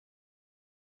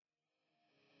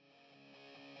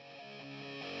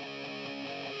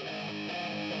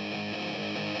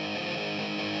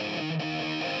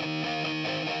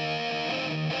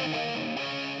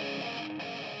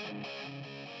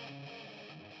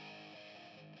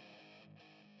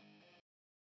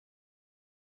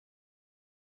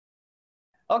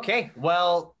Okay,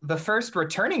 well, the first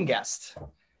returning guest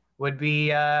would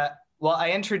be, well,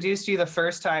 I introduced you the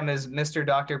first time as Mr.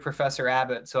 Dr. Professor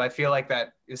Abbott, so I feel like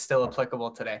that is still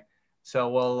applicable today. So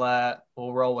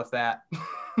we'll roll with that.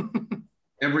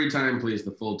 Every time, please,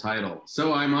 the full title.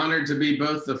 So I'm honored to be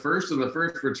both the first and the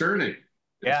first returning.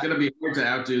 It's going to be hard to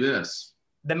outdo this.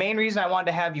 The main reason I wanted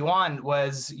to have you on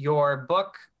was your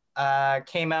book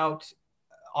came out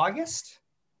August?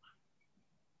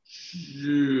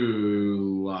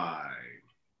 July.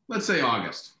 Let's say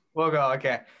August. We'll go,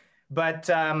 okay. But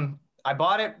I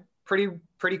bought it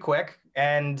pretty quick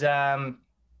and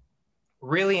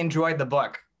really enjoyed the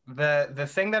book. The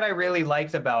thing that I really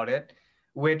liked about it,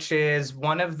 which is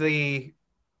one of the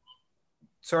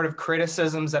sort of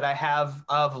criticisms that I have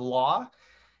of law,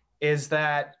 is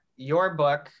that your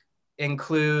book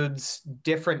includes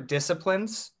different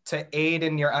disciplines to aid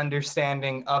in your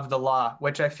understanding of the law,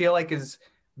 which I feel like is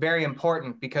very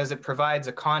important because it provides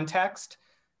a context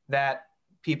that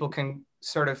people can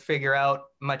sort of figure out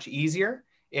much easier,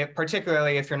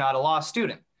 particularly if you're not a law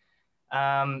student.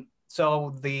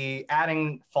 So the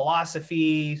adding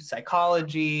philosophy,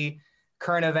 psychology,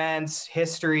 current events,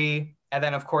 history, and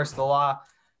then of course the law,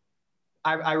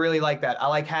 I really like that. I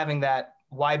like having that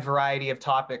wide variety of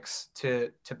topics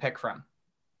to pick from.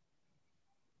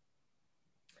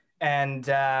 And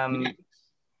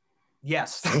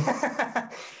yes.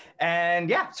 And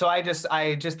yeah, so I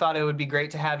just thought it would be great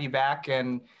to have you back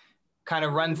and kind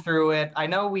of run through it. I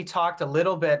know we talked a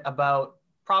little bit about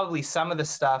probably some of the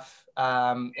stuff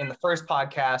in the first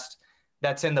podcast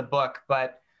that's in the book,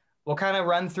 but we'll kind of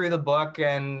run through the book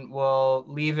and we'll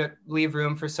leave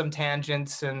room for some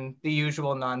tangents and the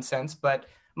usual nonsense. But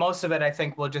most of it, I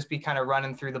think, will just be kind of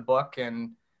running through the book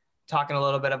and talking a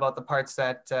little bit about the parts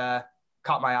that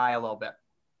caught my eye a little bit.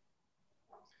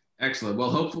 Excellent. Well,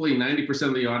 hopefully 90%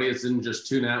 of the audience didn't just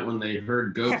tune out when they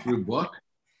heard go through book.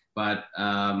 But,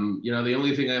 the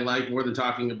only thing I like more than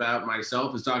talking about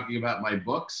myself is talking about my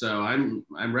book. So I'm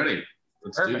ready.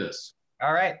 Let's Perfect. do this.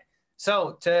 All right.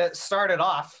 So to start it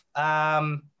off,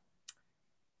 I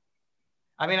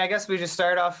guess we just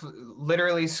start off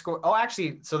literally. So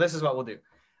this is what we'll do.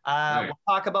 Right. We'll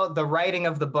talk about the writing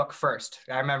of the book first.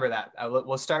 I remember that.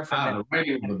 We'll start from there. The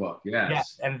writing of the book,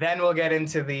 yes. And then we'll get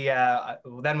into the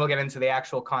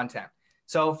actual content.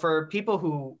 So for people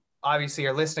who obviously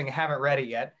are listening and haven't read it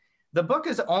yet, the book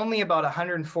is only about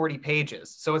 140 pages.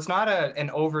 So it's not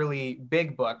an overly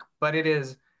big book, but it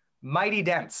is mighty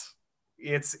dense.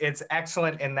 It's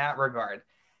excellent in that regard.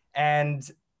 And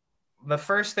the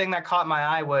first thing that caught my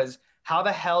eye was, how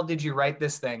the hell did you write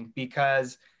this thing?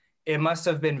 Because it must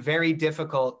have been very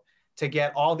difficult to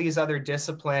get all these other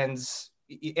disciplines,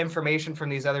 information from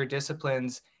these other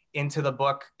disciplines into the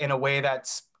book in a way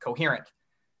that's coherent.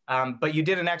 But you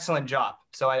did an excellent job.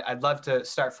 So I'd love to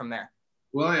start from there.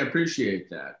 Well, I appreciate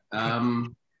that.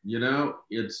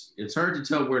 It's hard to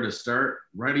tell where to start.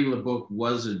 Writing the book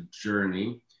was a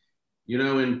journey,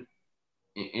 and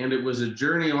it was a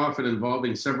journey often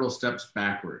involving several steps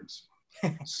backwards.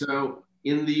 So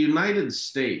in the United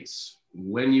States,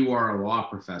 when you are a law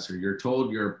professor, you're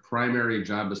told your primary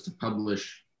job is to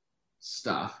publish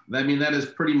stuff. That is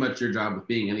pretty much your job with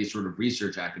being any sort of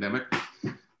research academic.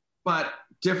 But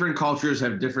different cultures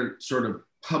have different sort of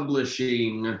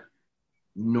publishing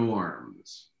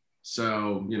norms.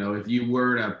 So, if you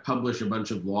were to publish a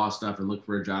bunch of law stuff and look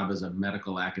for a job as a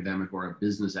medical academic or a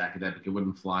business academic, it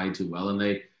wouldn't fly too well. And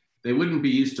they wouldn't be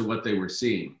used to what they were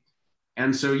seeing.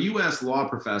 And so US law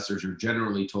professors are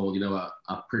generally told,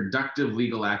 a productive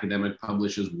legal academic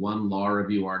publishes one law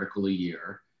review article a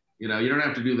year. You don't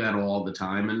have to do that all the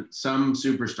time. And some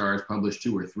superstars publish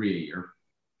 2 or 3 a year.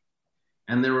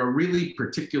 And they're a really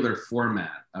particular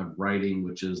format of writing,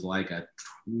 which is like a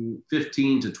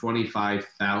 15 to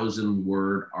 25,000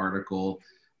 word article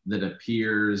that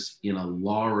appears in a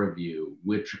law review,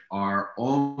 which are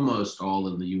almost all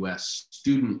in the US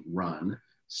student run,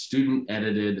 student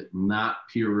edited, not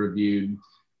peer reviewed.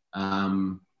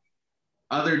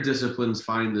 Other disciplines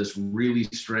find this really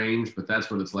strange, but that's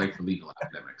what it's like for legal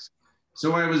academics.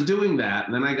 So I was doing that,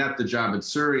 and then I got the job at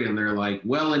Surrey, and they're like,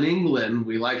 well, in England,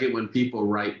 we like it when people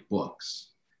write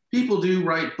books. People do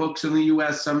write books in the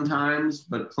US sometimes,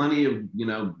 but plenty of,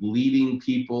 leading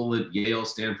people at Yale,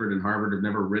 Stanford, and Harvard have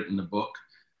never written a book,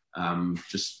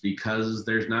 just because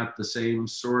there's not the same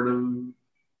sort of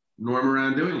norm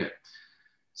around doing it.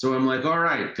 So I'm like, all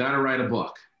right, got to write a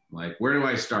book. Like, where do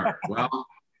I start? Well,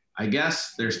 I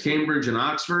guess there's Cambridge and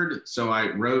Oxford. So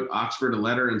I wrote Oxford a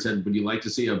letter and said, would you like to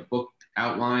see a book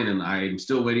outline? And I'm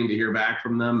still waiting to hear back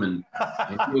from them. And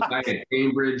I knew a guy at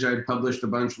Cambridge I'd published a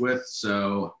bunch with.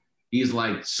 So he's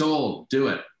like, sold, do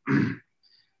it.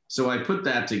 So I put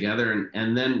that together,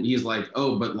 and then he's like,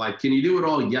 oh, but like, can you do it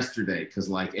all yesterday? Because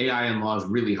like AI and law is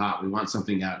really hot. We want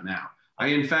something out now.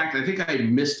 In fact, I think I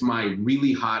missed my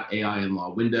really hot AI and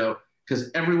law window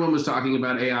because everyone was talking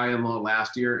about AI and law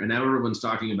last year, and now everyone's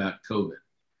talking about COVID.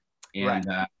 And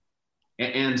Right.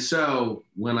 and so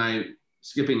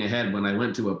skipping ahead, when I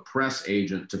went to a press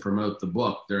agent to promote the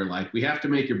book, they're like, we have to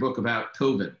make your book about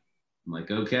COVID. I'm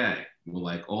like, okay, well,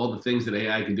 like all the things that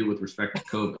AI can do with respect to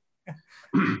COVID,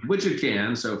 which it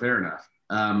can, so fair enough.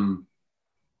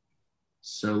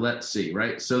 So let's see,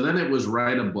 right? So then it was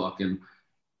write a book,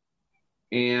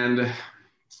 and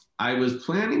I was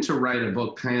planning to write a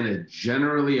book kind of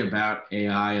generally about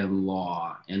AI and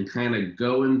law and kind of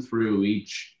going through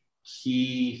each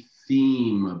key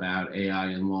theme about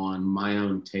AI and law and my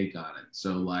own take on it.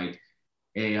 So like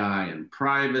AI and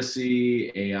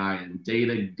privacy, AI and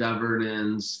data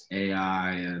governance,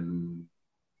 AI and,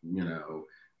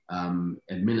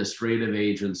 administrative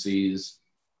agencies,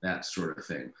 that sort of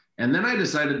thing. And then I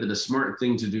decided that a smart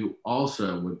thing to do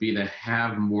also would be to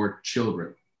have more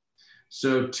children.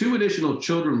 So 2 additional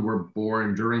children were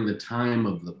born during the time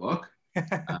of the book,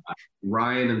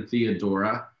 Ryan and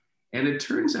Theodora. And it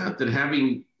turns out that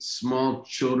having small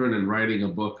children and writing a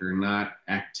book are not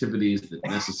activities that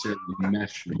necessarily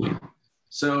mesh with you.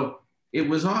 So it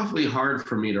was awfully hard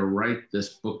for me to write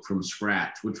this book from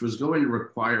scratch, which was going to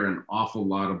require an awful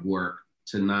lot of work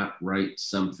to not write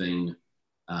something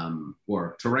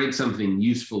or to write something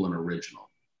useful and original.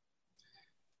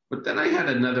 But then I had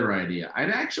another idea. I'd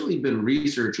actually been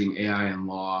researching AI and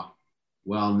law,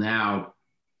 well, now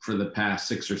for the past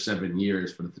 6 or 7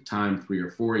 years, but at the time, 3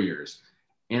 or 4 years.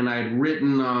 And I'd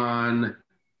written on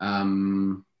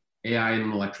AI and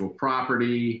intellectual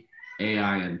property,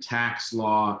 AI and tax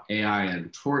law, AI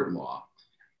and tort law.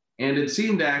 And it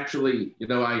seemed actually,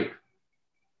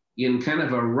 in kind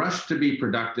of a rush to be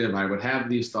productive, I would have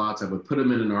these thoughts, I would put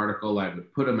them in an article, I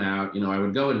would put them out, I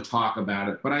would go and talk about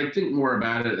it, but I think more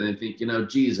about it and I think,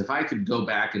 geez, if I could go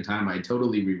back in time, I'd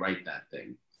totally rewrite that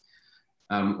thing,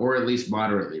 or at least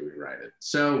moderately rewrite it.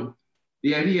 So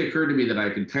the idea occurred to me that I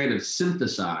could kind of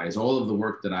synthesize all of the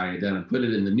work that I had done and put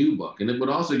it in the new book. And it would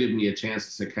also give me a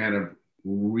chance to kind of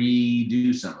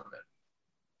redo some of it.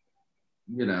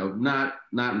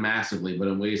 Not massively, but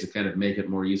in ways that kind of make it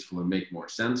more useful and make more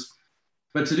sense.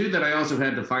 But to do that, I also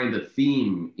had to find a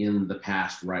theme in the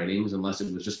past writings, unless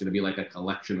it was just going to be like a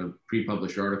collection of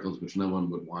pre-published articles, which no one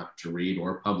would want to read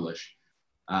or publish.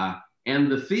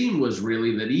 And the theme was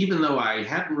really that even though I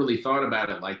hadn't really thought about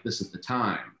it like this at the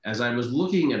time, as I was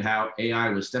looking at how AI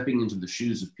was stepping into the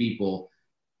shoes of people,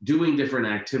 doing different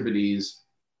activities,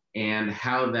 and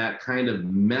how that kind of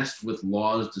messed with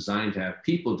laws designed to have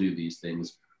people do these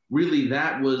things, really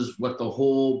that was what the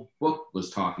whole book was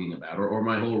talking about, or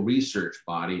my whole research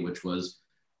body, which was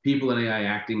people and AI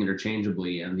acting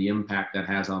interchangeably and the impact that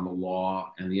has on the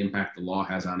law and the impact the law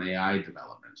has on AI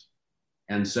development.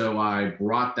 And so I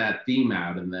brought that theme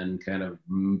out and then kind of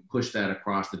pushed that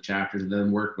across the chapters and then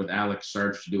worked with Alex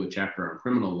Sarch to do a chapter on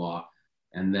criminal law.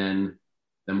 And then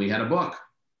we had a book,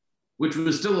 which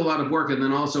was still a lot of work. And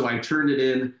then also I turned it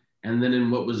in, and then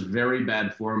in what was very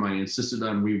bad form, I insisted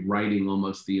on rewriting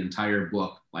almost the entire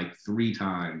book like 3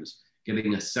 times,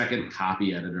 getting a second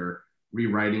copy editor,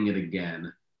 rewriting it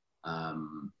again.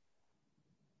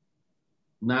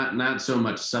 Not so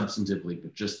much substantively,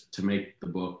 but just to make the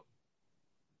book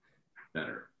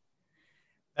better.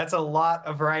 That's a lot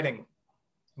of writing.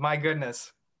 My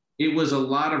goodness. It was a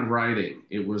lot of writing.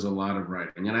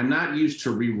 And I'm not used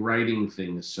to rewriting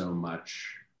things so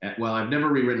much. Well, I've never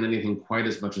rewritten anything quite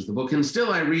as much as the book. And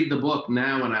still I read the book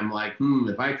now and I'm like,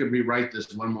 if I could rewrite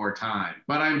this one more time.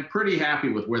 But I'm pretty happy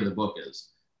with where the book is,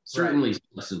 certainly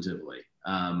substantively.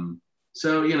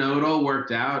 So, it all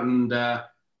worked out. And,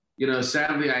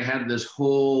 sadly, I had this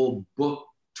whole book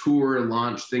tour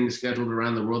launch thing scheduled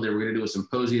around the world. They were going to do a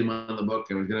symposium on the book.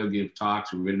 I was going to give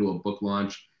talks. We were going to do a book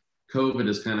launch. COVID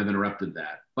has kind of interrupted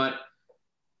that. But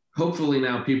hopefully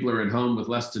now people are at home with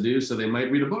less to do, so they might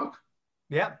read a book.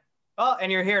 Yeah. Well, and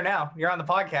you're here now. You're on the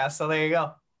podcast, so there you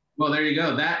go. Well, there you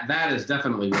go. That is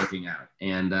definitely working out.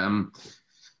 And,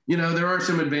 there are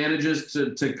some advantages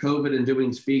to COVID and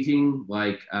doing speaking.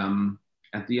 Like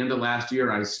at the end of last year,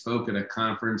 I spoke at a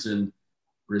conference in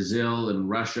Brazil and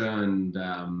Russia and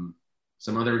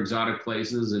some other exotic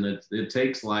places. And it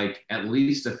takes like at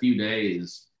least a few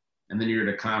days. And then you're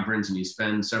at a conference and you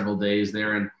spend several days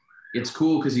there. And it's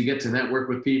cool because you get to network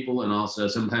with people and also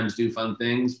sometimes do fun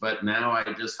things. But now I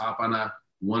just hop on a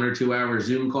 1 or 2 hour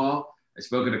Zoom call. I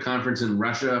spoke at a conference in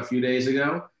Russia a few days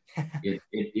ago. I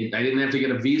didn't have to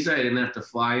get a visa. I didn't have to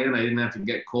fly in. I didn't have to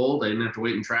get cold. I didn't have to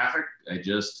wait in traffic. I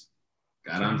just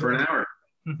got on for an hour.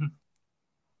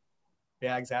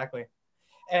 Yeah, exactly.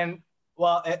 And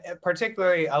well,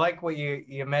 particularly, I like what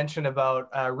you mentioned about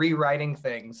rewriting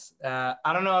things.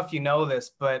 I don't know if you know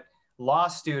this, but law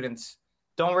students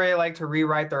don't really like to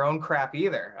rewrite their own crap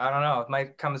either. I don't know. It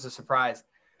might come as a surprise.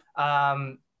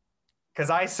 Because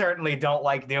I certainly don't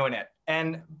like doing it.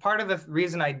 And part of the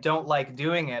reason I don't like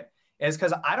doing it is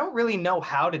because I don't really know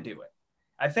how to do it.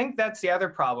 I think that's the other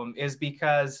problem is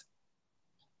because,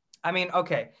 I mean,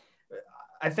 okay,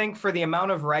 I think for the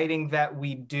amount of writing that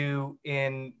we do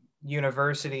in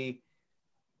university,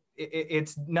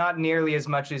 it's not nearly as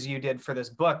much as you did for this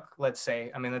book, let's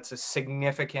say. I mean, that's a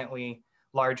significantly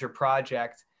larger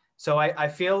project. So I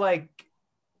feel like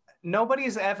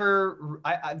nobody's ever,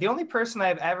 the only person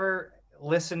I've ever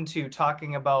listened to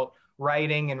talking about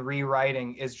writing and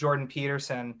rewriting is Jordan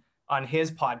Peterson on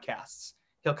his podcasts.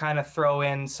 He'll kind of throw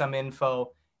in some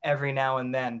info every now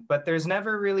and then, but there's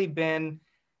never really been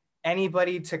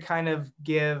anybody to kind of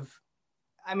give,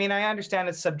 I mean, I understand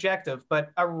it's subjective,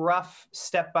 but a rough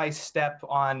step-by-step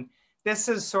on this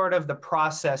is sort of the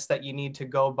process that you need to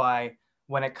go by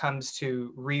when it comes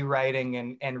to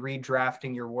rewriting and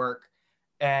redrafting your work.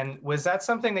 And was that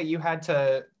something that you had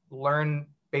to learn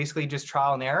basically just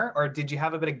trial and error, or did you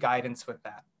have a bit of guidance with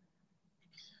that?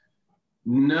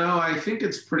 No, I think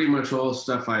it's pretty much all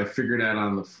stuff I figured out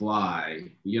on the fly.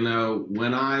 You know,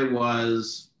 when I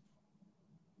was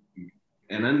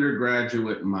an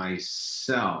undergraduate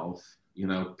myself, you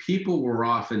know, people were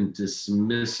often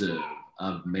dismissive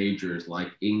of majors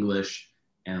like English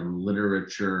and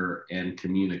literature and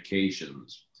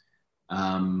communications.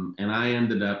 And I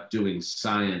ended up doing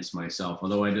science myself,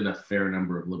 although I did a fair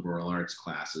number of liberal arts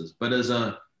classes. But as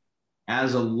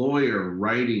a lawyer,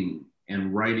 writing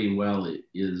and writing well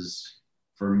is,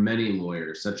 for many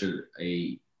lawyers, such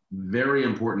a very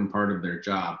important part of their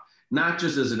job, not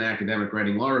just as an academic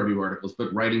writing law review articles,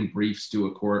 but writing briefs to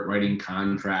a court, writing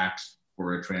contracts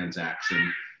for a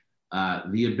transaction.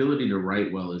 The ability to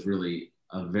write well is really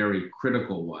a very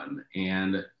critical one.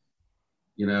 And,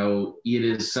 you know, it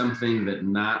is something that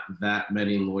not that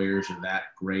many lawyers are that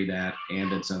great at,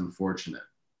 and it's unfortunate.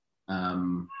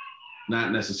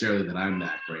 Not necessarily that I'm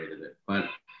that great at it, but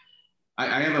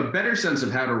I have a better sense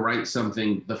of how to write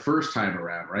something the first time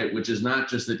around, right? Which is not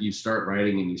just that you start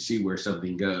writing and you see where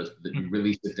something goes, but that you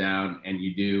really sit down and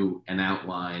you do an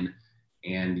outline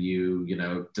and you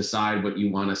know, decide what you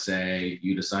want to say,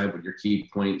 you decide what your key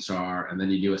points are, and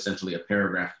then you do essentially a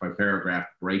paragraph by paragraph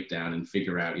breakdown and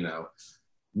figure out, you know,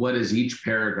 what is each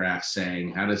paragraph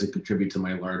saying? How does it contribute to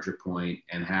my larger point?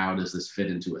 And how does this fit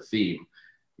into a theme?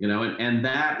 You know, and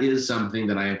that is something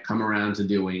that I have come around to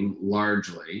doing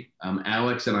largely.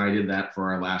 Alex and I did that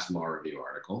for our last law review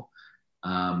article.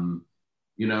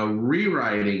 You know,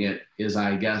 rewriting it is,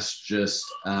 I guess, just,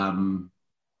 you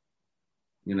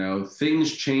know,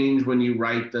 things change when you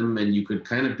write them, and you could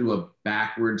kind of do a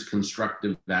backwards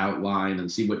constructive outline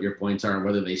and see what your points are and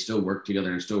whether they still work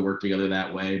together and still work together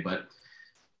that way. But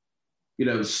you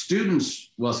know,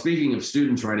 students, well, speaking of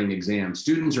students writing exams,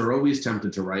 students are always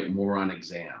tempted to write more on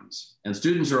exams. And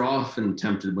students are often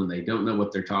tempted when they don't know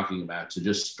what they're talking about to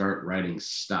just start writing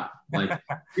stuff. Like,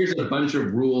 here's a bunch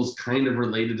of rules kind of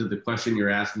related to the question you're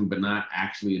asking, but not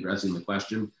actually addressing the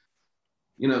question.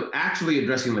 You know, actually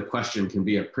addressing the question can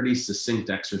be a pretty succinct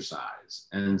exercise.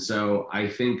 And so I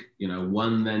think, you know,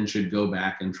 one then should go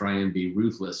back and try and be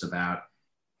ruthless about,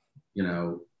 you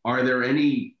know, are there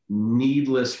any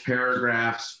needless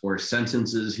paragraphs or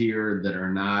sentences here that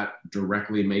are not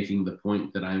directly making the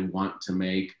point that I want to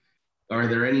make? Are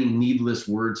there any needless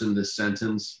words in this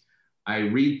sentence? I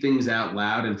read things out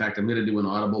loud. In fact, I'm going to do an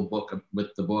audible book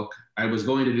with the book. I was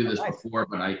going to do this before,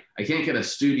 but I can't get a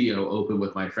studio open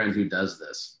with my friend who does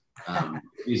this.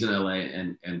 He's in LA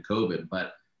and COVID,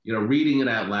 but you know, reading it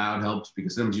out loud helps,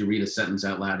 because sometimes you read a sentence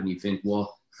out loud and you think,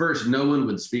 well, first, no one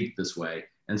would speak this way.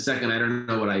 And second, I don't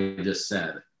know what I just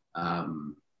said.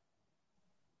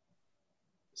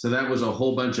 So that was a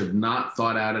whole bunch of not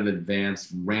thought out in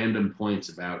advance, random points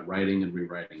about writing and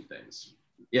rewriting things.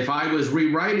 If I was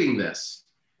rewriting this,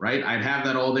 right, I'd have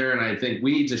that all there, and I think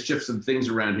we need to shift some things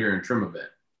around here and trim a bit.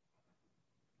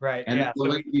 Right. And yeah. the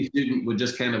lady student would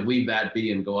just kind of leave that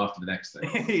be and go off to the next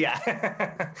thing.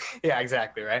 Yeah. Yeah,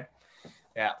 exactly. Right.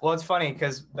 Yeah. Well, it's funny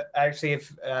because actually,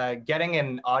 if getting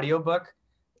an audiobook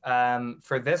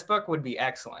for this book would be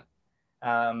excellent.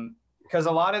 Because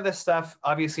a lot of this stuff,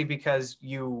 obviously, because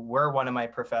you were one of my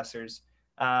professors,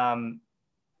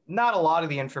 not a lot of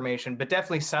the information, but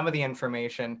definitely some of the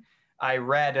information I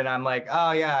read, and I'm like,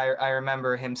 oh yeah, I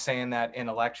remember him saying that in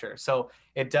a lecture. So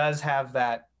it does have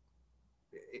that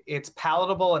it's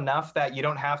palatable enough that you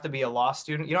don't have to be a law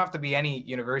student. You don't have to be any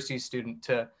university student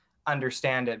to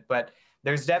understand it, but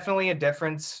there's definitely a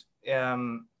difference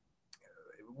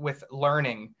with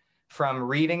learning from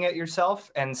reading it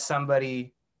yourself and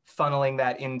somebody funneling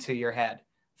that into your head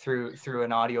through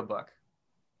an audiobook.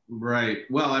 Right.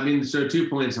 Well, I mean, so 2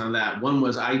 points on that. One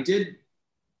was I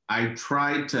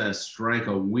tried to strike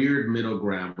a weird middle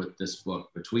ground with this book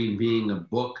between being a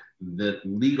book that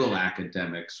legal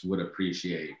academics would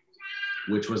appreciate,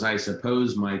 which was, I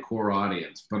suppose, my core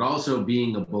audience, but also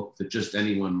being a book that just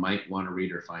anyone might want to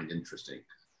read or find interesting.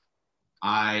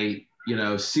 I,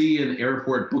 see in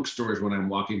airport bookstores when I'm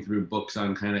walking through books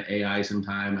on kind of AI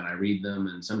sometime, and I read them,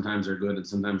 and sometimes they're good and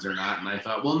sometimes they're not. And I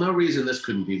thought, well, no reason this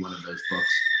couldn't be one of those books.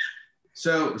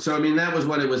 So I mean, that was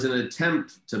what it was, an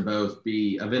attempt to both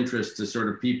be of interest to sort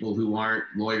of people who aren't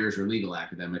lawyers or legal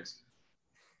academics.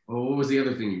 Well, what was the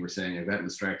other thing you were saying? I got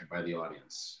distracted by the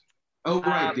audience. Oh,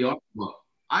 right, the audiobook.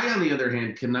 I, on the other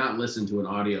hand, cannot listen to an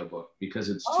audiobook because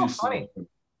it's too slow.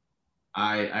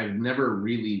 I've never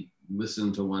really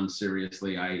listened to one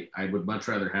seriously. I would much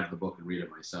rather have the book and read it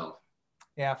myself.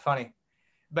 Yeah, funny.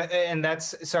 But, and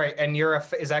that's, sorry, and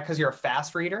is that because you're a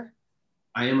fast reader?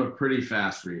 I am a pretty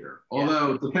fast reader,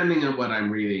 although depending on what I'm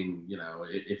reading,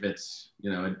 if it's,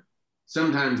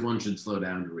 sometimes one should slow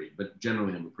down to read, but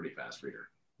generally I'm a pretty fast reader.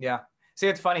 Yeah. See,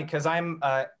 it's funny because I'm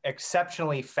an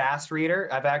exceptionally fast reader.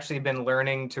 I've actually been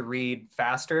learning to read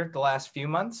faster the last few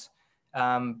months, but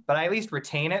I at least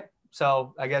retain it.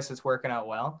 So I guess it's working out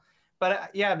well.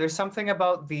 But yeah, there's something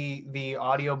about the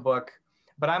audiobook,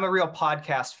 but I'm a real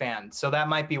podcast fan. So that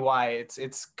might be why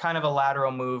it's kind of a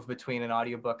lateral move between an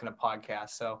audiobook and a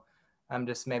podcast. So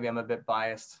maybe I'm a bit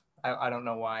biased. I don't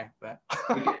know why, but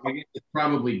I guess it's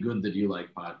probably good that you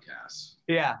like podcasts.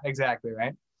 Yeah, exactly.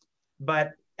 Right.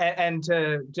 But, and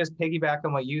to just piggyback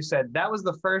on what you said, that was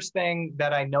the first thing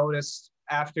that I noticed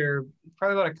after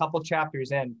probably about a couple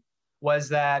chapters in, was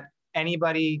that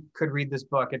anybody could read this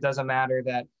book. It doesn't matter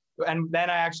that. And then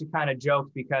I actually kind of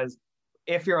joked because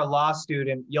if you're a law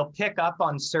student, you'll pick up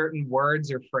on certain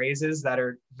words or phrases that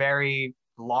are very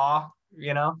law,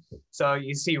 So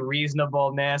you see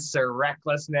reasonableness or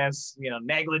recklessness,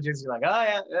 negligence. You're like, oh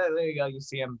yeah, there you go. You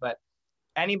see them, but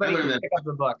anybody can pick up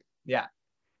the book. Yeah.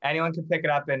 Anyone can pick it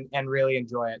up and really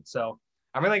enjoy it. So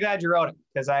I'm really glad you wrote it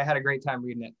because I had a great time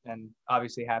reading it, and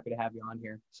obviously happy to have you on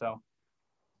here. So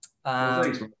well,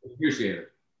 thanks, man. Appreciate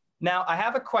it. Now I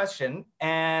have a question,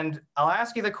 and I'll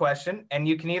ask you the question, and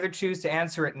you can either choose to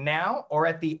answer it now or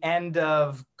at the end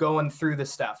of going through the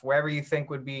stuff, wherever you think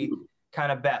would be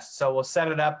kind of best. So we'll set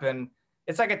it up, and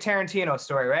it's like a Tarantino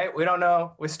story, right? We don't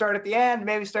know. We start at the end,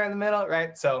 maybe start in the middle,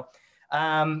 right? So,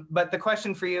 but the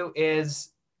question for you is,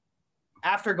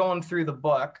 after going through the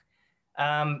book,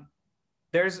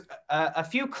 there's a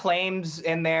few claims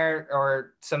in there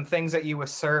or some things that you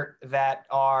assert that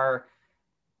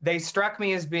they struck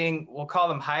me as being, we'll call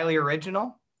them highly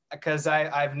original, because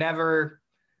I'm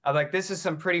like, this is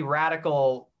some pretty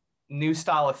radical new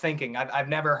style of thinking. I've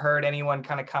never heard anyone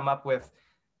kind of come up with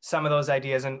some of those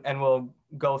ideas, and we'll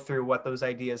go through what those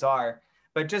ideas are.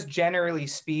 But just generally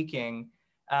speaking,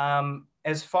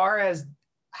 as far as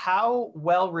how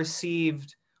well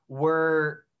received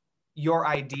were your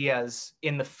ideas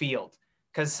in the field?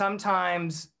 Because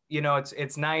sometimes,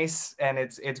 it's nice and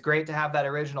it's great to have that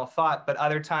original thought, but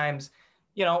other times,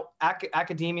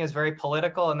 academia is very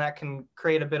political, and that can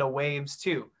create a bit of waves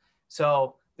too.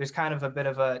 So there's kind of a bit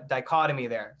of a dichotomy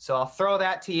there. So I'll throw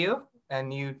that to you,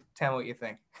 and you tell me what you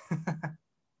think.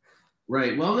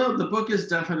 Right. Well, no, the book is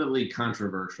definitely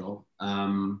controversial.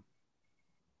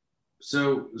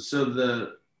 So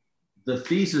the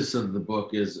thesis of the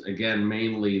book is, again,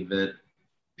 mainly that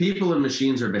people and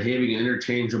machines are behaving in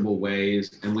interchangeable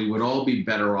ways, and we would all be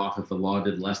better off if the law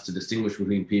did less to distinguish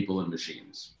between people and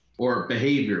machines, or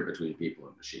behavior between people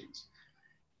and machines.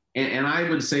 And I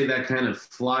would say that kind of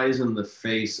flies in the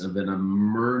face of an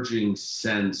emerging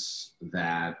sense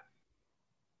that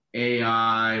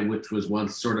AI, which was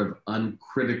once sort of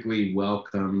uncritically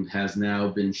welcomed, has now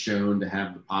been shown to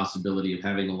have the possibility of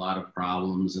having a lot of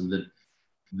problems, and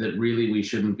that really we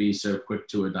shouldn't be so quick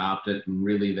to adopt it, and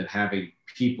really that having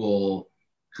people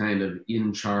kind of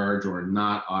in charge or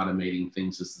not automating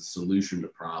things is the solution to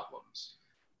problems.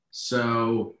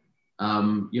 So,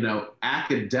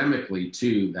 academically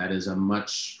too, that is a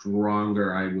much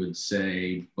stronger, I would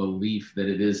say, belief that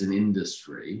it is an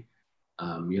industry.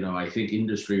 I think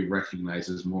industry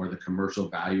recognizes more the commercial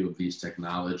value of these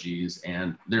technologies,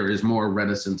 and there is more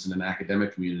reticence in an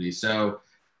academic community. So,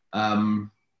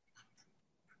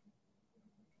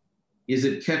 is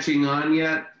it catching on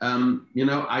yet?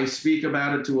 I speak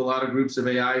about it to a lot of groups of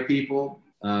AI people.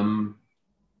 Um,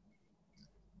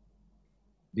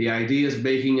 the idea is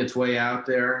making its way out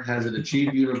there. Has it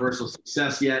achieved universal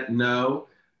success yet? No,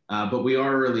 but we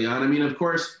are early on. I mean, of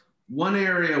course, one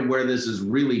area where this is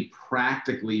really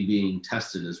practically being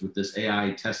tested is with this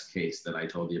AI test case that I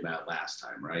told you about last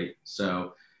time, right?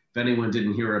 So if anyone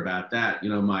didn't hear about that, you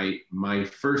know, my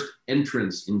first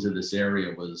entrance into this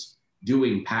area was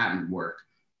doing patent work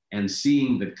and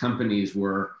seeing that companies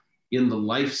were in the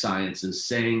life sciences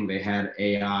saying they had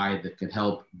AI that could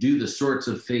help do the sorts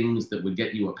of things that would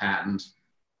get you a patent.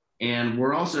 And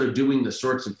we're also doing the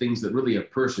sorts of things that really a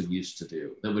person used to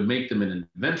do that would make them an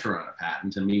inventor on a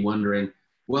patent. And me wondering,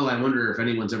 well, I wonder if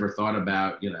anyone's ever thought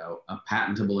about, you know, a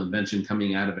patentable invention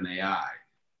coming out of an AI.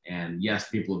 And yes,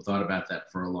 people have thought about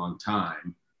that for a long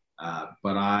time.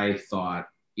 But I thought,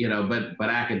 you know, but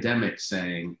academics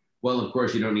saying, well, of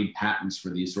course, you don't need patents for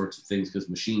these sorts of things because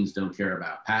machines don't care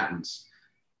about patents.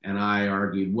 And I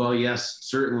argued, well, yes,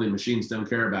 certainly machines don't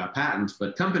care about patents,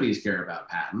 but companies care about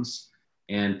patents.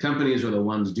 And companies are the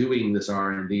ones doing this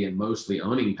R&D and mostly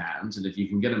owning patents. And if you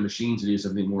can get a machine to do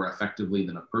something more effectively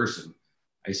than a person,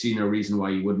 I see no reason why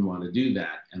you wouldn't want to do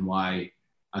that. And why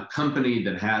a company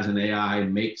that has an AI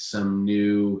makes some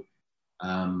new,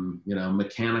 you know,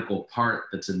 mechanical part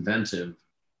that's inventive,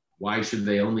 why should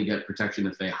they only get protection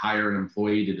if they hire an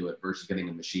employee to do it versus getting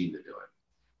a machine to do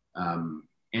it?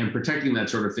 And protecting that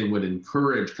sort of thing would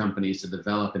encourage companies to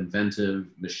develop inventive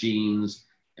machines,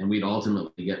 and we'd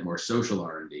ultimately get more social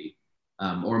R&D,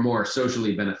 or more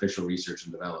socially beneficial research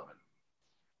and development.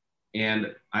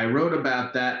 And I wrote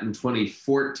about that in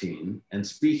 2014. And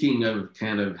speaking of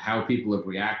kind of how people have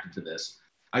reacted to this,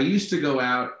 I used to go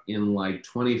out in like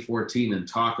 2014 and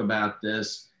talk about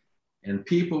this, and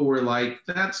people were like,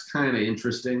 that's kind of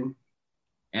interesting.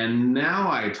 And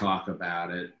now I talk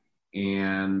about it,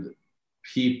 and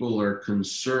people are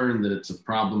concerned that it's a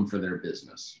problem for their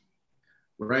business,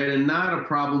 right? And not a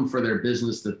problem for their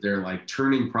business that they're like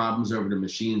turning problems over to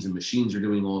machines and machines are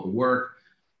doing all the work,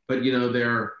 but you know,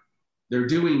 they're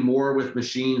doing more with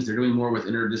machines, they're doing more with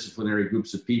interdisciplinary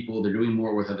groups of people, they're doing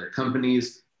more with other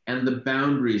companies, and the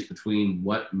boundaries between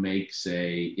what makes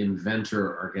a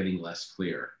inventor are getting less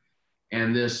clear.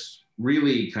 And this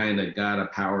really kind of got a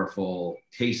powerful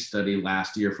case study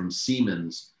last year from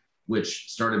Siemens, which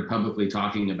started publicly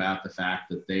talking about the fact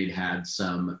that they'd had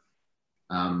some,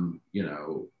 you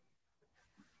know,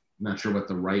 not sure what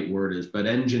the right word is, but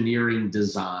engineering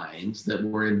designs that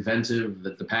were inventive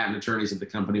that the patent attorneys at the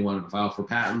company wanted to file for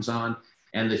patents on.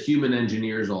 And the human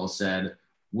engineers all said,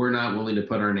 we're not willing to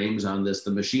put our names on this.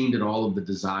 The machine did all of the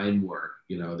design work.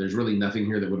 You know, there's really nothing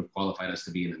here that would have qualified us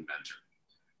to be an inventor,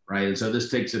 right? And so this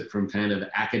takes it from kind of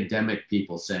academic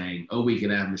people saying, oh, we can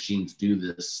have machines do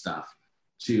this stuff,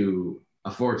 to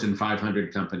a Fortune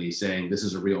 500 company saying, this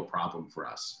is a real problem for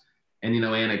us. And, you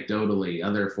know, anecdotally,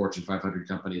 other Fortune 500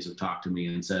 companies have talked to me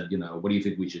and said, you know, what do you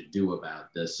think we should do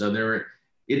about this? So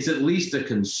it's at least a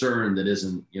concern that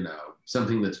isn't, you know,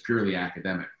 something that's purely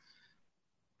academic.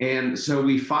 And so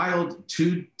we filed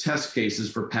 2 test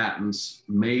cases for patents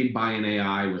made by an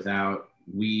AI without,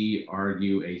 we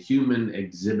argue, a human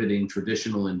exhibiting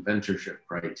traditional inventorship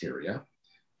criteria.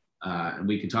 And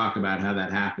we can talk about how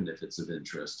that happened if it's of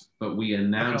interest. But we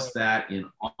announced that in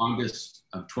August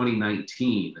of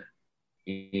 2019.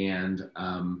 And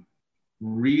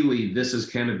really, this has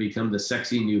kind of become the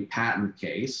sexy new patent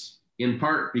case, in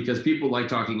part because people like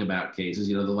talking about cases.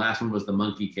 You know, the last one was the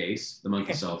monkey case, the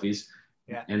monkey selfies.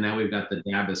 Yeah. And now we've got the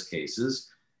Dabbas cases.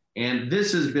 And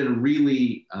this has been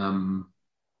really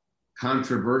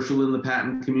controversial in the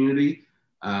patent community.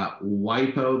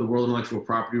 WIPO, the World Intellectual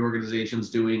Property Organization, is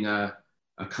doing a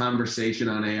conversation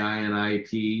on AI and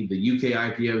IP. The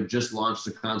UK IPO just launched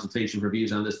a consultation for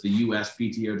views on this. The US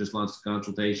PTO just launched a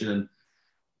consultation. And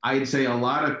I'd say a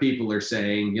lot of people are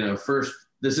saying, you know, first,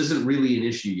 this isn't really an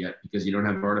issue yet because you don't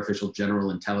have artificial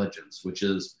general intelligence, which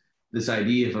is this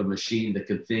idea of a machine that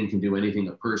could think and do anything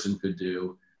a person could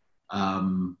do.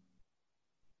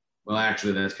 Well,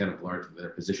 actually, that's kind of large for their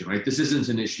position, right? This isn't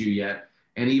an issue yet.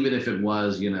 And even if it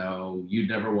was, you know, you'd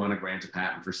never want to grant a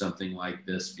patent for something like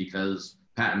this because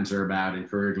patents are about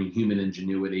encouraging human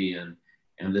ingenuity, and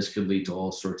this could lead to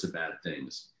all sorts of bad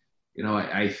things. You know,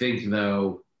 I think,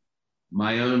 though,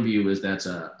 my own view is that's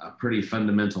a pretty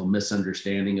fundamental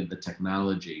misunderstanding of the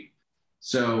technology.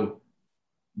 So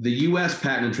the US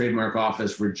Patent and Trademark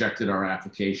Office rejected our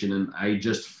application, and I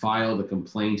just filed a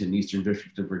complaint in Eastern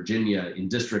District of Virginia in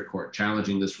district court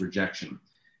challenging this rejection.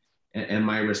 And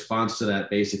my response to that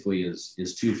basically is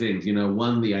 2 things. You know,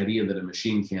 one, the idea that a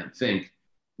machine can't think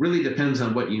really depends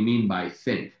on what you mean by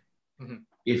think. Mm-hmm.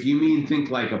 If you mean think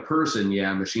like a person,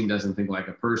 yeah, a machine doesn't think like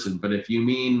a person. But if you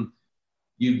mean,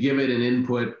 you give it an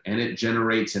input and it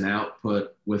generates an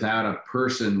output without a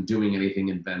person doing anything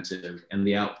inventive, and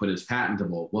the output is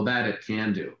patentable. Well, that it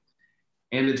can do.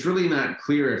 And it's really not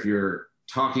clear if you're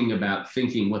talking about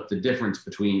thinking what the difference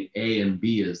between A and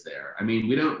B is there. I mean,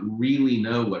 we don't really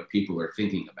know what people are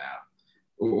thinking about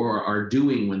or are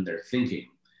doing when they're thinking.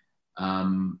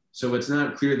 So it's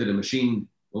not clear that a machine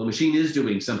is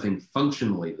doing something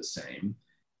functionally the same.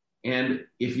 And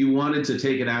if you wanted to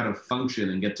take it out of function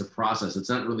and get to process,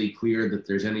 it's not really clear that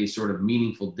there's any sort of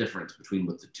meaningful difference between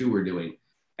what the two are doing,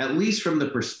 at least from the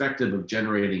perspective of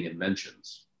generating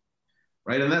inventions,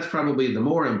 right? And that's probably the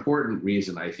more important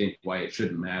reason, I think, why it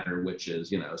shouldn't matter, which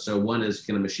is, so one is,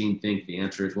 can a machine think? The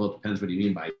answer is, well, it depends what you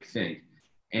mean by think.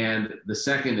 And the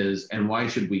second is, and why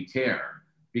should we care?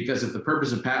 Because if the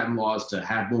purpose of patent law is to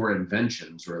have more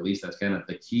inventions, or at least that's kind of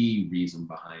the key reason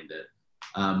behind it,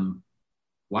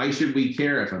 why should we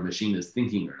care if a machine is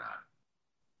thinking or not?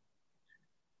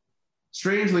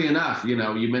 Strangely enough, you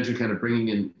mentioned kind of bringing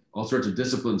in all sorts of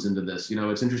disciplines into this.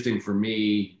 It's interesting for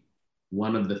me.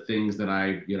 One of the things that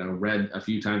I, read a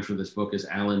few times for this book is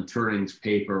Alan Turing's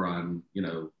paper on,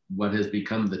 what has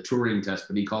become the Turing test,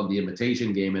 but he called the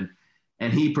imitation game.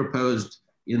 And he proposed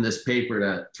in this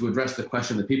paper to address the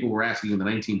question that people were asking in the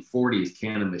 1940s,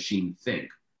 can a machine think?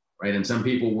 Right? And some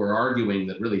people were arguing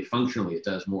that really functionally it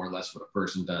does more or less what a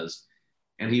person does.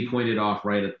 And he pointed off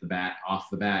off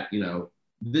the bat,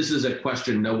 this is a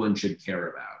question no one should care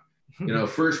about.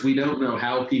 First, we don't know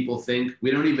how people think. We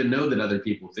don't even know that other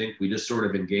people think. We just sort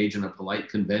of engage in a polite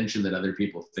convention that other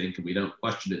people think, and we don't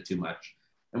question it too much.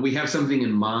 And we have something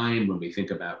in mind when we think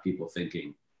about people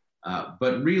thinking.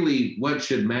 But really, what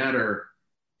should matter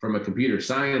from a computer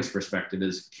science perspective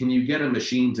is, can you get a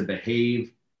machine to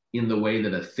behave in the way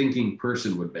that a thinking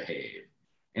person would behave?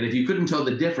 And if you couldn't tell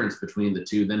the difference between the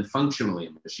two, then functionally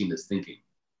a machine is thinking.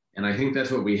 And I think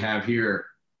that's what we have here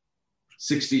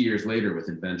 60 years later with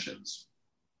inventions.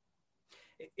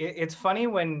 It's funny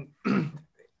when,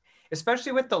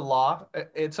 especially with the law,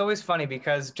 it's always funny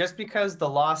because just because the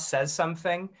law says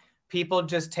something, people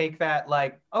just take that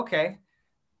like, okay,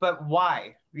 but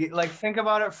why? Like, think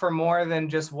about it for more than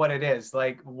just what it is.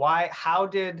 Like, why, how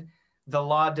did the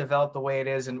law develop the way it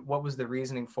is, and what was the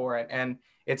reasoning for it? And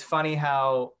it's funny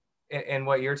how, in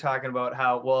what you're talking about,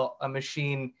 how, well, a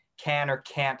machine can or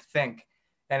can't think.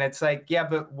 And it's like, yeah,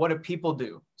 but what do people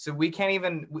do? So we can't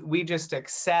even, we just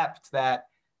accept that,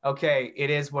 okay, it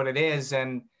is what it is,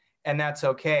 and that's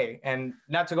okay. And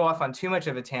not to go off on too much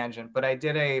of a tangent, but I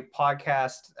did a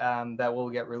podcast that will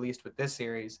get released with this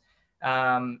series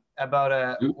with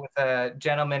a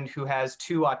gentleman who has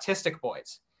 2 autistic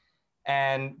boys,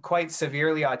 and quite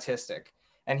severely autistic.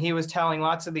 And he was telling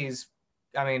lots of these,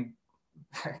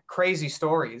 crazy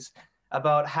stories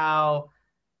about how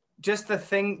just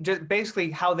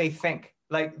basically how they think.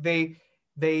 Like they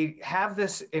have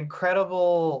this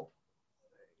incredible,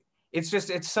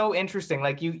 it's so interesting.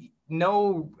 Like,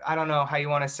 I don't know how you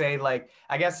want to say, like,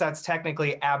 I guess that's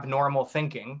technically abnormal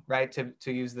thinking, right?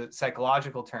 To use the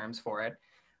psychological terms for it.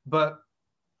 But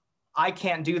I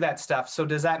can't do that stuff. So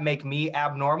does that make me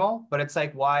abnormal? But it's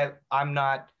like, why?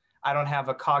 I don't have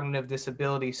a cognitive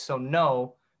disability. So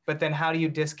no, but then how do you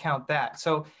discount that?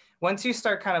 So once you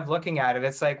start kind of looking at it,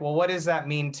 it's like, well, what does that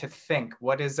mean to think?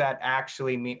 What does that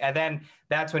actually mean? And then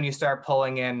that's when you start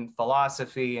pulling in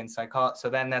philosophy and psychology. So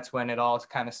then that's when it all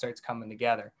kind of starts coming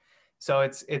together. So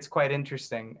it's quite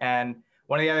interesting. And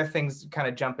one of the other things, kind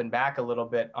of jumping back a little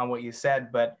bit on what you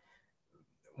said, but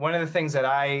one of the things that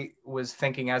I was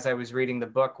thinking as I was reading the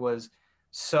book was,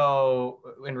 so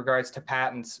in regards to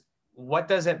patents, what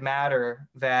does it matter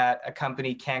that a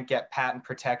company can't get patent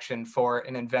protection for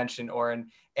an invention or an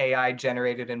AI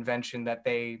generated invention that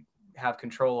they have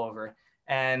control over?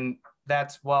 And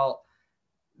that's, well,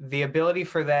 the ability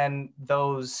for then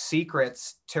those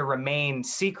secrets to remain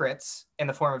secrets in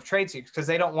the form of trade secrets, because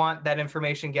they don't want that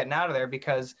information getting out of there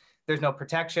because there's no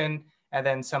protection, and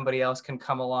then somebody else can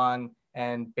come along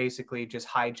and basically just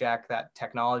hijack that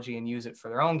technology and use it for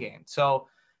their own gain. So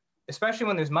especially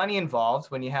when there's money involved,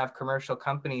 when you have commercial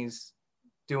companies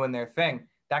doing their thing,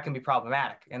 that can be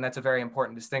problematic. And that's a very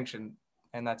important distinction.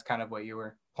 And that's kind of what you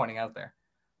were pointing out there.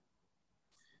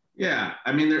 Yeah,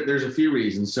 there's a few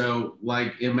reasons. So,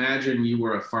 like, imagine you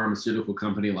were a pharmaceutical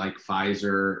company like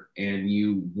Pfizer, and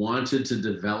you wanted to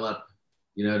develop,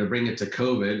 to bring it to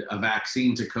COVID, a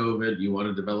vaccine to COVID. You want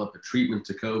to develop a treatment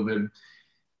to COVID.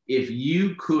 If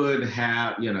you could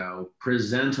have,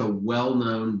 present a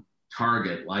well-known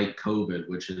target like COVID,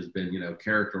 which has been,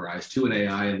 characterized to an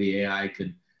AI, and the AI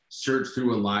could search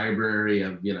through a library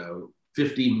of,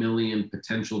 50 million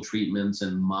potential treatments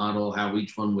and model how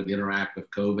each one would interact with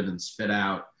COVID and spit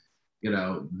out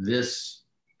this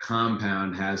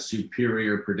compound has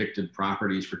superior predicted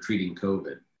properties for treating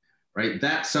COVID, right?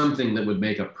 That's something that would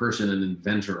make a person an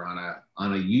inventor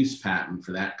on a use patent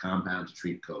for that compound to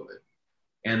treat COVID.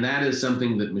 And that is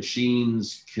something that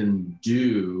machines can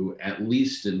do, at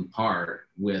least in part,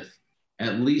 with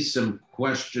at least some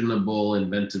questionable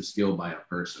inventive skill by a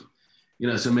person.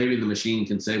 So maybe the machine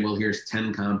can say, well, here's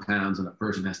 10 compounds and a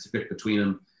person has to pick between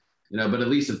them. But at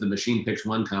least if the machine picks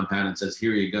one compound and says,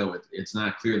 here you go, it's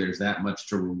not clear there's that much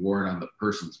to reward on the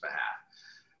person's behalf.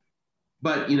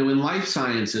 But, in life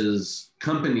sciences,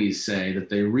 companies say that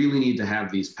they really need to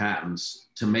have these patents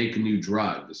to make new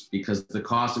drugs because the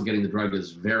cost of getting the drug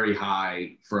is very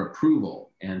high for approval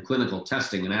and clinical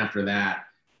testing. And after that,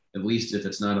 at least if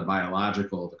it's not a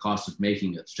biological, the cost of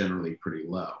making it's generally pretty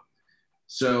low.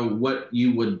 So what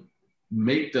you would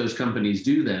make those companies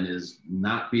do then is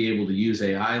not be able to use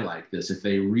AI like this if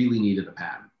they really needed a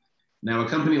patent. Now, a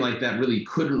company like that really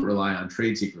couldn't rely on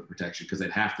trade secret protection because they'd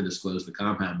have to disclose the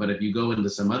compound. But if you go into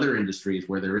some other industries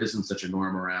where there isn't such a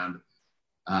norm around,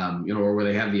 or where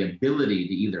they have the ability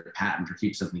to either patent or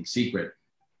keep something secret,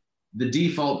 the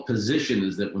default position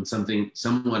is that when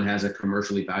someone has a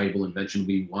commercially valuable invention,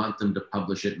 we want them to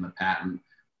publish it in a patent.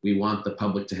 We want the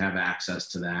public to have access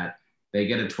to that. They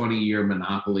get a 20-year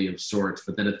monopoly of sorts,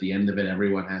 but then at the end of it,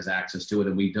 everyone has access to it.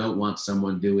 And we don't want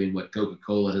someone doing what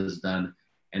Coca-Cola has done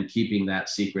and keeping that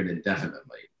secret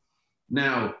indefinitely.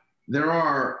 Now, there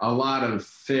are a lot of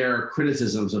fair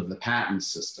criticisms of the patent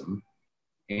system,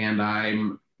 and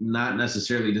I'm not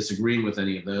necessarily disagreeing with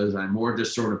any of those. I'm more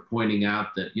just sort of pointing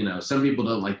out that, some people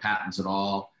don't like patents at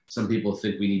all. Some people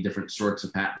think we need different sorts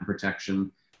of patent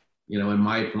protection. And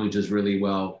my point is really,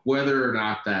 well, whether or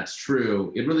not that's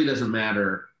true, it really doesn't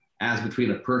matter as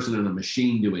between a person and a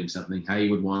machine doing something, how you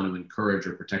would want to encourage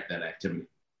or protect that activity.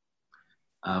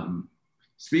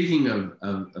 Speaking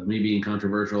of me being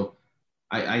controversial,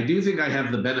 I do think I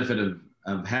have the benefit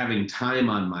of having time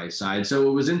on my side. So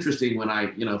it was interesting when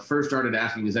I first started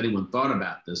asking, has anyone thought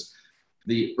about this?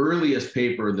 The earliest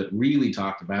paper that really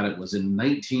talked about it was in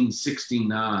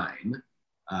 1969.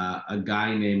 A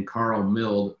guy named Carl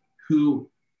Mild, who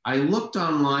I looked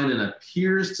online and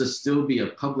appears to still be a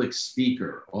public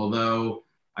speaker, although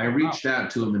I reached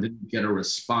out to him and didn't get a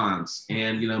response.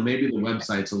 And, maybe the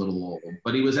website's a little old,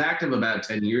 but he was active about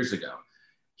 10 years ago.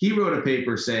 He wrote a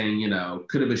paper saying,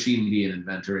 could a machine be an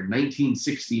inventor in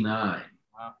 1969?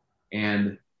 Wow.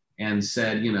 And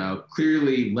said,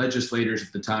 clearly legislators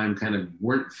at the time kind of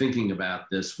weren't thinking about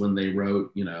this when they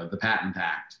wrote, the Patent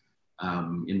Act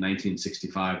in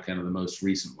 1965, kind of the most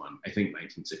recent one. I think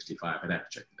 1965, I'd have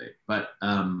to check the date. But,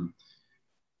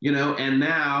 and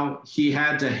now he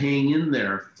had to hang in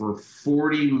there for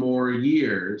 40 more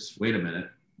years. Wait a minute.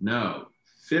 No,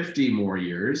 50 more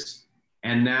years.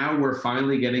 And now we're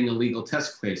finally getting a legal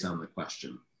test case on the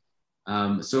question.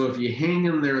 So if you hang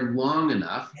in there long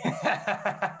enough,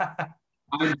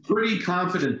 I'm pretty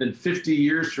confident that 50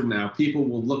 years from now, people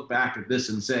will look back at this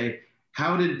and say,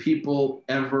 how did people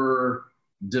ever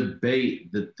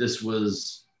debate that this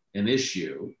was an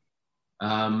issue?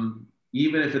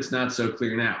 Even if it's not so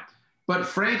clear now. But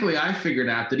frankly, I figured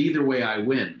out that either way I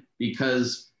win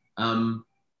because,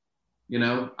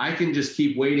 I can just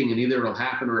keep waiting and either it'll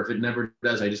happen or if it never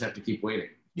does, I just have to keep waiting.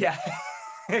 Yeah,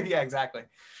 yeah, exactly.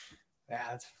 Yeah,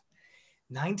 that's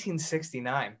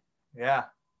 1969. Yeah.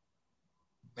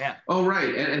 Man. Oh,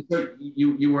 right. And so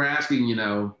you were asking,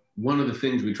 one of the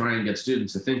things we try and get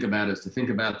students to think about is to think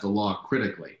about the law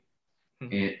critically.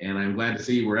 And I'm glad to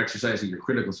see you were exercising your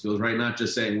critical skills, right? Not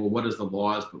just saying, well, what is the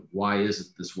laws, but why is it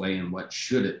this way and what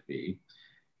should it be?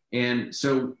 And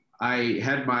so I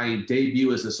had my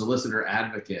debut as a solicitor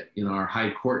advocate in our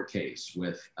high court case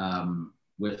with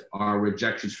our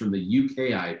rejections from the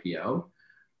UK IPO,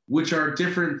 which are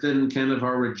different than kind of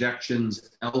our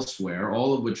rejections elsewhere,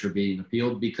 all of which are being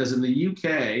appealed because in the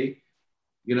UK,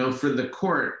 for the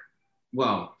court,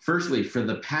 well, firstly, for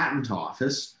the patent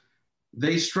office,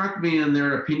 they struck me in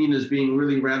their opinion as being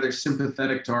really rather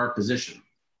sympathetic to our position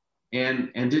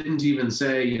and didn't even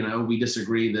say, we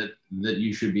disagree that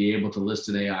you should be able to list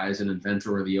an AI as an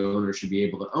inventor or the owner should be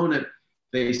able to own it.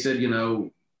 They said,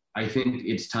 I think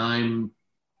it's time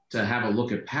to have a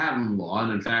look at patent law.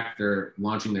 And in fact, they're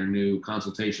launching their new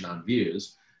consultation on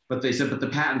views. But they said, but the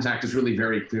Patents Act is really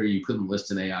very clear. You couldn't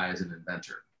list an AI as an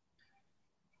inventor.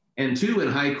 And two, in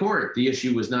high court, the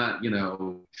issue was not,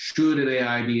 should an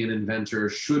AI be an inventor?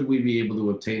 Should we be able to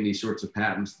obtain these sorts of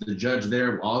patents? The judge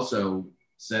there also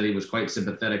said he was quite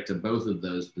sympathetic to both of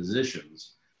those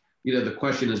positions. The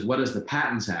question is, what does the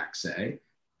Patents Act say?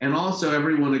 And also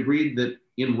everyone agreed that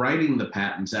in writing the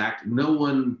Patents Act, no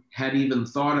one had even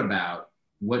thought about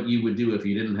what you would do if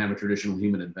you didn't have a traditional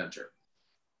human inventor.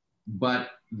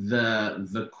 But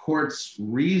the court's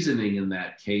reasoning in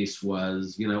that case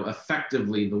was,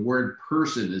 effectively the word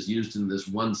person is used in this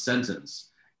one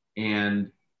sentence,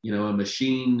 and a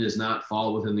machine does not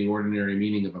fall within the ordinary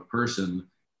meaning of a person,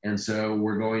 and so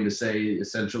we're going to say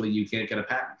essentially you can't get a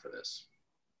patent for this.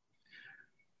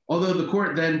 Although the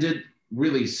court then did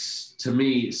really, to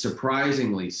me,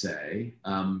 surprisingly say,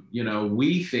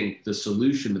 we think the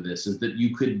solution to this is that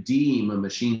you could deem a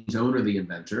machine's owner the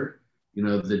inventor.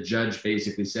 The judge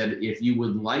basically said, if you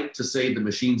would like to say the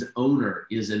machine's owner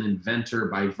is an inventor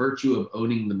by virtue of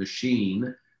owning the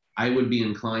machine, I would be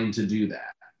inclined to do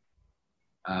that.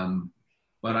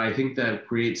 But I think that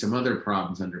creates some other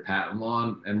problems under patent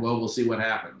law, and we'll see what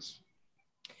happens.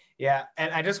 Yeah,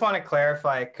 and I just want to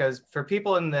clarify, because for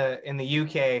people in the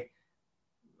UK,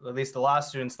 at least the law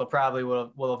students, they'll probably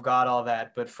will have got all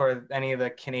that. But for any of the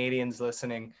Canadians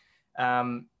listening,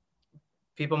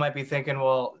 people might be thinking,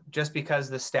 well, just because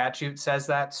the statute says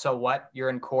that, so what? You're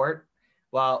in court.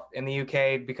 Well, in the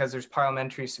UK, because there's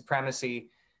parliamentary supremacy,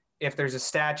 if there's a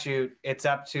statute, it's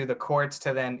up to the courts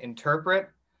to then interpret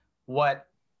what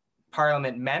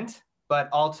Parliament meant, but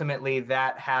ultimately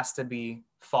that has to be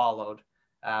followed,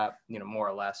 more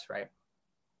or less, right?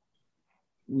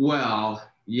 Well,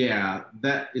 yeah,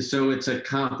 so it's a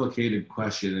complicated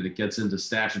question, and it gets into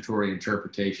statutory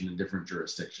interpretation in different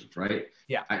jurisdictions, right?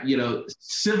 Yeah.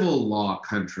 Civil law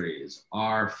countries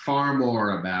are far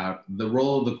more about the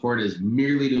role of the court is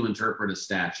merely to interpret a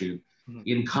statute. Mm-hmm.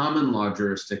 In common law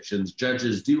jurisdictions,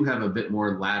 judges do have a bit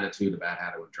more latitude about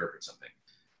how to interpret something.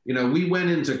 We went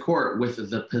into court with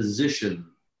the position,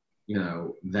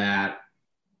 that,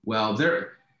 well,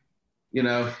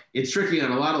 it's tricky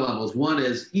on a lot of levels. One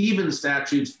is even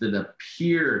statutes that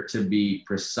appear to be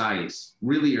precise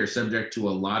really are subject to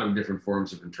a lot of different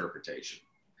forms of interpretation.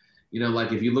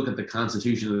 Like if you look at the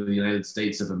Constitution of the United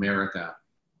States of America,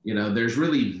 there's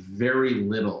really very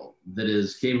little that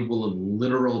is capable of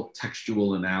literal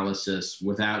textual analysis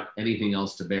without anything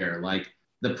else to bear. Like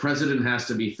the president has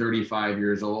to be 35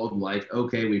 years old. Like,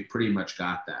 okay, we've pretty much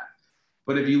got that.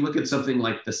 But if you look at something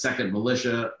like the Second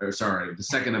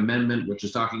Amendment, which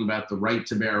is talking about the right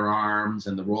to bear arms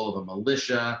and the role of a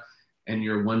militia, and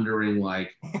you're wondering,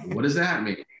 like, what does that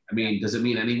mean? I mean, does it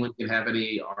mean anyone can have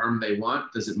any arm they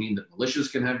want? Does it mean that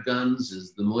militias can have guns?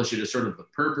 Is the militia just sort of the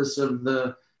purpose of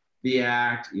the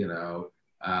act?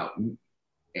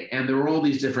 And there are all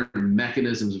these different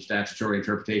mechanisms of statutory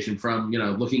interpretation, from,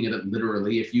 looking at it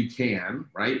literally, if you can,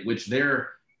 right?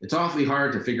 It's awfully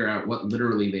hard to figure out what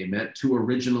literally they meant, to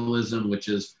originalism, which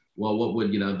is, well, what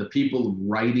would, the people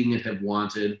writing it have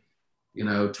wanted,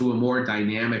 to a more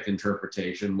dynamic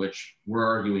interpretation, which we're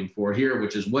arguing for here,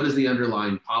 which is what is the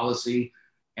underlying policy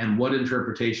and what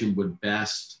interpretation would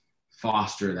best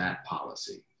foster that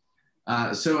policy.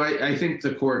 So I think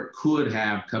the court could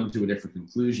have come to a different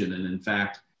conclusion. And in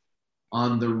fact,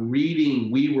 on the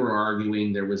reading, we were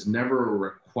arguing there was never a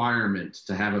requirement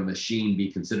to have a machine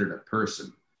be considered a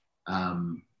person.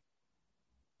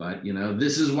 But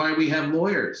this is why we have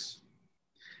lawyers.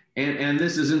 And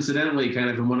this is incidentally kind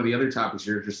of in one of the other topics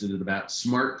you're interested in about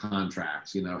smart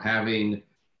contracts, having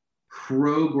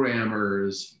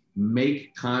programmers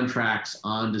make contracts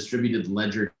on distributed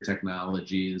ledger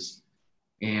technologies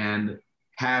and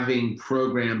having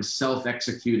programs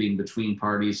self-executing between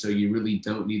parties, so you really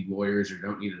don't need lawyers or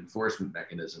don't need enforcement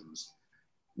mechanisms.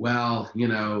 Well,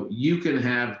 you can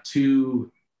have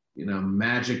two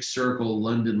magic circle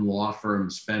London law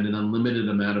firms spend an unlimited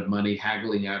amount of money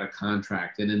haggling out a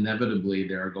contract. And inevitably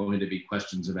there are going to be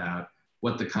questions about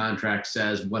what the contract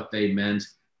says, what they meant,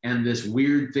 and this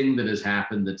weird thing that has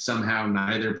happened that somehow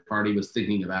neither party was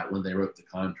thinking about when they wrote the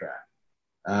contract.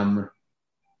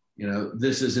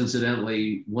 This is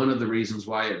incidentally one of the reasons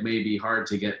why it may be hard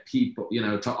to get people,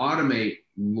 to automate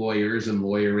lawyers and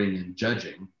lawyering and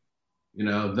judging.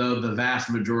 Though the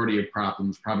vast majority of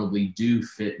problems probably do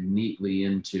fit neatly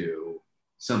into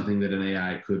something that an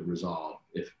AI could resolve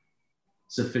if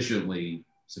sufficiently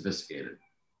sophisticated.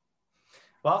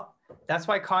 Well, that's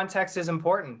why context is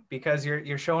important, because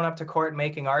you're showing up to court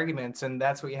making arguments, and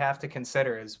that's what you have to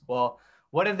consider is, well,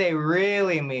 what did they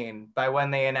really mean by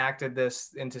when they enacted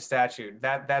this into statute?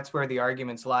 That's where the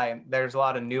arguments lie. And there's a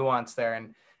lot of nuance there,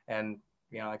 and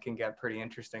it can get pretty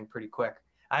interesting pretty quick.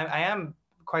 I am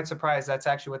quite surprised that's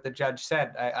actually what the judge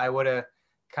said. I would have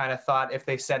kind of thought if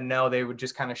they said no, they would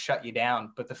just kind of shut you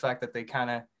down. But the fact that they kind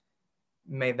of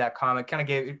made that comment kind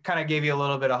of gave you a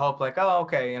little bit of hope, like, oh,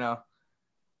 okay, No,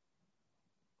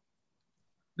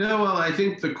 well, I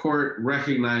think the court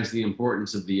recognized the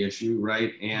importance of the issue,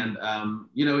 right? And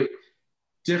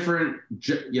different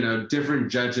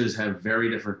judges have very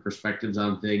different perspectives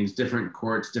on things, different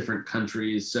courts, different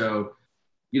countries. So,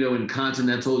 in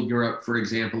continental Europe, for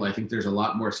example, I think there's a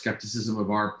lot more skepticism of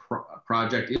our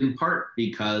project, in part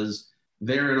because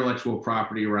their intellectual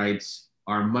property rights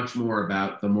are much more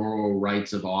about the moral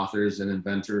rights of authors and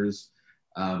inventors.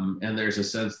 And there's a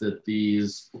sense that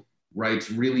these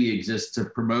rights really exist to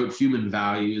promote human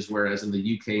values, whereas in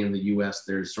the UK and the US,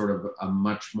 there's sort of a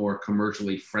much more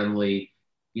commercially friendly,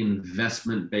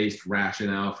 investment-based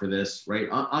rationale for this, right?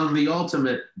 On the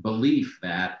ultimate belief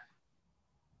that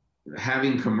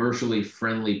having commercially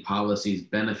friendly policies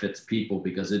benefits people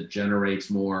because it generates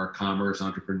more commerce,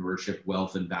 entrepreneurship,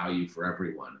 wealth, and value for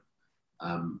everyone.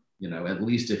 At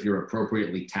least if you're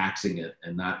appropriately taxing it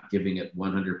and not giving it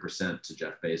 100% to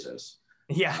Jeff Bezos.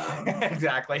 Yeah,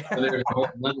 exactly.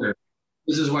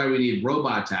 This is why we need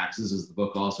robot taxes, as the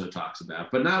book also talks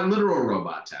about, but not literal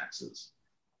robot taxes.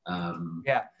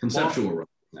 Conceptual robot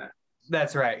taxes.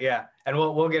 That's right. Yeah. And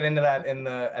we'll get into that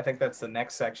I think that's the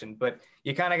next section, but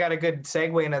you kind of got a good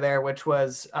segue into there, which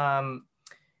was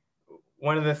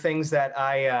one of the things that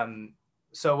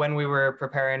so when we were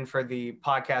preparing for the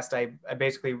podcast, I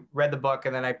basically read the book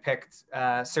and then I picked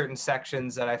certain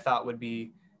sections that I thought would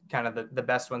be kind of the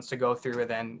best ones to go through. And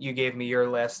then you gave me your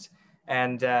list.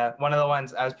 And one of the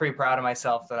ones, I was pretty proud of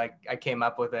myself that I came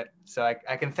up with it. So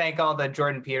I can thank all the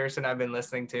Jordan Peterson I've been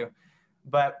listening to.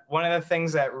 But one of the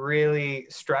things that really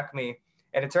struck me,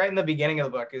 and it's right in the beginning of the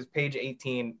book, is page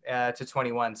 18 to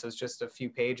 21. So it's just a few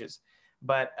pages.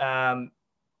 But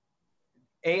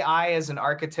AI is an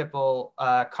archetypal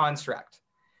construct.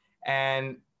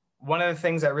 And one of the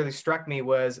things that really struck me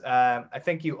was, I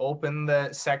think you opened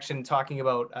the section talking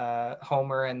about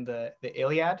Homer and the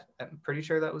Iliad. I'm pretty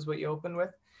sure that was what you opened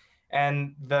with.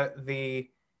 And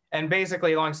and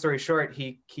basically, long story short,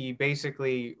 he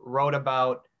basically wrote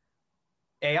about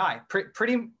AI,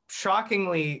 pretty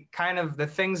shockingly, kind of the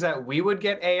things that we would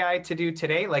get AI to do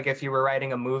today, like if you were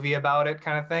writing a movie about it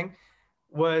kind of thing,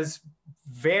 was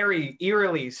very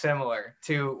eerily similar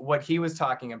to what he was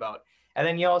talking about. And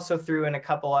then you also threw in a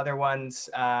couple other ones.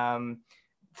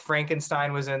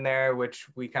 Frankenstein was in there, which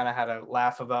we kind of had a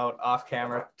laugh about off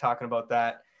camera, talking about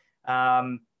that.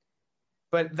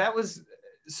 But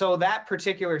that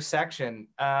particular section,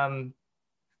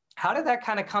 how did that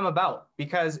kind of come about?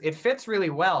 Because it fits really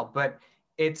well, but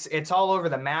it's all over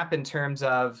the map in terms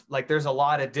of, like, there's a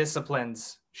lot of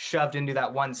disciplines shoved into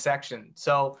that one section.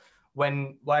 So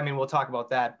we'll talk about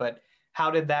that, but how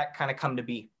did that kind of come to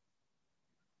be?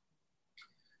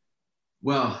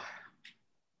 Well,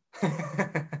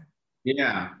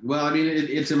 yeah. Well, I mean,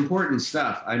 it's important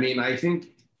stuff. I mean, I think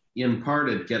in part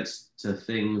it gets to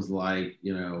things like,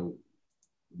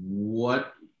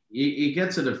 it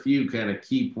gets at a few kind of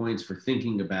key points for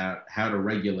thinking about how to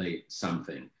regulate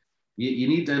something. You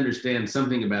need to understand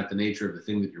something about the nature of the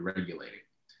thing that you're regulating.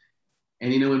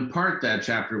 And, in part that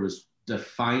chapter was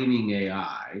defining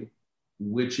AI,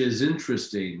 which is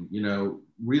interesting,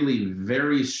 really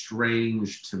very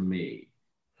strange to me.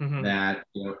 Mm-hmm. That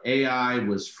AI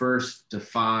was first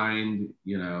defined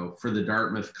for the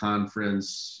Dartmouth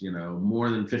conference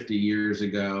more than 50 years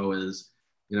ago as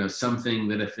something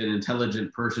that if an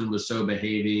intelligent person was so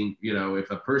behaving,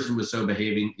 if a person was so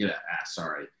behaving,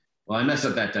 sorry, well, I messed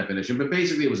up that definition, but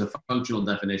basically it was a functional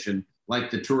definition,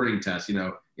 like the Turing test.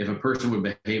 If a person would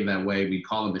behave that way, we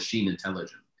call a machine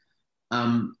intelligent.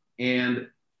 And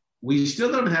we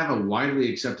still don't have a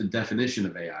widely accepted definition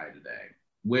of AI today,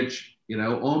 which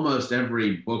almost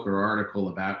every book or article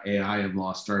about AI and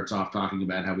law starts off talking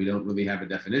about how we don't really have a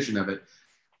definition of it.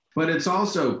 But it's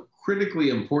also critically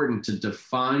important to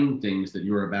define things that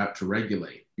you're about to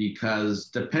regulate, because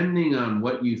depending on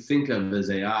what you think of as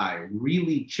AI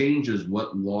really changes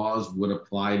what laws would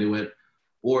apply to it,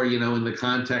 or, in the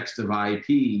context of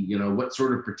IP, what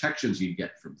sort of protections you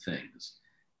get from things.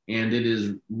 And it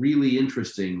is really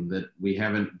interesting that we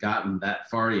haven't gotten that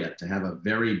far yet to have a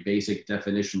very basic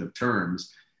definition of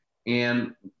terms.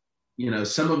 And,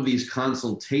 some of these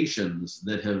consultations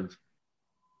that have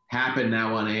happened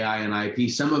now on AI and IP,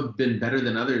 some have been better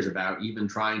than others about even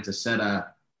trying to set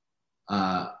a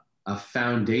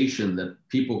foundation that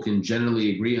people can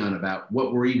generally agree on about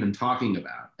what we're even talking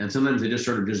about. And sometimes they just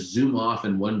sort of just zoom off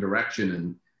in one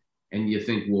direction and you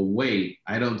think, well, wait,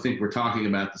 I don't think we're talking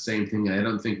about the same thing. I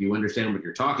don't think you understand what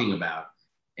you're talking about.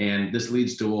 And this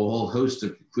leads to a whole host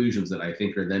of conclusions that I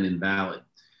think are then invalid.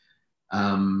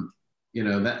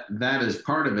 That is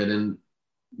part of it. And,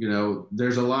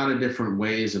 there's a lot of different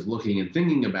ways of looking and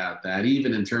thinking about that,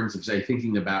 even in terms of, say,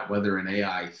 thinking about whether an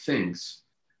AI thinks,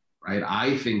 right?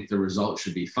 I think the result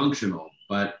should be functional,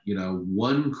 but,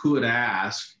 one could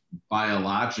ask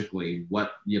biologically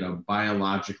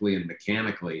biologically and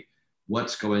mechanically,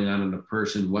 what's going on in a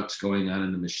person, what's going on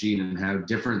in a machine, and how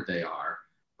different they are,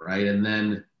 right? And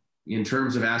then in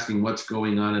terms of asking what's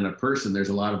going on in a person, there's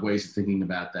a lot of ways of thinking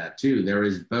about that too. There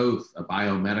is both a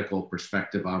biomedical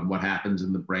perspective on what happens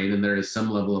in the brain, and there is some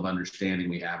level of understanding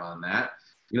we have on that.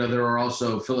 There are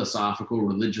also philosophical,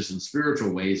 religious, and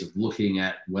spiritual ways of looking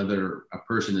at whether a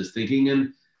person is thinking.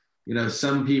 And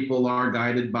some people are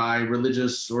guided by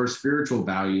religious or spiritual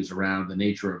values around the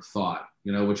nature of thought,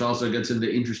 which also gets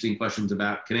into interesting questions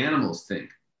about, can animals think?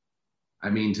 I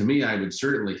mean, to me, I would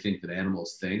certainly think that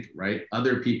animals think, right?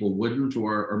 Other people wouldn't,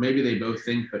 or maybe they both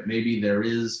think, but maybe there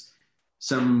is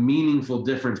some meaningful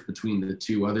difference between the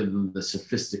two other than the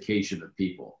sophistication of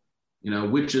people,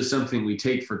 which is something we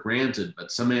take for granted,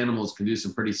 but some animals can do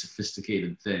some pretty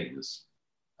sophisticated things.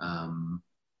 And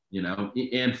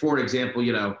for example,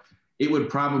 it would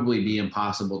probably be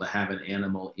impossible to have an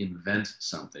animal invent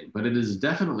something, but it is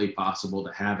definitely possible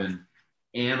to have an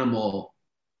animal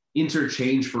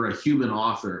interchange for a human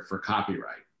author for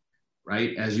copyright,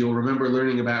 right? As you'll remember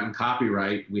learning about in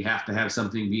copyright, we have to have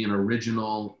something be an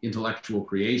original intellectual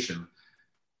creation.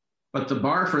 But the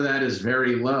bar for that is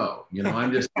very low.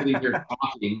 I'm just sitting here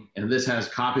talking, and this has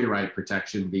copyright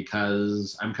protection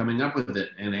because I'm coming up with it.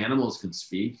 And animals can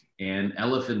speak, and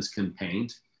elephants can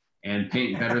paint, and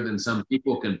paint better than some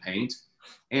people can paint.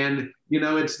 And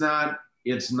it's not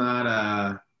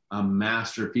a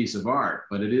masterpiece of art,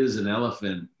 but it is an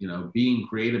elephant, being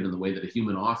creative in the way that a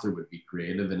human author would be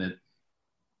creative. And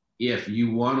if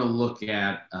you want to look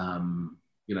at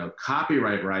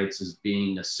copyright rights as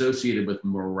being associated with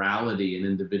morality and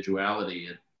individuality,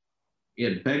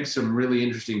 it begs some really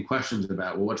interesting questions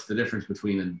about, well, what's the difference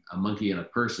between a monkey and a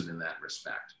person in that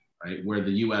respect, right? Where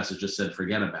the US has just said,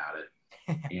 forget about it.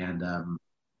 And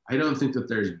I don't think that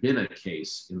there's been a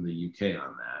case in the UK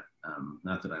on that,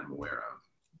 not that I'm aware of.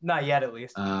 Not yet, at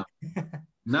least.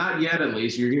 Not yet, at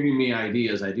least. You're giving me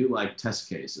ideas. I do like test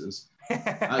cases.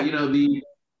 The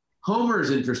Homer is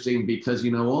interesting because,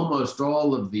 almost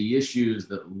all of the issues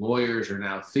that lawyers are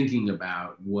now thinking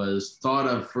about was thought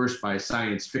of first by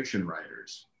science fiction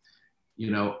writers.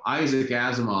 Isaac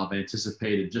Asimov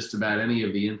anticipated just about any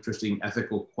of the interesting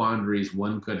ethical quandaries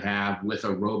one could have with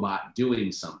a robot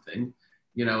doing something,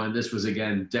 and this was,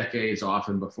 again, decades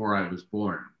often before I was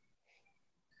born.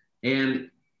 And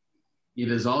it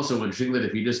is also interesting that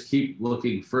if you just keep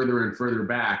looking further and further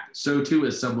back, so too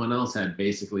as someone else had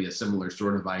basically a similar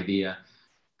sort of idea.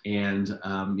 And,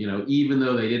 even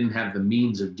though they didn't have the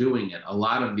means of doing it, a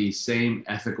lot of these same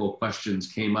ethical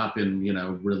questions came up in,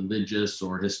 religious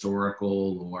or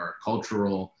historical or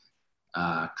cultural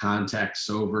contexts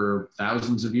over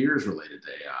thousands of years related to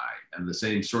AI. And the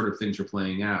same sort of things are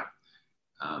playing out,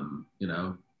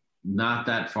 not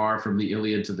that far from the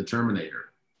Iliad to the Terminator.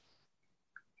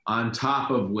 On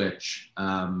top of which,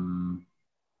 I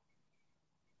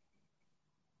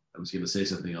was going to say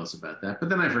something else about that, but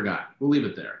then I forgot. We'll leave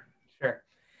it there. Sure.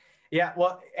 Yeah.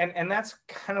 Well, and that's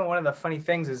kind of one of the funny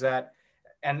things is that,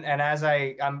 and as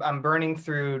I'm burning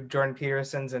through Jordan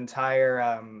Peterson's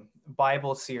entire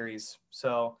Bible series.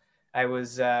 So I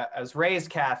was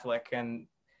raised Catholic, and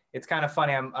it's kind of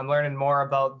funny. I'm learning more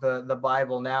about the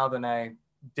Bible now than I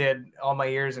did all my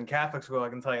years in Catholic school. I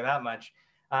can tell you that much.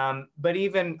 But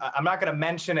even, I'm not going to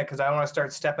mention it because I don't want to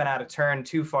start stepping out of turn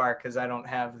too far because I don't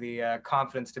have the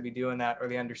confidence to be doing that or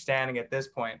the understanding at this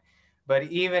point. But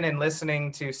even in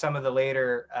listening to some of the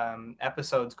later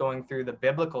episodes going through the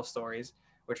biblical stories,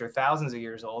 which are thousands of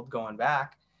years old going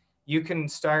back, you can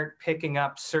start picking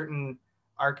up certain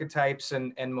archetypes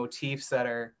and motifs that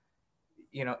are,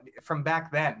 from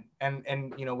back then.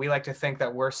 And we like to think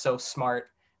that we're so smart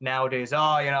nowadays.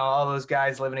 All those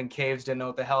guys living in caves didn't know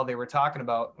what the hell they were talking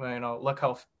about. Look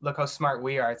how smart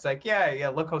we are. It's like,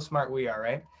 yeah, look how smart we are,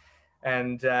 right?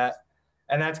 And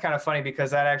that's kind of funny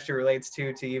because that actually relates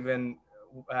to even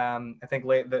I think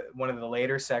one of the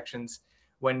later sections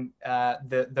when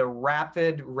the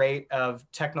rapid rate of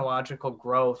technological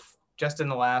growth just in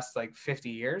the last 50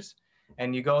 years,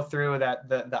 and you go through that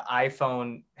the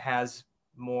iPhone has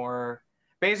more,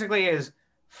 basically is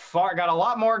got a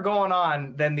lot more going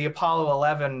on than the Apollo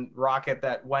 11 rocket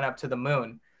that went up to the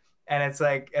moon. And it's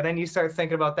like, and then you start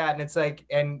thinking about that, and it's like,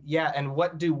 and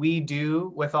what do we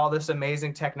do with all this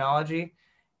amazing technology?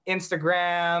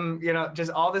 Instagram,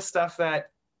 just all this stuff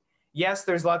that, yes,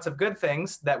 there's lots of good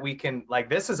things that we can,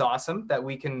 this is awesome that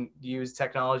we can use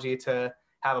technology to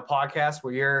have a podcast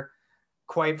where you're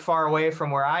quite far away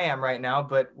from where I am right now,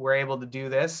 but we're able to do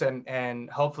this and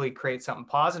hopefully create something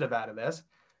positive out of this.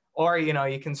 Or,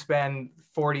 you can spend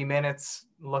 40 minutes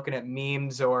looking at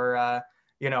memes or,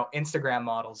 Instagram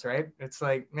models, right? It's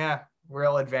like, yeah, we're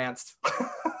all advanced.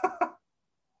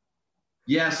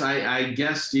 Yes, I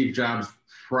guess Steve Jobs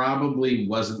probably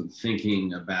wasn't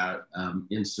thinking about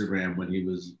Instagram when he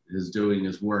was doing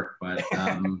his work, but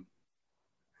some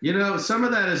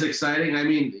of that is exciting. I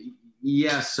mean,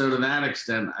 yes, so to that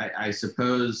extent, I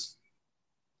suppose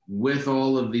with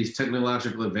all of these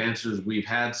technological advances, we've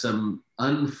had some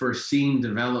unforeseen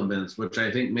developments, which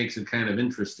I think makes it kind of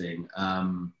interesting.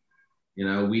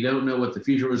 We don't know what the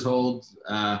future will hold.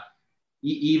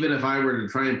 Even if I were to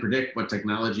try and predict what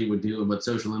technology would do and what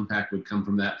social impact would come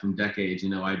from that from decades,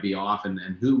 I'd be off. And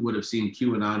who would have seen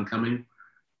QAnon coming?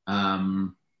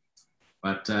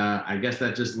 But I guess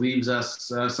that just leaves us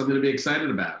something to be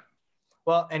excited about.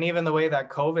 Well, and even the way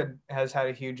that COVID has had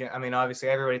a huge, I mean, obviously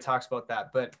everybody talks about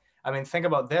that, but I mean, think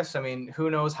about this. I mean, who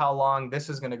knows how long this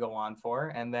is going to go on for?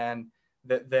 And then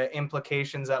the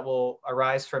implications that will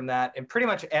arise from that in pretty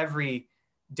much every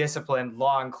discipline,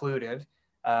 law included.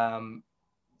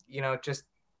 Just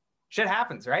shit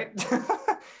happens, right?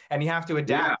 And you have to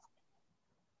adapt.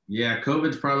 Yeah,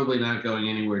 COVID's probably not going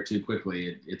anywhere too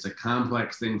quickly. It's a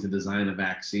complex thing to design a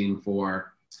vaccine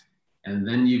for. And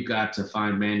then you've got to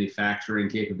find manufacturing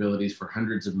capabilities for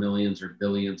hundreds of millions or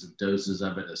billions of doses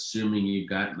of it, assuming you've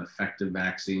got an effective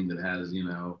vaccine that has,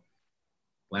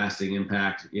 lasting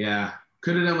impact. Yeah,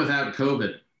 could have done without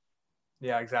COVID.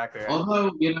 Yeah, exactly. Right.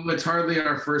 Although, it's hardly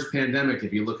our first pandemic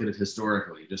if you look at it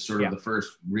historically, just sort of the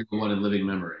first real one in living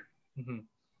memory. Mm-hmm.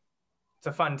 It's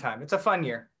a fun time. It's a fun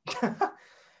year.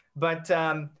 But good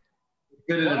and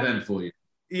eventful year.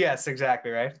 Yes, exactly.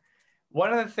 Right.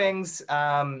 One of the things,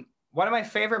 one of my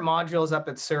favorite modules up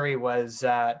at Surrey was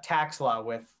tax law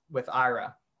with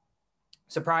IRA.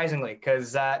 Surprisingly,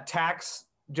 because tax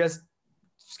just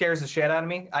scares the shit out of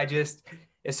me.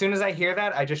 As soon as I hear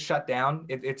that, I just shut down.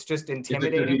 It's just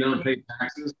intimidating. If you don't pay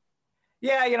taxes?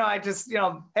 Yeah, I just,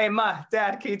 hey, Ma,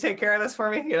 Dad, can you take care of this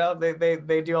for me?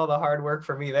 They do all the hard work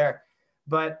for me there.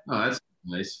 But oh, that's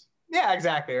nice. Yeah,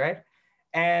 exactly, right?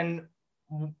 And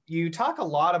you talk a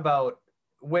lot about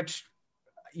which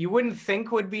you wouldn't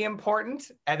think would be important,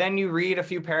 and then you read a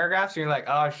few paragraphs and you're like,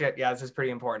 oh shit, yeah, this is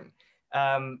pretty important.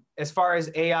 As far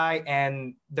as AI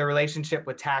and the relationship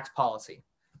with tax policy.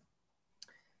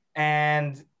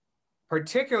 And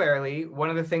particularly, one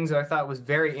of the things that I thought was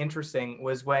very interesting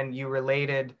was when you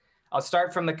related, I'll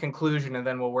start from the conclusion and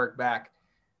then we'll work back.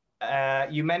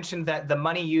 You mentioned that the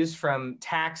money used from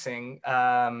taxing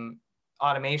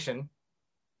automation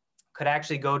could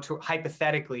actually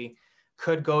hypothetically,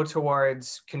 could go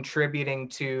towards contributing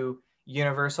to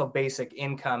universal basic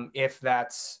income if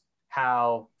that's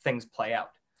how things play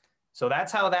out. So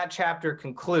that's how that chapter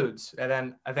concludes. And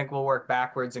then I think we'll work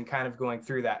backwards and kind of going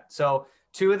through that. So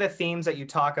two of the themes that you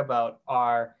talk about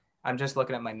are, I'm just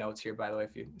looking at my notes here, by the way,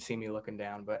 if you see me looking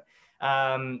down, but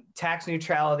tax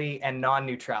neutrality and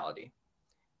non-neutrality.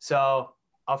 So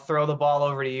I'll throw the ball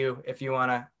over to you if you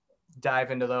want to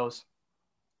dive into those.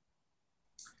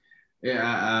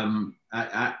 Yeah,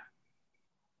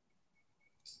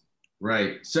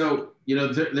 right. So,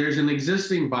 there's an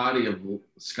existing body of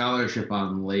scholarship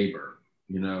on labor,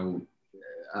 and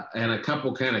a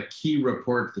couple kind of key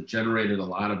reports that generated a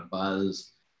lot of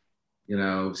buzz,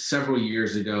 several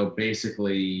years ago,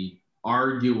 basically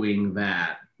arguing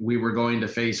that we were going to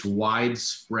face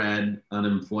widespread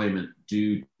unemployment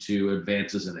due to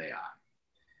advances in AI.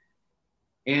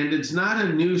 And it's not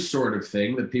a new sort of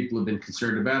thing that people have been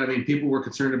concerned about. I mean, people were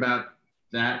concerned about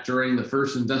that during the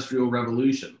first industrial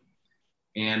revolution.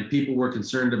 And people were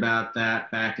concerned about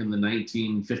that back in the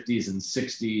 1950s and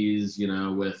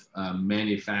 60s, with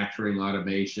manufacturing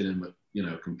automation and with,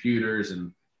 computers.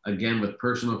 And again, with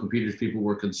personal computers, people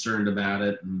were concerned about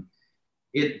it. And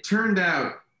it turned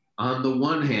out, on the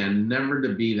one hand, never to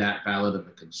be that valid of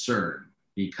a concern,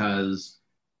 because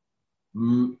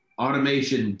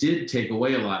automation did take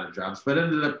away a lot of jobs, but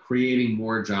ended up creating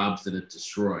more jobs than it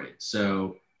destroyed.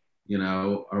 So,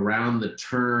 around the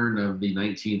turn of the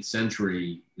 19th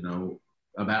century,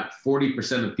 about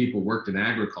 40% of people worked in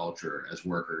agriculture as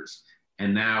workers,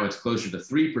 and now it's closer to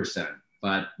 3%,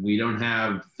 but we don't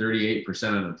have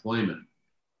 38% unemployment.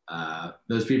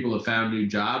 Those people have found new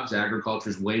jobs. Agriculture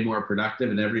is way more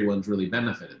productive, and everyone's really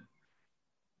benefited.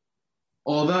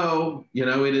 Although,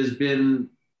 it has been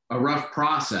a rough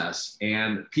process,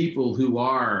 and people who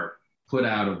are put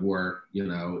out of work,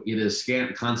 it is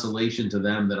scant consolation to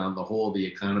them that on the whole, the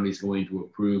economy is going to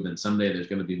improve, and someday there's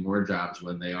going to be more jobs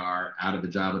when they are out of a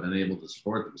job and unable to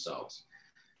support themselves.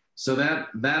 So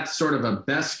that's sort of a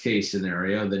best case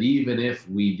scenario, that even if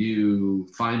we do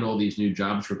find all these new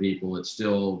jobs for people, it's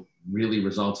still really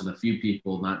results in a few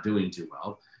people not doing too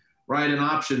well, right? And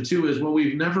option two is, well,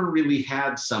 we've never really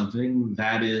had something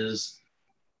that is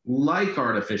like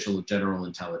artificial general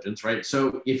intelligence, right?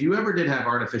 So if you ever did have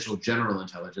artificial general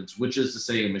intelligence, which is to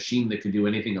say a machine that could do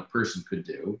anything a person could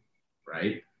do,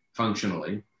 right,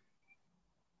 functionally,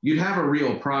 you'd have a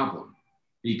real problem,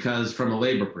 because from a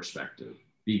labor perspective,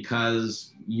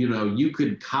 because you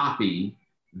could copy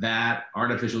that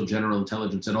artificial general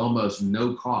intelligence at almost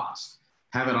no cost,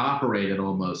 have it operate at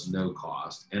almost no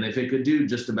cost, and if it could do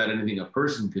just about anything a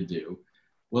person could do,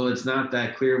 well, it's not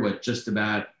that clear what just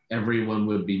about everyone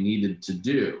would be needed to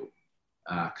do,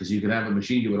 because you could have a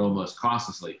machine do it almost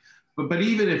costlessly. But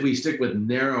even if we stick with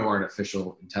narrow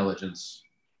artificial intelligence,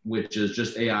 which is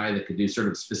just AI that could do sort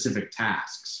of specific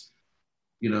tasks,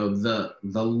 the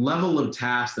level of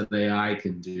task that AI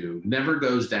can do never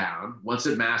goes down. Once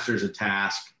it masters a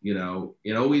task,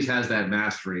 it always has that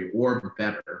mastery or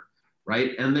better,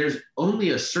 right? And there's only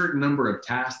a certain number of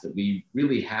tasks that we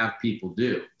really have people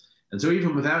do. And so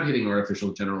even without hitting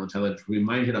artificial general intelligence, we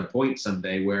might hit a point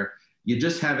someday where you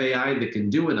just have AI that can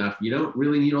do enough. You don't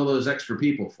really need all those extra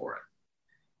people for it.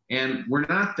 And we're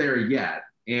not there yet.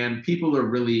 And people are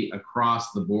really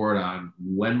across the board on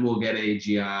when we'll get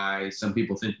AGI. Some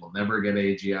people think we'll never get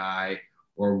AGI,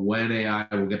 or when AI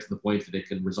will get to the point that it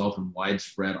can result in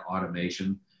widespread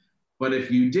automation. But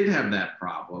if you did have that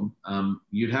problem,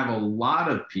 you'd have a lot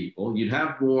of people, you'd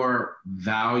have more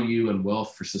value and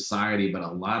wealth for society, but a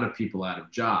lot of people out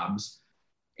of jobs.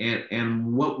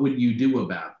 And what would you do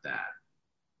about that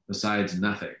besides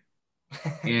nothing?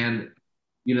 And,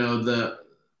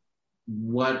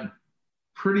 what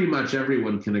pretty much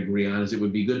everyone can agree on is it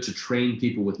would be good to train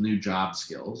people with new job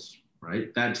skills,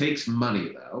 right? That takes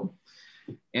money, though.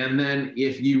 And then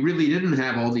if you really didn't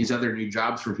have all these other new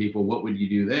jobs for people, what would you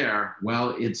do there?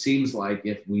 Well, it seems like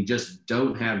if we just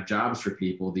don't have jobs for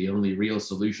people, the only real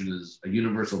solution is a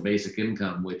universal basic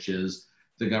income, which is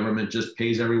the government just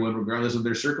pays everyone regardless of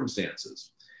their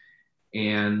circumstances.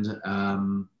 And,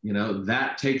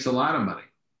 that takes a lot of money.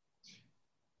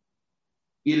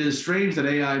 It is strange that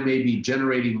AI may be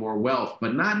generating more wealth,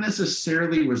 but not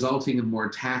necessarily resulting in more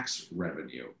tax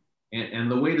revenue. And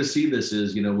the way to see this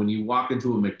is, when you walk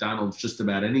into a McDonald's just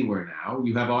about anywhere now,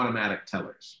 you have automatic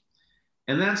tellers.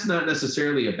 And that's not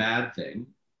necessarily a bad thing.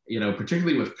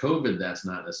 Particularly with COVID, that's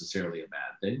not necessarily a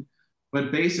bad thing.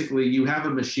 But basically, you have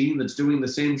a machine that's doing the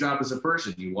same job as a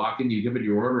person. You walk in, you give it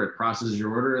your order, it processes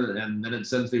your order, and then it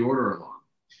sends the order along.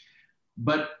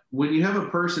 But when you have a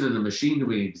person and a machine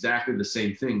doing exactly the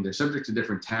same thing, they're subject to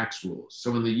different tax rules.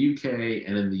 So in the UK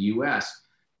and in the US,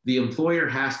 the employer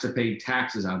has to pay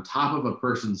taxes on top of a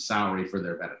person's salary for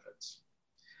their benefits.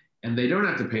 And they don't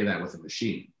have to pay that with a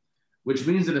machine, which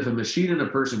means that if a machine and a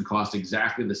person cost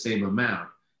exactly the same amount,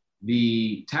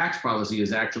 the tax policy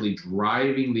is actually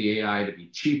driving the AI to be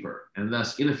cheaper and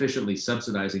thus inefficiently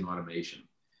subsidizing automation.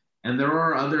 And there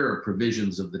are other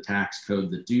provisions of the tax code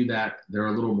that do that. They're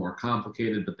a little more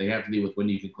complicated, but they have to do with when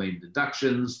you can claim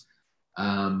deductions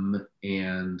and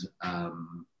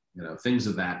things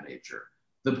of that nature.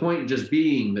 The point just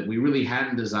being that we really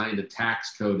hadn't designed a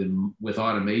tax code with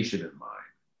automation in mind.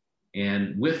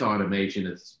 And with automation,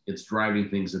 it's driving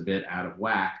things a bit out of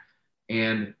whack.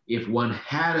 And if one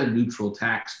had a neutral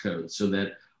tax code so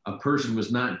that a person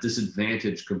was not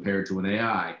disadvantaged compared to an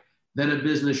AI, then a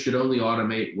business should only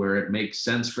automate where it makes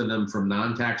sense for them from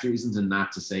non-tax reasons and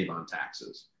not to save on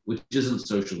taxes, which isn't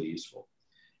socially useful.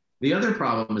 The other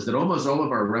problem is that almost all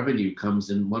of our revenue comes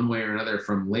in one way or another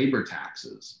from labor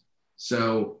taxes.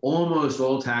 So almost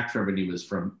all tax revenue is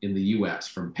in the US,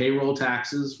 from payroll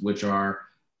taxes, which are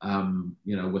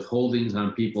withholdings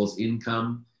on people's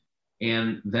income,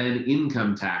 and then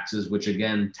income taxes, which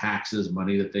again taxes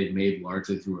money that they've made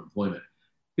largely through employment.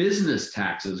 Business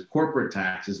taxes, corporate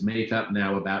taxes, make up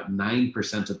now about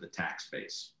 9% of the tax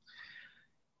base.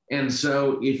 And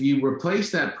so if you replace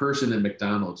that person at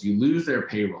McDonald's, you lose their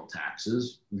payroll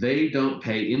taxes, they don't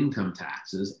pay income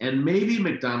taxes, and maybe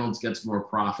McDonald's gets more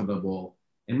profitable,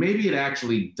 and maybe it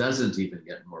actually doesn't even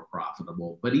get more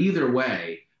profitable. But either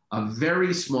way, a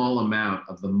very small amount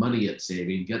of the money it's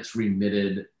saving gets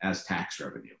remitted as tax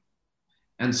revenue.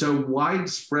 And so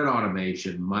widespread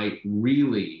automation might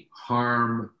really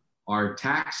harm our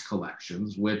tax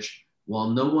collections, which, while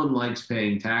no one likes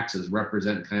paying taxes,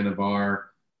 represent kind of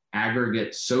our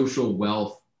aggregate social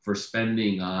wealth for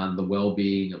spending on the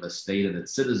well-being of a state and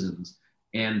its citizens,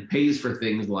 and pays for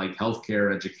things like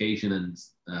healthcare, education,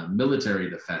 and military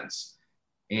defense.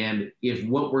 And if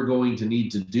what we're going to need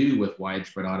to do with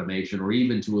widespread automation, or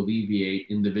even to alleviate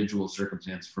individual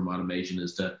circumstances from automation,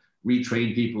 is to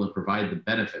retrain people and provide the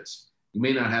benefits, you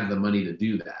may not have the money to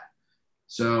do that.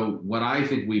 So what I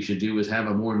think we should do is have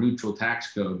a more neutral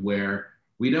tax code where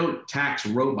we don't tax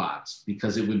robots,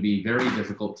 because it would be very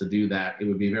difficult to do that. It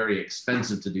would be very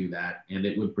expensive to do that, and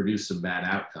it would produce some bad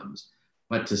outcomes.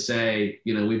 But to say,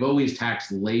 we've always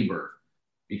taxed labor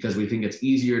because we think it's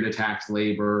easier to tax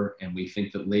labor, and we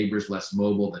think that labor is less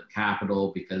mobile than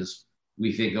capital, because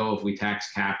we think, oh, if we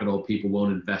tax capital, people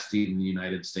won't invest in the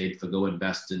United States, they'll go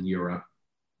invest in Europe.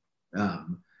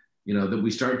 That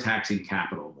we start taxing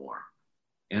capital more.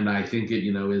 And I think it,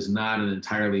 is not an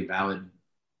entirely valid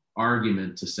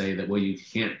argument to say that, well, you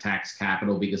can't tax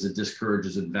capital because it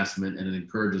discourages investment and it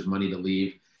encourages money to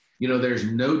leave. There's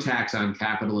no tax on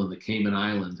capital in the Cayman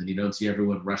Islands, and you don't see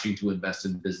everyone rushing to invest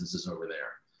in businesses over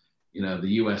there. The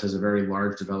US has a very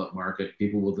large developed market.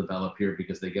 People will develop here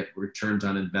because they get returns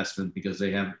on investment, because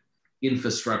they have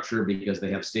infrastructure, because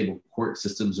they have stable court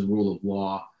systems and rule of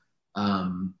law.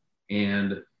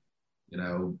 And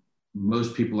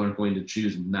most people aren't going to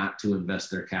choose not to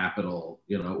invest their capital,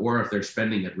 or if they're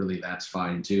spending it, really, that's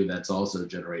fine too. That's also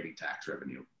generating tax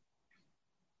revenue.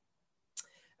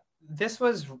 This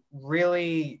was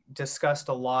really discussed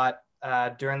a lot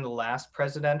during the last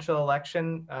presidential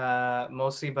election,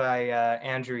 mostly by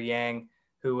Andrew Yang,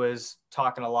 who was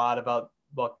talking a lot about,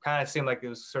 well, kind of seemed like it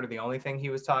was sort of the only thing he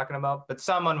was talking about, but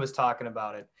someone was talking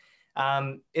about it.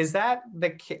 Is that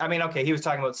I mean, okay, he was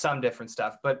talking about some different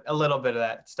stuff, but a little bit of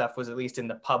that stuff was at least in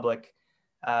the public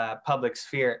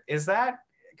sphere. Is that,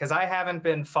 because I haven't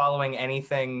been following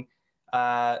anything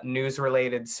news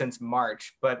related since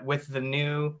March, but with the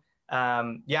new,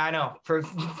 yeah, I know, pretty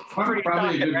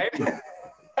shocking, right?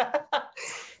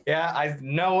 Yeah,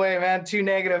 no way, man, too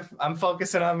negative. I'm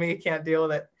focusing on me, can't deal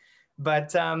with it.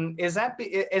 But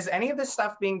is any of this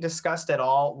stuff being discussed at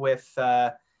all with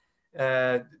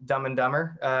Dumb and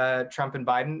Dumber, Trump and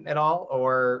Biden at all,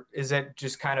 or is it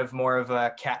just kind of more of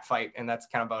a cat fight and that's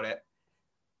kind of about it?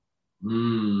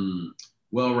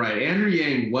 Well, right. Andrew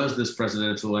Yang was this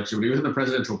presidential election, but he was in the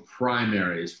presidential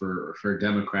primaries for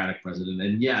Democratic president.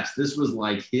 And yes, this was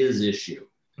like his issue.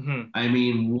 Mm-hmm. I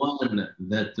mean, one,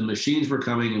 that the machines were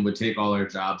coming and would take all our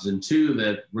jobs, and two,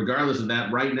 that regardless of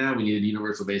that, right now we needed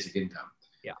universal basic income.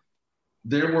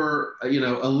 There were,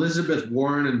 Elizabeth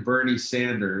Warren and Bernie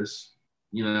Sanders,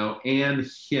 and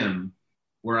him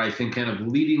were, I think, kind of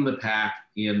leading the pack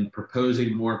in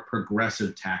proposing more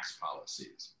progressive tax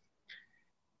policies.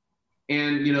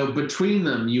 And, between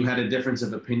them, you had a difference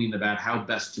of opinion about how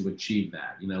best to achieve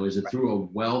that. Is it through a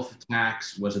wealth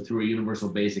tax? Was it through a universal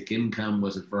basic income?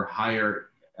 Was it for higher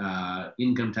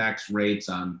income tax rates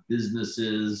on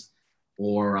businesses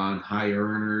or on high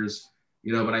earners?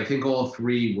 But I think all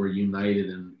three were united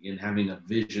in having a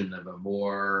vision of a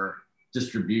more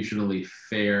distributionally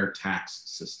fair tax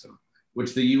system,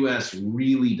 which the US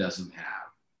really doesn't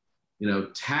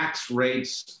have. Tax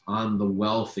rates on the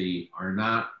wealthy are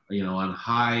not, on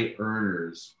high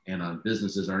earners and on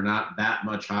businesses are not that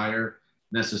much higher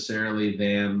necessarily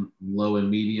than low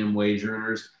and medium wage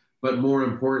earners. But more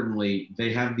importantly,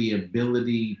 they have the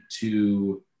ability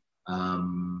to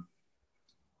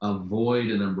avoid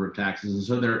a number of taxes. And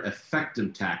so their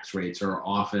effective tax rates are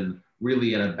often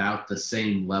really at about the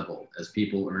same level as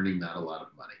people earning not a lot of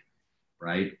money,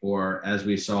 right? Or as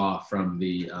we saw from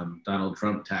the Donald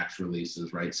Trump tax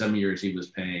releases, right? Some years he was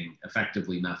paying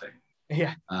effectively nothing.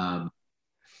 Yeah.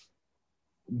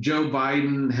 Joe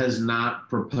Biden has not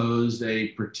proposed a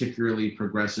particularly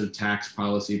progressive tax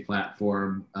policy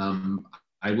platform.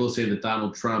 I will say that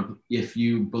Donald Trump, if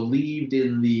you believed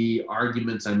in the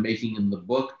arguments I'm making in the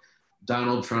book,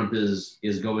 Donald Trump is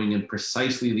going in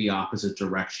precisely the opposite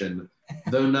direction,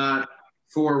 though not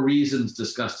for reasons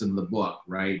discussed in the book,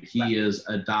 right? He is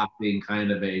adopting kind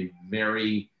of a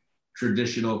very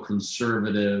traditional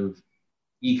conservative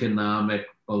economic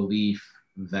belief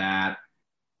that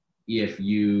if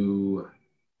you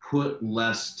put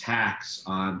less tax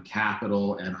on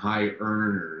capital and high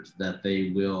earners, that they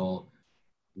will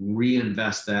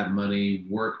reinvest that money,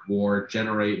 work more,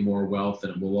 generate more wealth,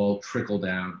 and it will all trickle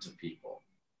down to people.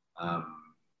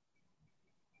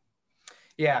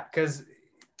 Yeah, because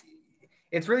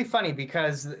it's really funny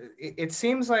because it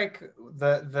seems like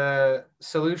the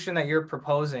solution that you're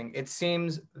proposing, it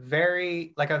seems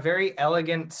very like a very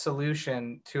elegant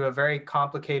solution to a very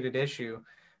complicated issue.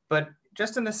 But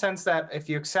just in the sense that if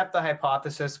you accept the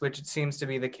hypothesis, which it seems to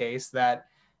be the case, that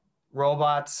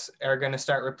robots are going to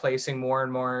start replacing more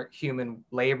and more human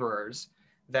laborers,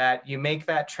 that you make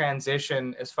that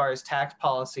transition as far as tax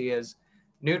policy is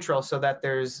neutral so that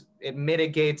it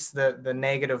mitigates the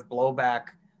negative blowback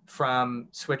from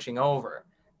switching over.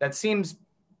 That seems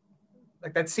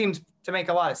to make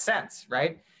a lot of sense,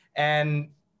 right?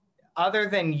 And other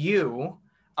than you,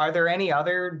 are there any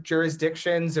other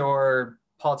jurisdictions or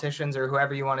politicians or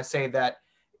whoever you want to say that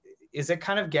is it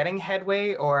kind of getting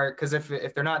headway, or because if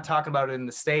they're not talking about it in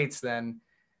the States, then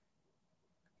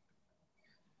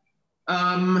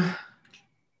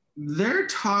they're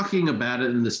talking about it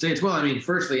in the States. Well, I mean,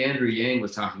 firstly, Andrew Yang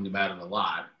was talking about it a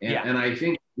lot. And I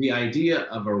think the idea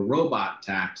of a robot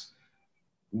tax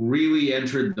really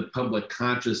entered the public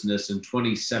consciousness in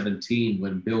 2017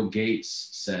 when Bill Gates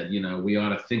said, we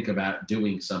ought to think about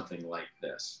doing something like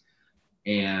this.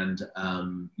 And,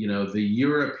 the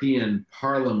European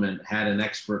Parliament had an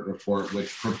expert report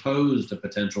which proposed a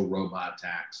potential robot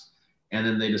tax. And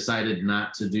then they decided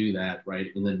not to do that, right,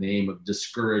 in the name of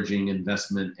discouraging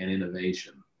investment and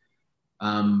innovation.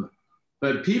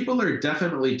 But people are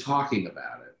definitely talking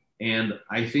about it. And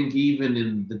I think even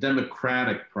in the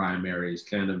Democratic primaries,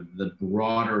 kind of the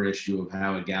broader issue of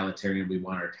how egalitarian we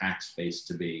want our tax base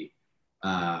to be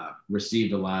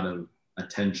received a lot of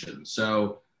attention.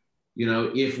 So,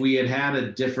 if we had had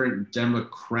a different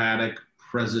Democratic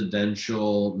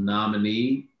presidential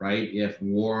nominee, right? If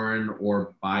Warren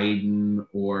or Biden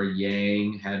or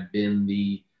Yang had been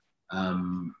the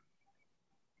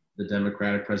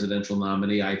Democratic presidential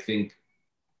nominee, I think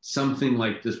something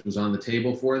like this was on the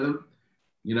table for them,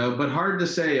 but hard to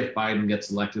say if Biden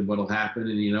gets elected, what'll happen.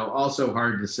 And, also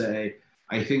hard to say,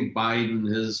 I think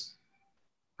Biden has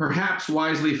perhaps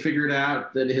wisely figured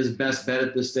out that his best bet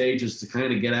at this stage is to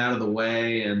kind of get out of the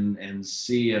way and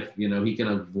see if, he can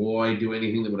avoid doing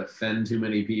anything that would offend too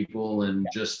many people and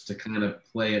just to kind of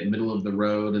play it middle of the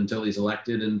road until he's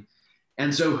elected.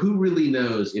 And so who really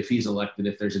knows if he's elected,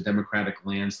 if there's a Democratic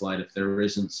landslide, if there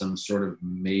isn't some sort of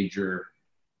major,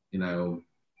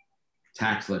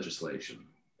 tax legislation,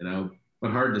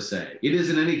 but hard to say. It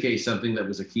is in any case something that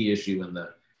was a key issue in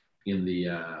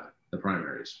the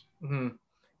primaries. Mm-hmm.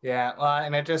 Yeah, well,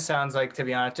 and it just sounds like, to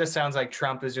be honest, it just sounds like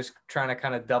Trump is just trying to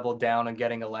kind of double down on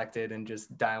getting elected and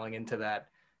just dialing into that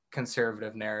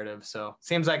conservative narrative. So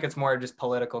seems like it's more just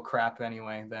political crap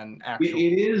anyway than actual.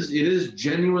 It is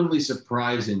genuinely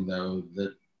surprising though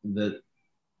that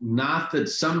not that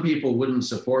some people wouldn't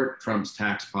support Trump's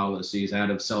tax policies out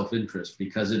of self-interest,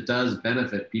 because it does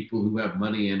benefit people who have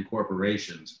money and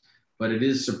corporations. But it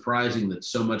is surprising that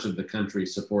so much of the country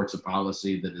supports a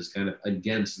policy that is kind of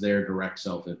against their direct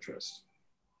self-interest.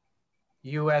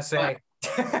 USA.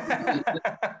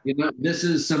 This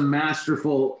is some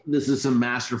masterful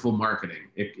marketing.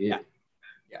 Yeah.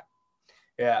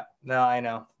 No, I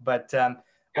know. But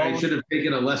I should have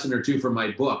taken a lesson or two from my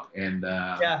book. And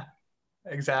yeah,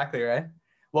 exactly. Right.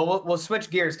 Well, we'll switch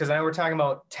gears because I know we're talking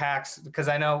about tax, because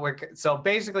I know so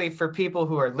basically for people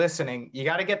who are listening, you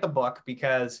got to get the book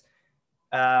because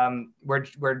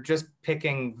we're just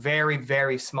picking very,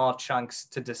 very small chunks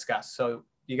to discuss. So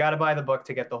you got to buy the book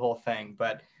to get the whole thing,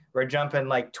 but we're jumping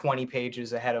like 20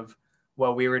 pages ahead of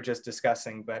what we were just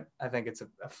discussing, but I think it's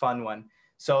a fun one.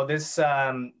 So this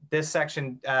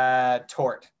section,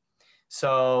 tort.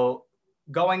 So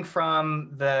going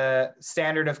from the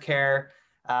standard of care,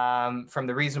 from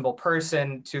the reasonable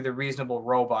person to the reasonable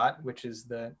robot, which is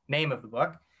the name of the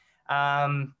book.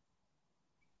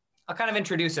 I'll kind of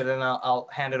introduce it and I'll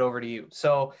hand it over to you.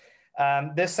 So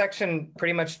this section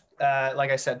pretty much,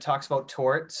 like I said, talks about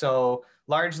tort. So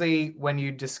largely when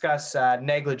you discuss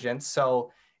negligence.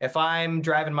 So if I'm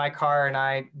driving my car and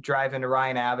I drive into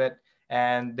Ryan Abbott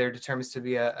and there determines to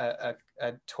be a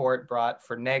tort brought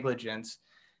for negligence,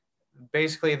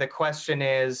 basically the question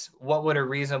is, what would a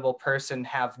reasonable person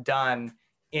have done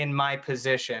in my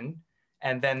position?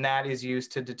 And then that is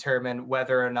used to determine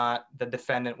whether or not the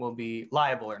defendant will be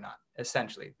liable or not,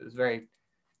 essentially. It's very,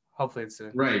 hopefully it's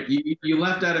right. You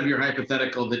left out of your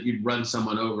hypothetical that you'd run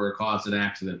someone over or cause an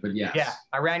accident, but yes. Yeah,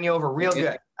 I ran you over real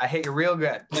good. I hit you real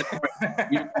good.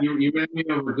 you ran me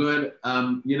over good.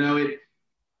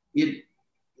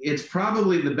 It's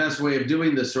probably the best way of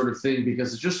doing this sort of thing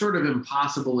because it's just sort of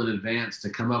impossible in advance to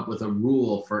come up with a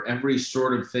rule for every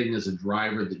sort of thing as a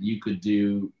driver that you could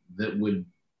do that would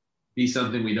be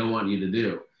something we don't want you to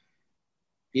do.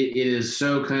 It is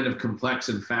so kind of complex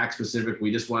and fact specific.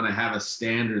 We just want to have a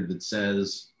standard that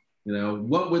says,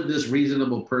 what would this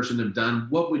reasonable person have done?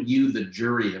 What would you, the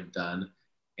jury, have done?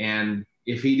 And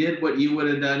if he did what you would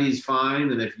have done, he's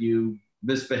fine. And if you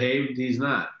misbehaved, he's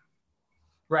not.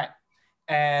 Right.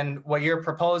 And what you're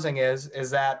proposing is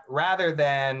that rather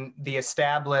than the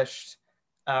established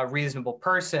reasonable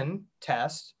person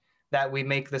test, that we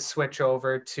make the switch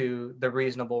over to the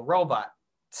reasonable robot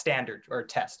standard or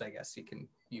test, I guess you can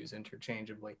use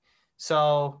interchangeably.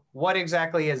 So what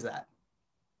exactly is that?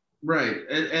 Right.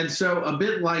 And so a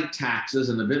bit like taxes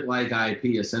and a bit like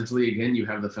IP, essentially, again, you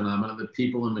have the phenomenon that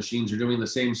people and machines are doing the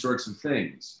same sorts of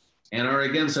things and are,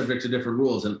 again, subject to different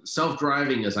rules. And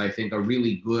self-driving is, I think, a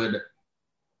really good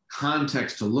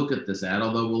context to look at this at,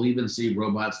 although we'll even see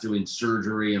robots doing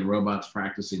surgery and robots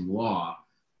practicing law.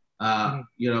 Mhm.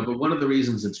 But one of the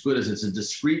reasons it's good is it's a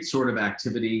discrete sort of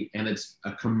activity and it's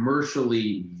a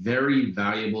commercially very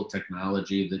valuable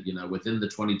technology that, within the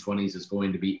 2020s is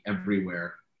going to be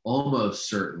everywhere, almost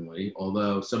certainly,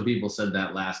 although some people said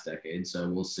that last decade, so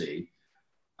we'll see.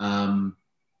 Um,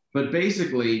 but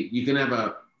basically, you can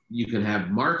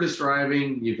have Marcus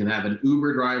driving, you can have an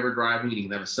Uber driver driving, you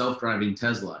can have a self-driving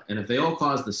Tesla. And if they all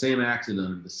cause the same accident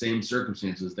under the same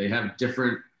circumstances, they have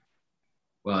different,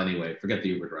 well, anyway, forget the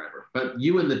Uber driver. But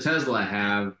you and the Tesla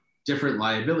have different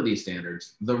liability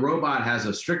standards. The robot has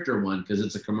a stricter one because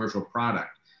it's a commercial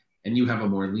product, and you have a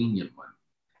more lenient one.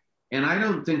 And I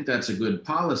don't think that's a good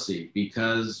policy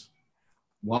because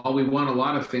while we want a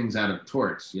lot of things out of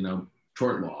torts,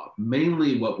 tort law,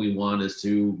 mainly what we want is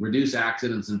to reduce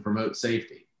accidents and promote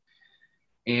safety.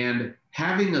 And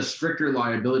having a stricter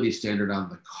liability standard on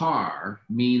the car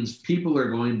means people are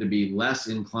going to be less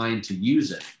inclined to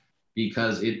use it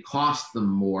because it costs them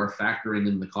more, factoring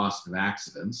in the cost of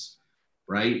accidents,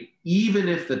 right? Even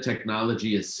if the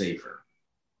technology is safer.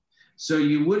 So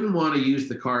you wouldn't want to use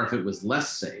the car if it was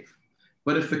less safe.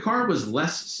 But if the car was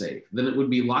less safe, then it would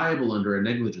be liable under a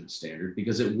negligence standard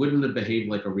because it wouldn't have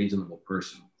behaved like a reasonable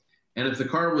person. And if the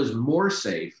car was more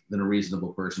safe than a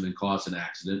reasonable person and caused an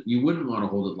accident, you wouldn't want to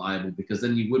hold it liable because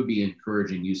then you would be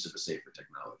encouraging use of a safer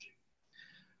technology.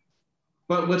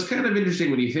 But what's kind of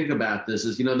interesting when you think about this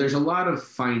is, there's a lot of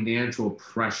financial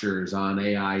pressures on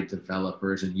AI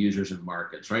developers and users and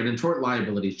markets, right? And tort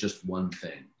liability is just one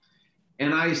thing.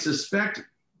 And I suspect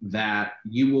that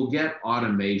you will get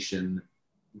automation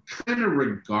kind of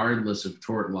regardless of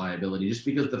tort liability, just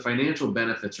because the financial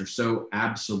benefits are so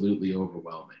absolutely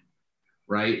overwhelming,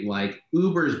 right? Like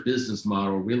Uber's business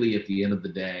model really at the end of the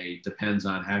day depends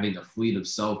on having a fleet of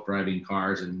self-driving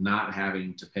cars and not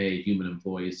having to pay human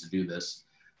employees to do this.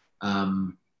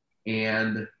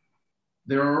 And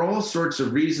there are all sorts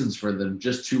of reasons for them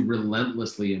just to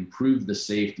relentlessly improve the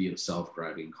safety of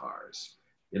self-driving cars.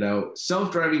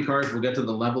 Self-driving cars will get to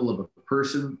the level of a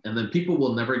person and then people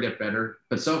will never get better,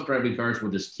 but self-driving cars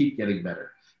will just keep getting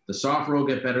better. The software will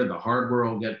get better, the hardware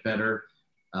will get better.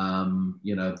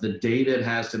 The data it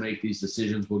has to make these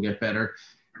decisions will get better.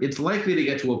 It's likely to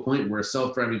get to a point where a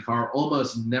self-driving car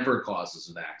almost never causes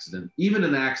an accident, even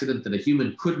an accident that a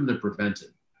human couldn't have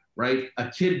prevented, right? A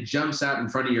kid jumps out in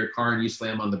front of your car and you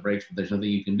slam on the brakes, but there's nothing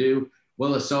you can do.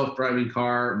 Well, a self-driving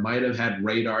car might have had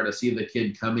radar to see the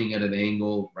kid coming at an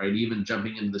angle, right? Even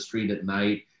jumping into the street at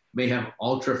night, may have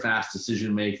ultra-fast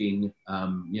decision-making,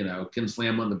 can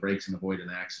slam on the brakes and avoid an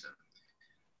accident.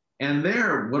 And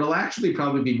there, what'll actually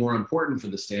probably be more important for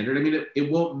the standard,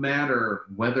 it won't matter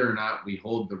whether or not we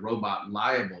hold the robot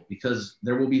liable because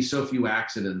there will be so few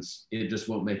accidents, it just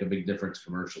won't make a big difference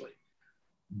commercially.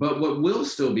 But what will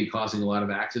still be causing a lot of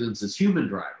accidents is human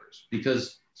drivers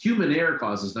because human error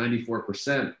causes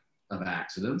 94% of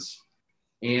accidents.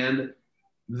 And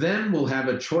then we'll have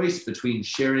a choice between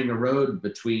sharing a road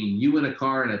between you and a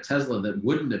car and a Tesla that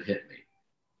wouldn't have hit me.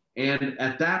 And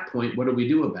at that point, what do we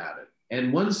do about it?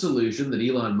 And one solution that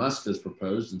Elon Musk has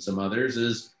proposed and some others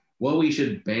is, well, we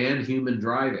should ban human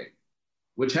driving,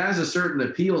 which has a certain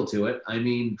appeal to it.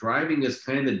 Driving is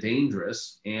kind of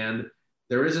dangerous and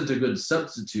there isn't a good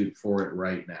substitute for it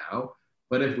right now.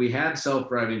 But if we had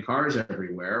self-driving cars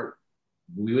everywhere,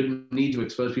 we wouldn't need to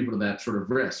expose people to that sort of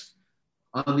risk.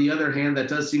 On the other hand, that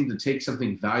does seem to take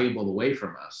something valuable away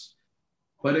from us.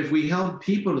 But if we held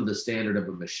people to the standard of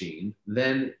a machine,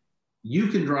 then you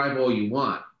can drive all you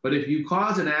want. But if you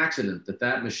cause an accident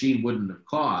that machine wouldn't have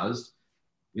caused,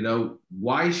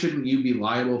 why shouldn't you be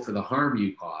liable for the harm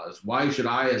you caused? Why should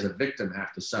I, as a victim,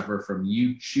 have to suffer from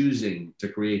you choosing to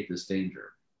create this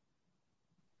danger?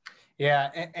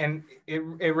 Yeah, and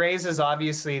it raises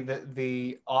obviously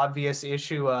the obvious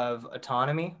issue of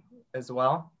autonomy as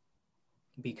well,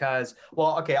 because,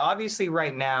 well, okay, obviously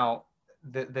right now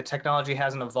the technology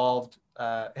hasn't evolved,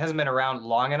 hasn't been around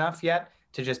long enough yet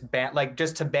to just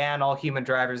ban all human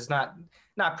drivers. It's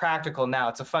not practical now.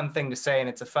 It's a fun thing to say and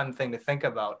it's a fun thing to think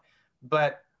about,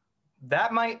 but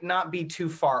that might not be too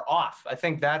far off. I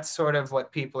think that's sort of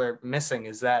what people are missing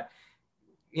is that,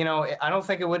 I don't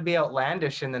think it would be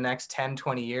outlandish in the next 10,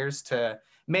 20 years to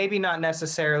maybe not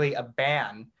necessarily a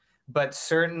ban, but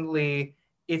certainly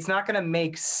it's not going to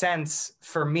make sense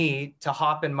for me to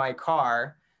hop in my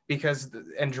car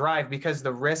and drive because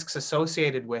the risks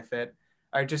associated with it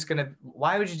are just going to,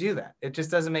 why would you do that? It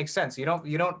just doesn't make sense. You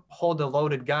don't hold a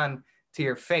loaded gun to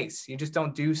your face. You just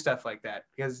don't do stuff like that,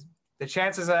 because the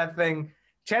chances of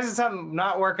something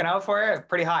not working out for you are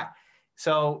pretty high.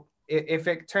 So if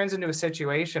it turns into a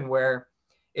situation where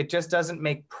it just doesn't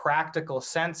make practical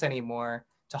sense anymore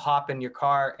to hop in your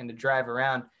car and to drive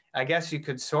around, I guess you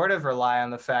could sort of rely on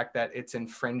the fact that it's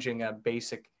infringing a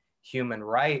basic human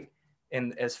right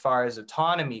in as far as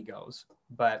autonomy goes.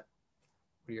 But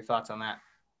what are your thoughts on that?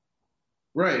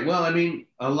 Right. Well, I mean,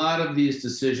 a lot of these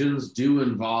decisions do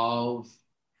involve,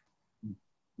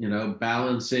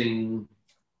 balancing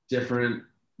different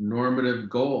normative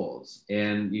goals,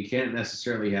 and you can't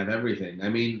necessarily have everything. I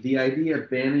mean, the idea of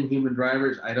banning human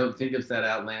drivers, I don't think it's that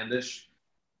outlandish.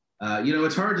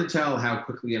 It's hard to tell how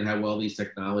quickly and how well these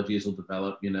technologies will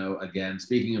develop. Again,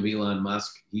 speaking of Elon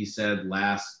Musk, he said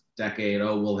last decade,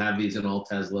 oh, we'll have these in all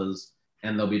Teslas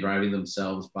and they'll be driving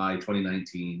themselves by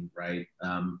 2019, right?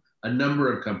 A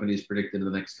number of companies predicted in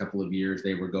the next couple of years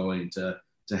they were going to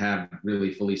have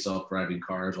really fully self-driving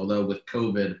cars. Although with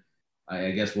COVID,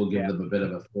 I guess we'll give them a bit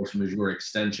of a force majeure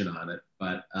extension on it.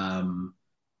 But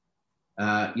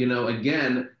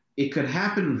again, it could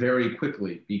happen very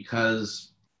quickly,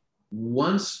 because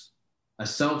once a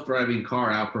self-driving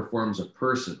car outperforms a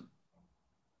person,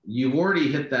 you've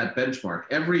already hit that benchmark.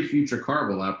 Every future car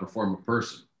will outperform a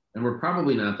person, and we're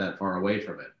probably not that far away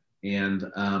from it. And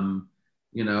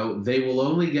they will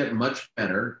only get much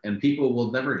better, and people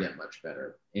will never get much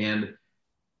better. And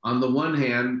on the one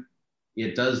hand,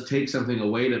 it does take something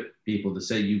away to people to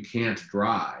say you can't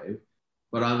drive,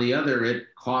 but on the other, it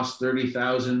costs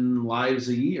 30,000 lives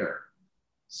a year.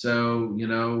 So,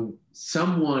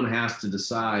 someone has to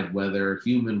decide whether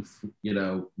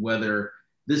whether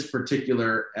this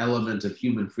particular element of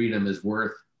human freedom is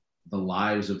worth the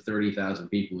lives of 30,000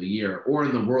 people a year, or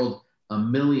in the world,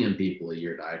 1 million people a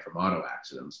year die from auto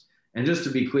accidents. And just to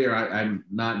be clear, I'm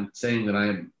not saying that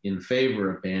I'm in favor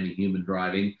of banning human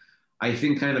driving. I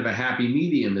think kind of a happy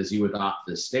medium is you adopt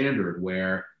this standard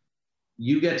where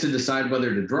you get to decide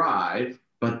whether to drive,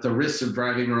 but the risks of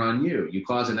driving are on you. You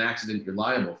cause an accident, you're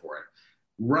liable for it.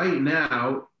 Right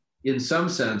now, in some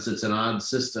sense, it's an odd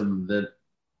system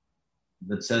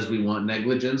that says we want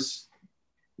negligence.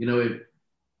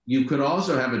 You could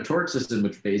also have a tort system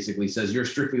which basically says you're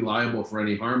strictly liable for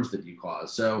any harms that you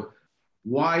cause. So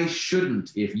why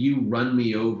shouldn't, if you run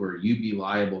me over, you be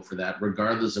liable for that,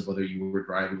 regardless of whether you were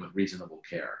driving with reasonable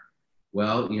care?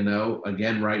 Well,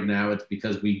 again, right now it's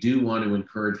because we do want to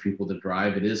encourage people to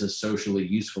drive. It is a socially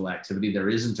useful activity. There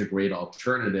isn't a great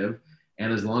alternative.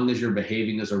 And as long as you're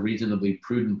behaving as a reasonably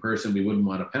prudent person, we wouldn't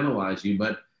want to penalize you.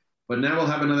 But now we'll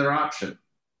have another option.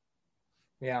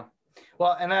 Yeah.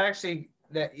 Well, and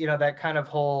that kind of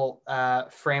whole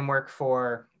framework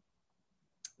for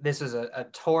this is a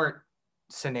tort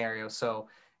scenario. So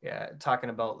talking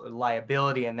about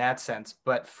liability in that sense,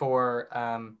 but for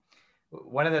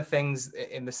one of the things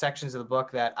in the sections of the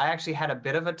book that I actually had a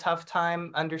bit of a tough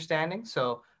time understanding.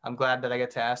 So I'm glad that I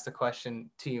get to ask the question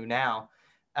to you now.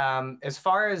 As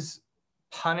far as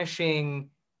punishing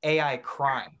AI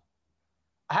crime,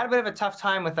 I had a bit of a tough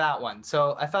time with that one.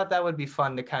 So I thought that would be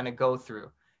fun to kind of go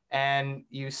through. And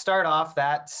you start off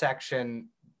that section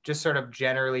just sort of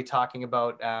generally talking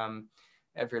about,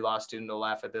 every law student will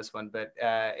laugh at this one, but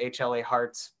HLA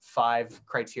Hart's 5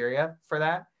 criteria for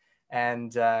that,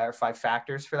 and or 5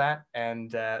 factors for that.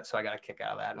 And so I got a kick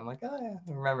out of that. And I'm like, oh yeah,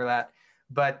 I remember that.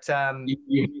 But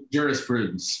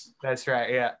jurisprudence. That's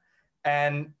right, yeah.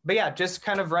 But yeah, just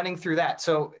kind of running through that.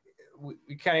 So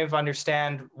we kind of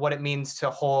understand what it means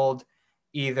to hold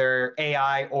either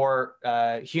AI or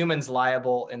humans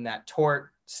liable in that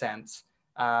tort sense.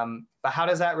 But how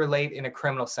does that relate in a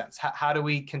criminal sense? How do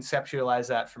we conceptualize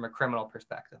that from a criminal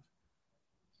perspective?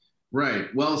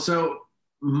 Right. Well, so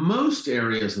most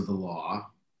areas of the law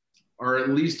are at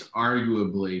least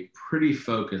arguably pretty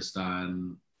focused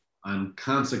on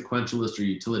consequentialist or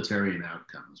utilitarian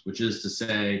outcomes, which is to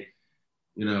say,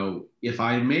 if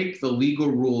I make the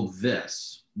legal rule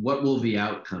this, what will the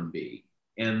outcome be?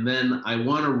 And then I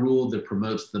want a rule that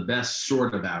promotes the best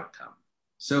sort of outcome.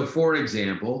 So for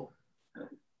example,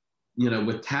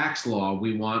 with tax law,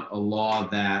 we want a law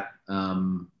that,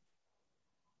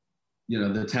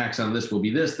 the tax on this will be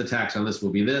this, the tax on this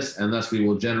will be this, and thus we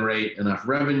will generate enough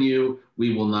revenue.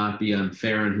 We will not be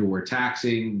unfair in who we're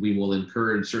taxing. We will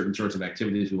encourage certain sorts of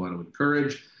activities we want to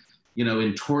encourage.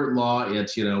 In tort law,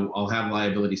 it's, I'll have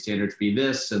liability standards be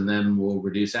this, and then we'll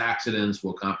reduce accidents,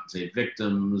 we'll compensate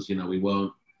victims, we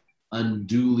won't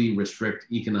unduly restrict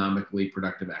economically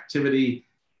productive activity.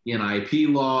 In IP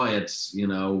law, it's,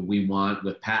 we want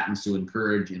with patents to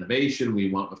encourage innovation.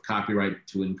 We want with copyright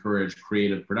to encourage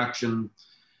creative production.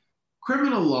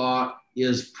 Criminal law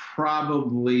is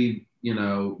probably,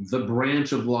 the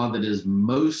branch of law that is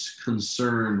most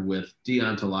concerned with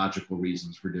deontological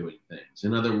reasons for doing things.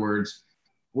 In other words,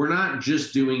 we're not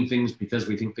just doing things because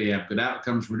we think they have good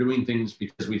outcomes. We're doing things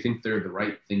because we think they're the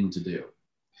right thing to do.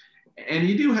 And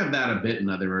you do have that a bit in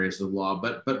other areas of the law,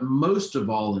 but most of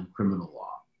all in criminal law.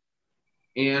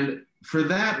 And for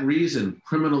that reason,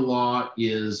 criminal law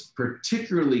is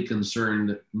particularly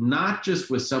concerned not just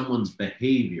with someone's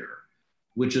behavior,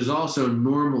 which is also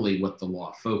normally what the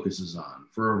law focuses on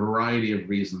for a variety of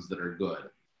reasons that are good,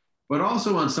 but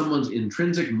also on someone's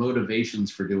intrinsic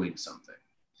motivations for doing something.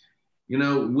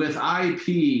 With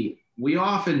IP, we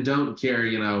often don't care,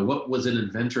 what was an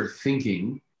inventor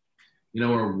thinking,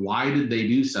 or why did they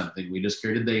do something? We just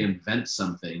care, did they invent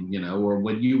something, or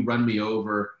when you run me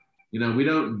over, we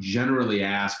don't generally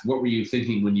ask, what were you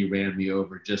thinking when you ran me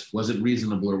over? Just, was it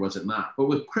reasonable or was it not? But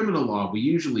with criminal law, we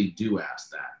usually do ask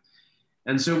that.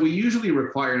 And so we usually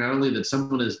require not only that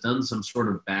someone has done some sort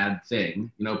of bad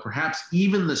thing, perhaps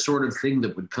even the sort of thing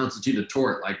that would constitute a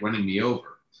tort, like running me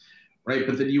over, right?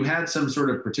 But that you had some sort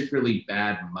of particularly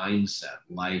bad mindset,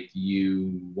 like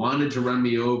you wanted to run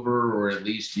me over, or at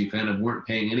least you kind of weren't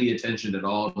paying any attention at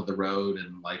all to the road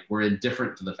and like were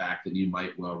indifferent to the fact that you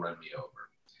might well run me over.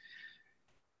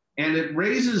 And it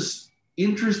raises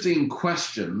interesting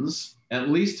questions, at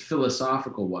least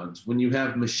philosophical ones, when you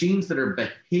have machines that are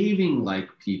behaving like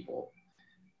people,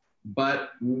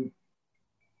 but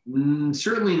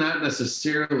certainly not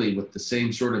necessarily with the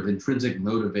same sort of intrinsic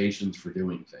motivations for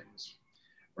doing things,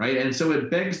 right? And so it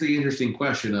begs the interesting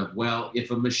question of, well,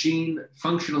 if a machine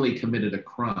functionally committed a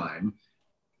crime,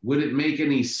 would it make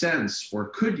any sense, or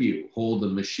could you hold a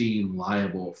machine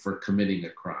liable for committing a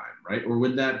crime, right? Or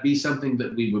would that be something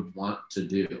that we would want to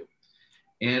do?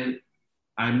 And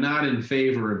I'm not in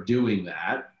favor of doing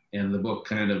that, and the book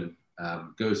kind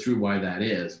of goes through why that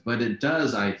is, but it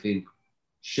does, I think,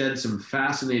 shed some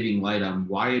fascinating light on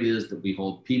why it is that we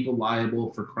hold people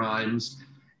liable for crimes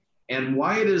and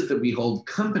why it is that we hold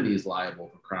companies liable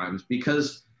for crimes,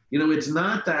 because it's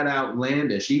not that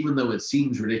outlandish, even though it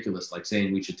seems ridiculous, like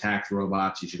saying we should tax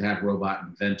robots, you should have robot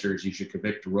inventors, you should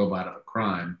convict a robot of a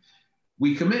crime.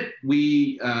 We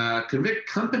convict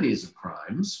companies of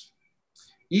crimes,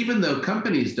 even though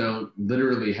companies don't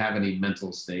literally have any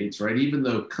mental states, right? Even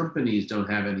though companies don't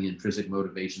have any intrinsic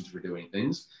motivations for doing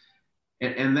things.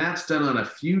 And that's done on a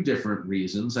few different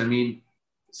reasons. I mean,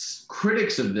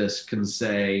 critics of this can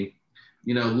say,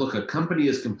 look, a company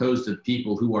is composed of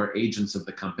people who are agents of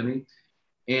the company.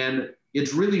 And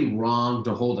it's really wrong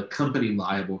to hold a company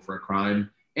liable for a crime.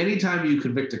 Anytime you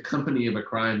convict a company of a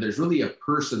crime, there's really a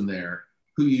person there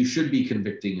who you should be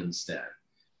convicting instead.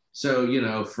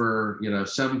 So, for,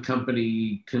 some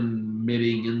company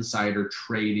committing insider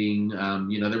trading,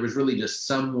 there was really just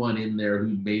someone in there who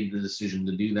made the decision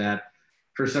to do that.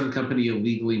 For some company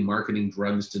illegally marketing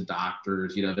drugs to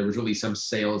doctors, there was really some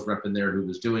sales rep in there who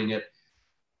was doing it.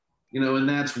 And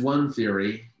that's one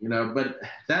theory, but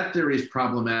that theory is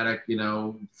problematic,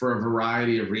 for a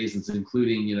variety of reasons,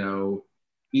 including,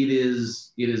 it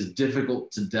is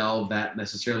difficult to delve that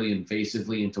necessarily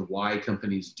invasively into why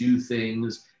companies do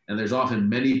things. And there's often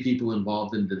many people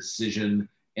involved in the decision,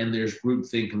 and there's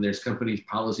groupthink, and there's companies'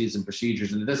 policies and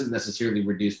procedures, and it doesn't necessarily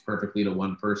reduce perfectly to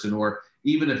one person, or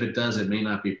even if it does, it may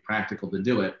not be practical to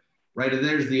do it. Right. And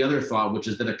there's the other thought, which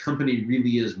is that a company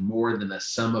really is more than a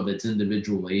sum of its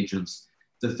individual agents,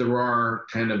 that there are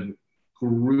kind of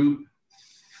group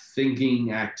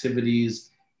thinking activities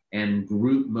and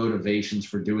group motivations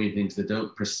for doing things that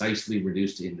don't precisely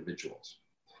reduce to individuals.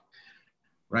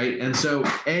 Right. And so,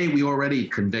 we already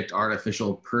convict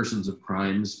artificial persons of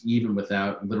crimes, even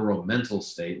without literal mental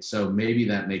states. So maybe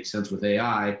that makes sense with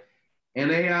AI.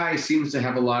 And AI seems to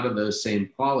have a lot of those same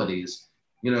qualities.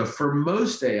 For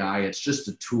most AI, it's just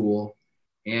a tool,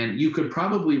 and you could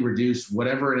probably reduce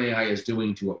whatever an AI is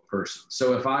doing to a person.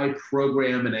 So if I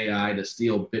program an AI to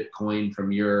steal Bitcoin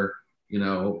from your,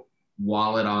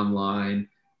 wallet online,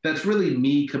 that's really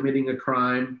me committing a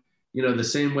crime. The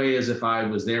same way as if I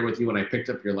was there with you and I picked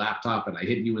up your laptop and I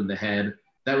hit you in the head,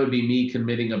 that would be me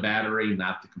committing a battery,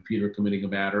 not the computer committing a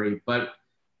battery. But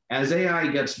as AI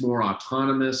gets more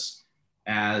autonomous,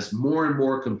 as more and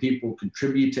more people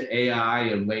contribute to AI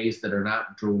in ways that are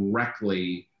not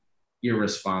directly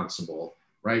irresponsible,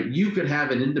 right? You could have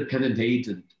an independent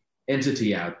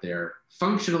entity out there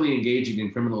functionally engaging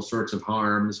in criminal sorts of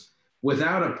harms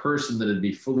without a person that it'd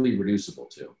be fully reducible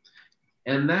to.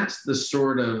 And that's the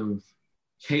sort of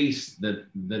case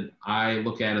that I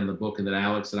look at in the book and that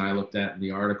Alex and I looked at in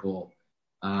the article.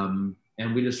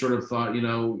 And we just sort of thought,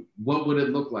 what would it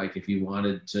look like if you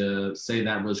wanted to say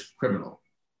that was criminal?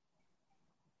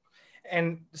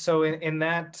 And so in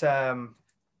that,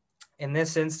 in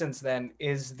this instance, then,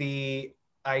 is the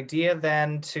idea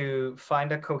then to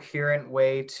find a coherent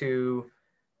way to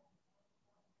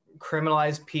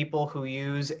criminalize people who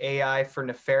use AI for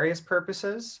nefarious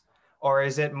purposes? Or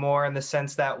is it more in the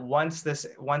sense that once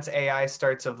AI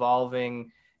starts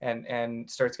evolving and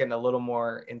starts getting a little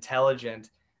more intelligent,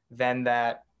 then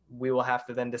that we will have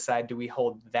to then decide, do we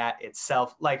hold that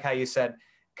itself? Like how you said,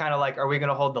 kind of like, are we going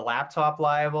to hold the laptop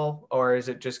liable, or is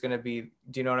it just going to be,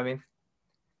 do you know what I mean?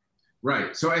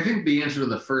 Right. So I think the answer to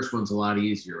the first one's a lot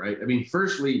easier, right? I mean,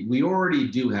 firstly, we already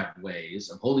do have ways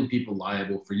of holding people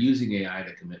liable for using AI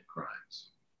to commit crimes.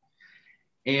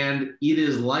 And it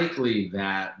is likely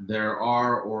that there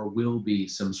are or will be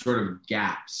some sort of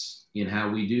gaps in how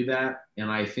we do that. And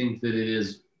I think that it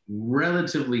is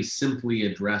relatively simply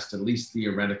addressed, at least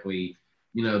theoretically,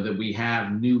 that we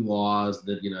have new laws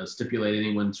that, stipulate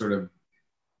anyone sort of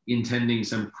intending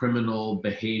some criminal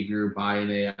behavior by an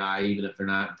AI, even if they're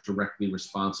not directly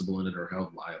responsible in it or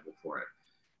held liable for it.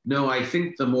 No, I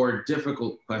think the more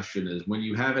difficult question is when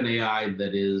you have an AI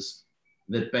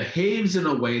that behaves in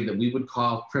a way that we would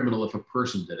call criminal if a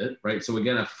person did it, right? So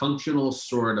again, a functional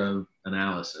sort of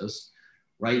analysis,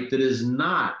 right? That is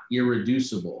not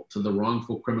irreducible to the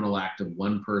wrongful criminal act of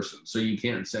one person. So you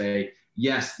can't say,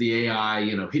 yes, the AI,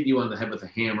 hit you on the head with a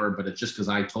hammer, but it's just because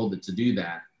I told it to do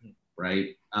that,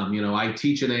 right? I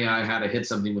teach an AI how to hit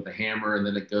something with a hammer, and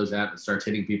then it goes out and starts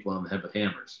hitting people on the head with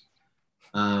hammers.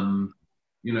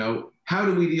 How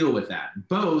do we deal with that?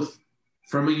 Both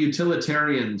from a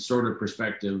utilitarian sort of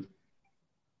perspective,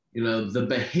 the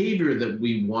behavior that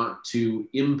we want to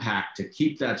impact to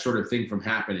keep that sort of thing from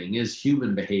happening is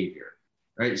human behavior,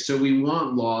 right? So we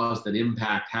want laws that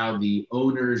impact how the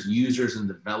owners, users, and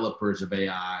developers of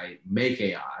AI make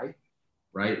AI,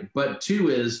 right? But two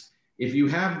is, if you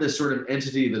have this sort of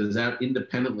entity that is out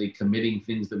independently committing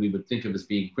things that we would think of as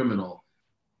being criminal,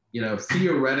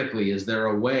 theoretically, is there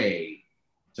a way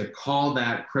to call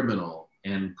that criminal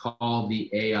and call the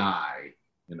AI,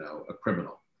 a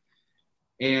criminal?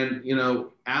 And,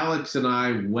 Alex and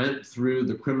I went through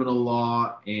the criminal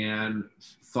law and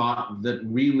thought that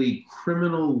really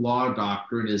criminal law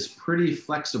doctrine is pretty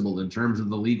flexible in terms of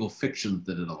the legal fictions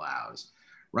that it allows,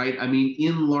 right? I mean,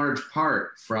 in large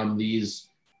part from these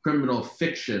criminal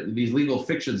fiction, these legal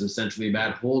fictions essentially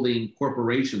about holding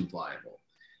corporations liable.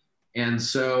 And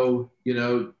so,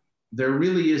 there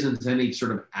really isn't any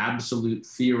sort of absolute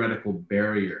theoretical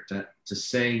barrier to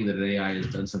saying that an AI has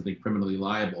done something criminally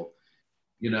liable.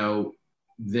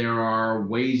 There are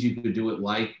ways you could do it,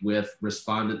 like with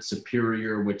respondent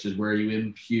superior, which is where you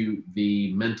impute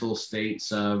the mental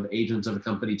states of agents of a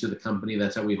company to the company.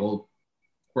 That's how we hold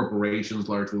corporations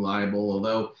largely liable,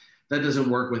 although that doesn't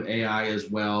work with AI as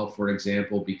well, for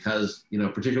example, because,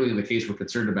 particularly in the case we're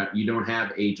concerned about, you don't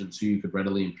have agents who you could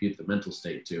readily impute the mental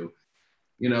state to,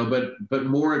 but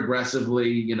more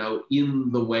aggressively,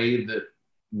 in the way that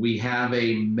we have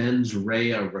a mens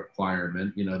rea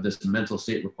requirement, this mental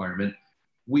state requirement,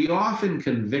 we often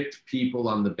convict people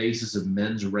on the basis of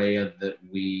mens rea that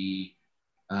we,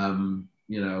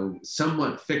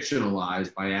 somewhat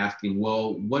fictionalize by asking,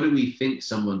 well, what do we think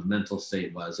someone's mental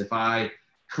state was? If I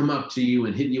come up to you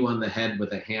and hit you on the head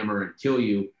with a hammer and kill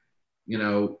you,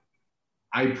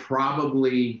 I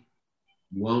probably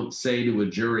won't say to a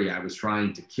jury I was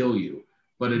trying to kill you,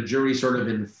 but a jury sort of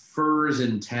infers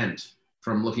intent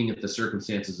from looking at the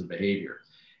circumstances of behavior.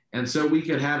 And so we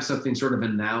could have something sort of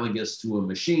analogous to a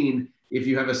machine. If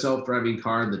you have a self-driving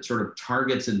car that sort of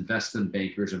targets investment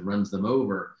bankers and runs them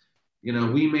over,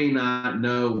 we may not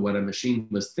know what a machine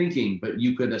was thinking, but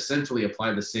you could essentially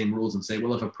apply the same rules and say,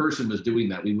 well, if a person was doing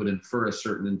that, we would infer a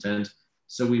certain intent,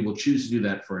 so we will choose to do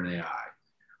that for an AI.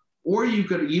 Or you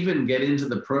could even get into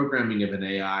the programming of an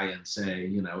AI and say,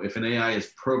 if an AI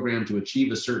is programmed to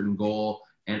achieve a certain goal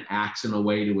and acts in a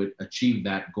way to achieve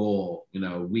that goal,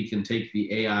 we can take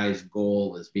the AI's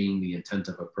goal as being the intent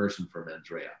of a person for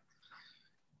mens rea.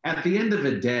 At the end of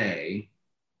the day,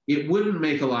 it wouldn't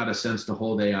make a lot of sense to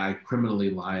hold AI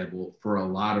criminally liable for a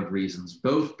lot of reasons,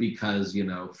 both because,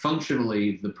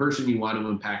 functionally, the person you want to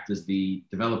impact is the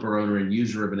developer, owner, and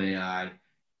user of an AI.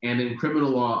 And in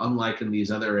criminal law, unlike in these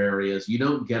other areas, you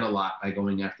don't get a lot by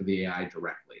going after the AI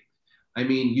directly. I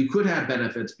mean, you could have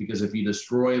benefits because if you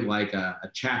destroy like a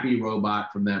Chappie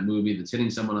robot from that movie that's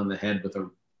hitting someone on the head with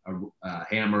a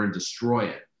hammer and destroy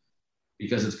it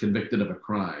because it's convicted of a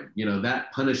crime,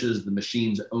 that punishes the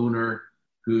machine's owner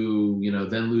who,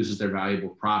 then loses their valuable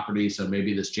property. So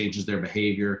maybe this changes their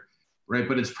behavior, right?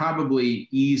 But it's probably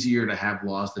easier to have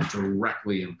laws that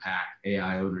directly impact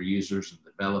AI owner users and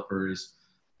developers.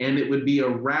 And it would be a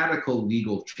radical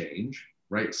legal change,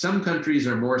 right? Some countries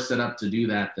are more set up to do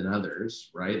that than others,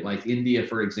 right? Like India,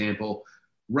 for example,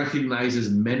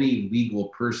 recognizes many legal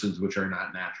persons which are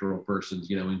not natural persons,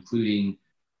 including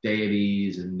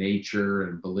deities and nature.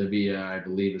 And Bolivia, I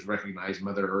believe, has recognized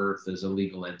Mother Earth as a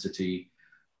legal entity.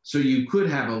 So you could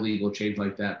have a legal change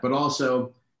like that. But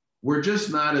also, we're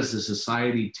just not as a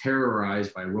society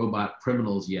terrorized by robot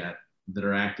criminals yet that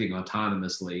are acting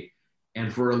autonomously.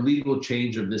 And for a legal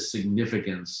change of this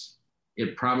significance,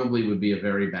 it probably would be a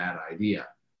very bad idea.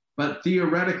 But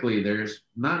theoretically, there's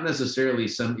not necessarily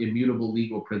some immutable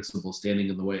legal principle standing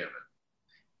in the way of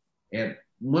it. And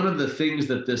one of the things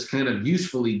that this kind of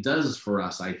usefully does for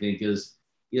us, I think, is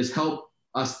help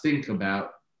us think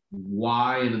about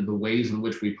why and the ways in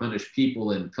which we punish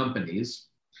people and companies.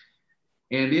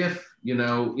 And if,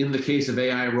 in the case of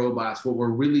AI robots, what we're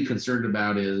really concerned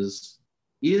about is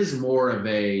more of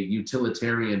a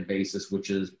utilitarian basis, which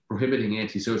is prohibiting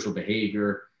antisocial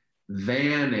behavior,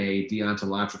 than a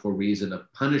deontological reason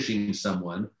of punishing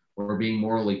someone or being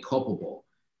morally culpable,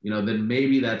 then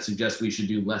maybe that suggests we should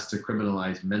do less to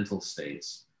criminalize mental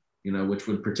states, which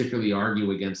would particularly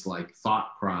argue against like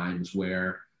thought crimes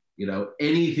where,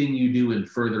 anything you do in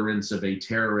furtherance of a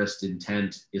terrorist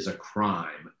intent is a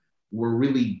crime. We're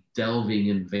really delving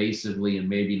invasively and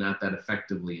maybe not that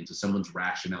effectively into someone's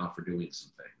rationale for doing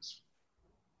some things.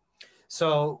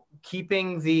 So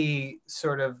keeping the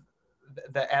sort of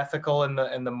the ethical and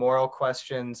the moral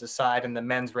questions aside and the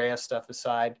mens rea stuff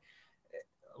aside,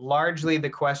 largely the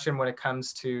question when it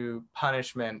comes to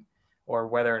punishment or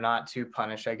whether or not to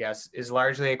punish, I guess, is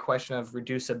largely a question of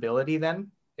reducibility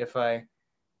then, if I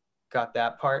got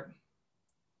that part?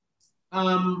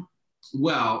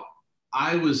 Well,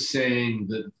 I was saying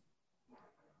that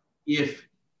if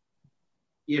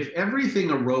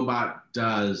everything a robot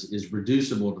does is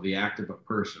reducible to the act of a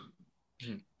person,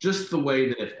 just the way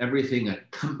that if everything a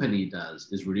company does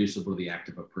is reducible to the act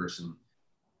of a person,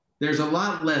 there's a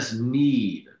lot less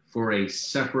need for a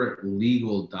separate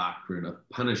legal doctrine of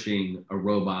punishing a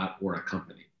robot or a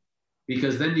company.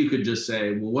 Because then you could just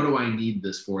say, well, what do I need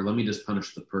this for? Let me just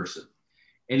punish the person.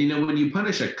 And, when you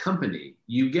punish a company,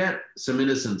 you get some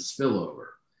innocent spillover.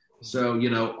 So,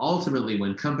 ultimately,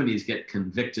 when companies get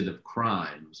convicted of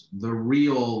crimes, the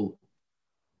real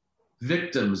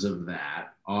victims of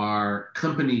that are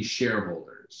company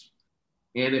shareholders.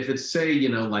 And if it's, say,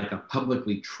 like a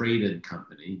publicly traded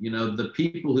company, the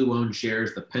people who own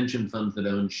shares, the pension funds that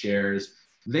own shares,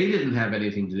 they didn't have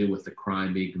anything to do with the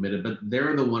crime being committed, but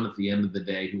they're the one at the end of the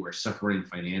day who are suffering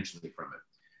financially from it.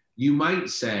 You might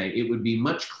say it would be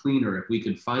much cleaner if we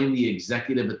could find the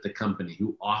executive at the company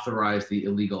who authorized the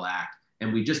illegal act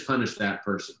and we just punish that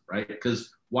person, right?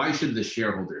 Because why should the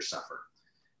shareholders suffer?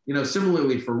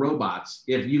 Similarly for robots,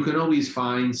 if you can always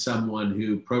find someone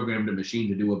who programmed a machine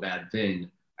to do a bad thing,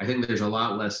 I think there's a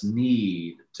lot less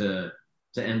need to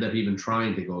end up even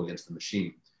trying to go against the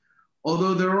machine.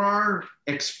 Although there are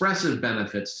expressive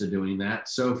benefits to doing that.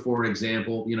 So for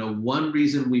example, one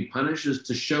reason we punish is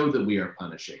to show that we are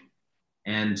punishing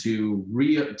and to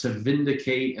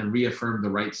vindicate and reaffirm the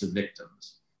rights of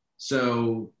victims.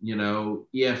 So,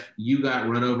 if you got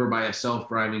run over by a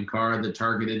self-driving car that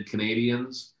targeted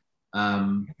Canadians,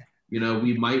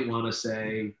 we might want to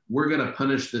say, we're going to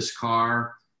punish this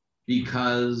car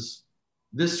because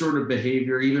this sort of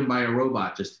behavior, even by a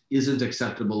robot, just isn't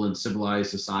acceptable in civilized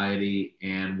society,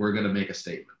 and we're going to make a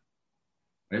statement,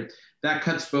 right? That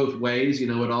cuts both ways.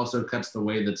 It also cuts the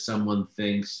way that someone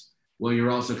thinks, well, you're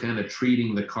also kind of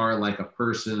treating the car like a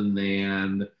person,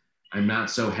 and I'm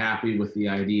not so happy with the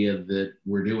idea that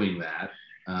we're doing that.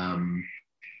 And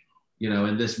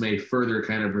this may further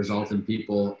kind of result in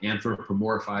people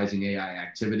anthropomorphizing AI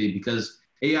activity because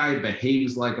AI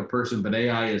behaves like a person, but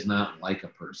AI is not like a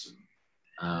person.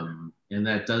 And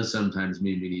that does sometimes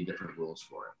mean we need different rules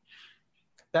for it.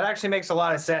 That actually makes a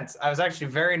lot of sense. I was actually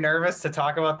very nervous to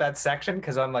talk about that section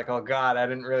because I'm like, oh God, I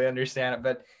didn't really understand it.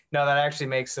 But no, that actually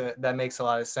makes a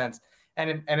lot of sense.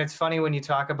 And it's funny when you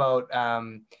talk about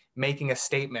making a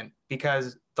statement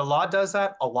because the law does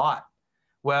that a lot.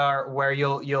 Where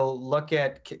you'll look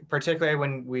at, particularly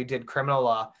when we did criminal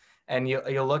law, and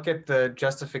you'll look at the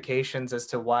justifications as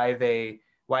to why the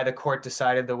court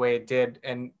decided the way it did,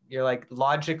 and you're like,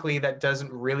 logically that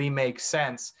doesn't really make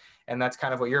sense. And that's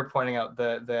kind of what you're pointing out.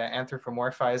 The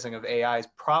anthropomorphizing of AI is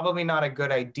probably not a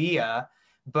good idea,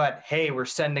 but hey, we're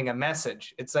sending a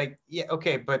message. It's like, yeah,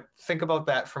 okay, but think about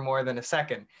that for more than a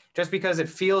second. Just because it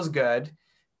feels good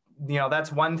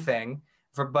that's one thing.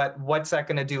 But what's that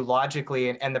going to do logically,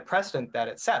 and the precedent that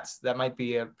it sets? That might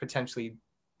be a potentially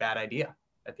bad idea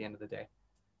at the end of the day.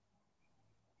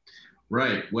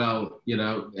 Right. Well,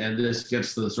 and this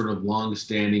gets to the sort of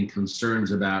long-standing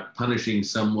concerns about punishing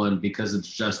someone because it's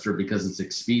just or because it's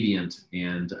expedient,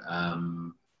 and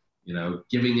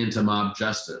giving into mob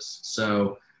justice.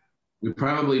 So we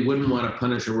probably wouldn't want to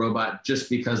punish a robot just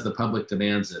because the public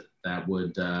demands it. That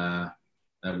would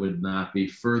not be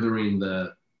furthering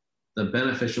the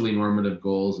beneficially normative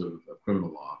goals of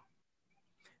criminal law.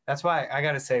 That's why I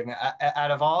got to say, man, out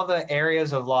of all the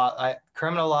areas of law,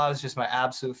 criminal law is just my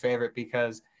absolute favorite,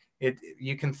 because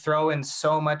you can throw in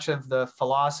so much of the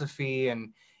philosophy,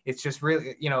 and it's just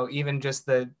really, even just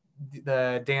the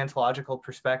deontological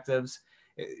perspectives.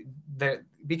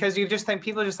 Because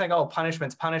people just think, oh,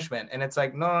 punishment's punishment. And it's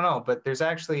like, no. But there's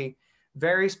actually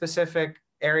very specific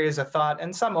areas of thought,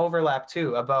 and some overlap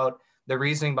too, about the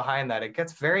reasoning behind that. It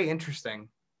gets very interesting.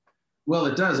 Well,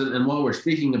 it does. And while we're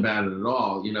speaking about it at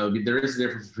all, there is a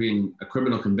difference between a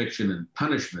criminal conviction and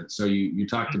punishment. So you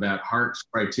talked about Hart's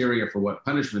criteria for what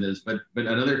punishment is, but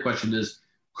another question is,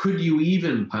 could you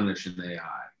even punish an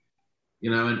AI?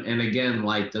 And again,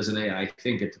 like, does an AI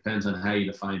think? It depends on how you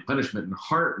define punishment. And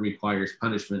Hart requires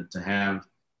punishment to have,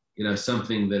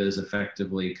 something that is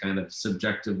effectively kind of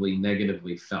subjectively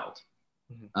negatively felt.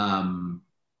 Mm-hmm.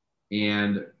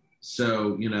 And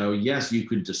so, yes, you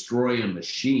could destroy a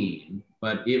machine,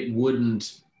 but it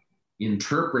wouldn't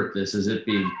interpret this as it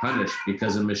being punished,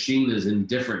 because a machine is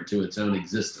indifferent to its own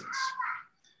existence.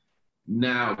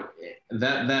 Now,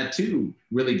 that too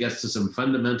really gets to some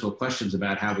fundamental questions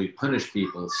about how we punish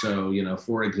people. So,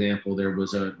 for example, there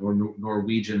was a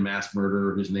Norwegian mass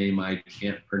murderer whose name I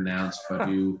can't pronounce, but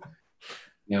who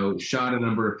shot a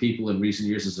number of people in recent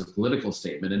years as a political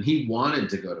statement, and he wanted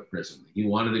to go to prison. He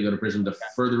wanted to go to prison to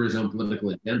further his own political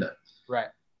agenda. Right.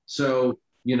 So,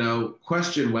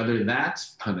 question whether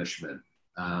that's punishment.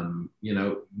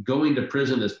 Going to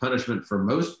prison is punishment for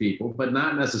most people, but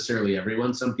not necessarily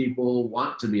everyone. Some people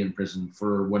want to be in prison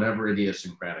for whatever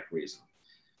idiosyncratic reason.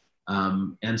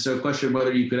 And so question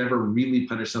whether you could ever really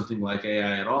punish something like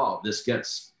AI at all. This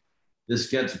gets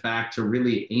back to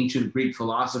really ancient Greek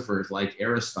philosophers like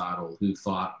Aristotle, who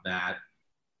thought that,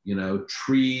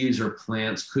 trees or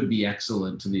plants could be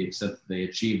excellent to the extent that they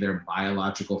achieve their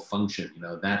biological function.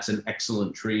 That's an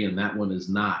excellent tree and that one is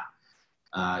not.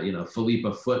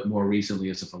 Philippa Foot more recently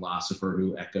is a philosopher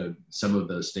who echoed some of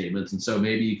those statements. And so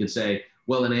maybe you could say,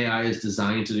 well, an AI is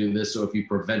designed to do this, so if you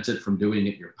prevent it from doing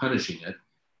it, you're punishing it,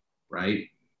 right?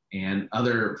 And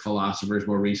other philosophers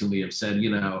more recently have said,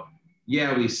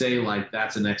 yeah, we say like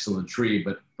that's an excellent tree,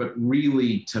 but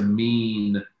really to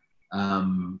mean,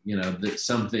 that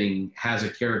something has a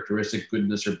characteristic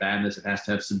goodness or badness, it has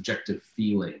to have subjective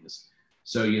feelings.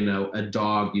 So, a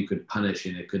dog you could punish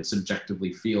and it could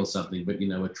subjectively feel something, but,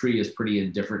 a tree is pretty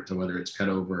indifferent to whether it's cut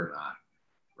over or not,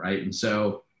 right? And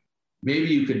so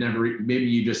maybe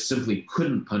you just simply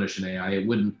couldn't punish an AI. It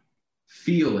wouldn't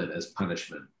feel it as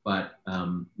punishment, but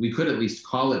we could at least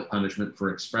call it punishment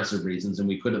for expressive reasons, and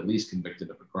we could at least convict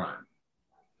it of a crime.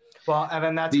 Well, and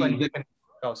then that's when you can,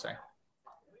 sorry.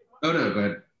 Oh, no, go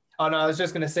ahead. Oh, no, I was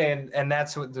just going to say, and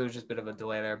that's what, there's just a bit of a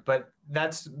delay there, but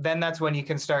that's when you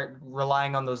can start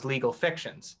relying on those legal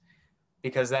fictions,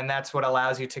 because then that's what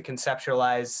allows you to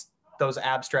conceptualize those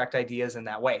abstract ideas in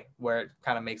that way, where it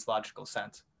kind of makes logical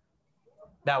sense.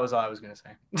 That was all I was going to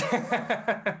say.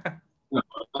 No,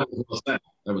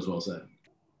 that was well said.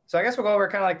 So I guess we'll go over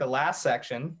kind of like the last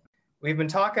section. We've been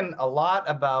talking a lot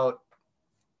about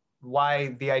why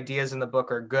the ideas in the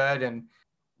book are good, and,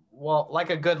 well, like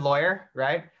a good lawyer,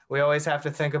 right? We always have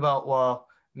to think about, well,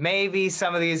 maybe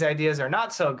some of these ideas are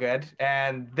not so good,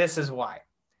 and this is why.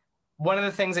 One of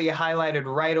the things that you highlighted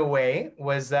right away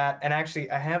was that, and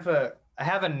actually I have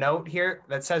a note here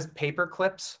that says paper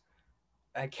clips.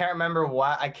 I can't remember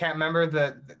why. I can't remember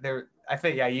I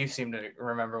think, yeah, you seem to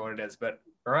remember what it is, but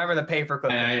remember the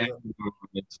paperclip.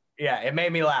 Yeah, it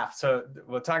made me laugh. So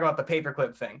we'll talk about the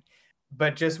paperclip thing.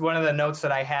 But just one of the notes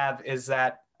that I have is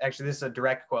that, actually, this is a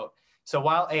direct quote. So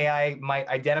while AI might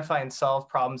identify and solve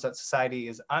problems that society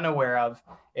is unaware of,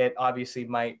 it obviously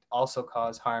might also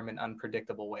cause harm in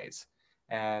unpredictable ways.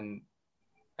 And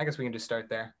I guess we can just start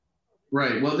there.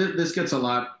 Right. Well, this gets a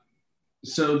lot.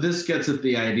 So this gets at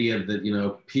the idea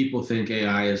that, people think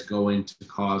AI is going to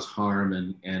cause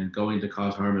harm and going to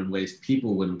cause harm in ways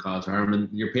people wouldn't cause harm. And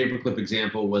your paperclip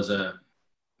example was a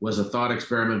thought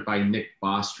experiment by Nick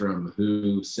Bostrom,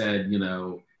 who said,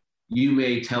 you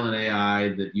may tell an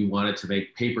AI that you want it to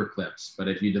make paper clips, but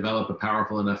if you develop a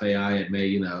powerful enough AI, it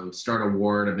may, start a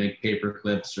war to make paper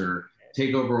clips or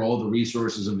take over all the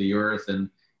resources of the earth.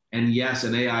 And yes,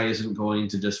 an AI isn't going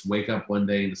to just wake up one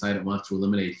day and decide it wants to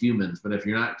eliminate humans. But if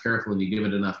you're not careful and you give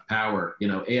it enough power,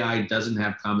 AI doesn't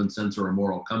have common sense or a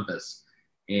moral compass.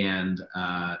 And,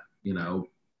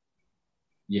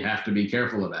 you have to be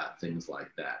careful about things like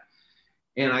that.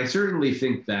 And I certainly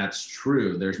think that's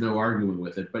true. There's no arguing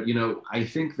with it. But, I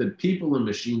think that people and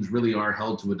machines really are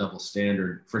held to a double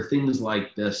standard for things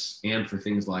like this and for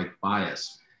things like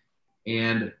bias.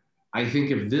 And I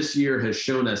think if this year has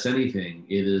shown us anything,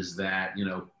 it is that,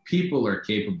 people are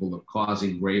capable of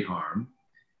causing great harm.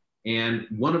 And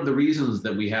one of the reasons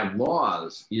that we have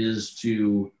laws is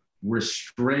to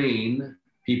restrain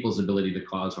people's ability to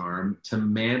cause harm, to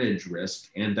manage risk,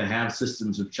 and to have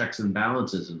systems of checks and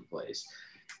balances in place.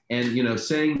 And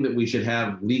saying that we should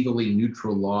have legally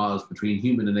neutral laws between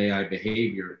human and AI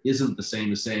behavior isn't the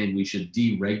same as saying we should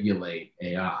deregulate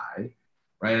AI,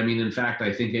 right? I mean, in fact,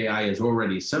 I think AI is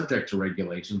already subject to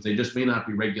regulations. They just may not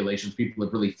be regulations people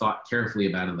have really thought carefully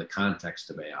about in the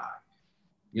context of AI.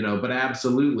 But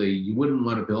absolutely, you wouldn't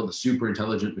want to build a super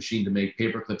intelligent machine to make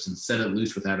paperclips and set it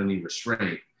loose without any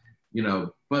restraint.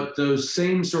 But those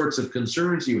same sorts of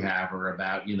concerns you have are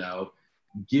about,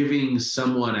 giving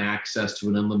someone access to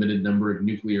an unlimited number of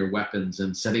nuclear weapons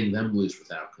and setting them loose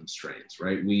without constraints,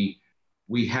 right?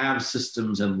 We have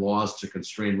systems and laws to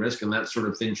constrain risk, and that sort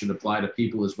of thing should apply to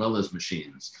people as well as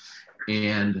machines.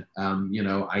 And,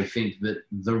 I think that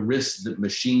the risks that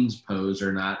machines pose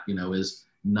are not, as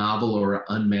novel or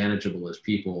unmanageable as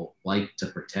people like to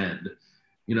pretend.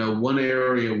 One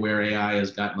area where AI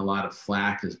has gotten a lot of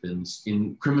flack has been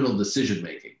in criminal decision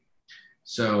making.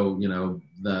 So,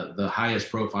 the highest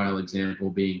profile example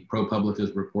being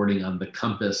ProPublica's reporting on the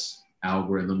Compass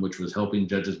algorithm, which was helping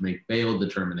judges make bail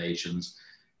determinations.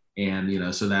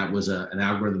 And, so that was an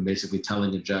algorithm basically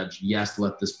telling a judge, yes,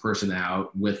 let this person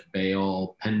out with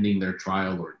bail pending their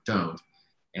trial, or don't.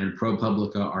 And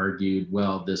ProPublica argued,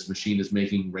 well, this machine is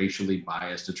making racially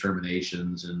biased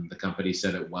determinations, and the company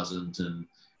said it wasn't. And,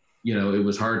 it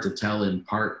was hard to tell in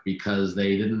part because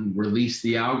they didn't release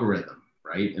the algorithm,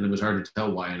 right? And it was hard to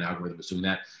tell why an algorithm was doing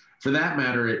that. For that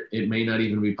matter, it may not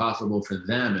even be possible for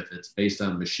them if it's based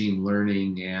on machine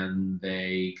learning and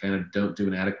they kind of don't do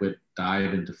an adequate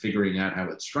dive into figuring out how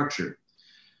it's structured.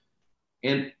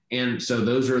 And so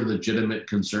those are legitimate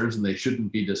concerns, and they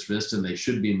shouldn't be dismissed, and they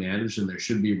should be managed, and there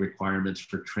should be requirements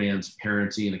for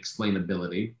transparency and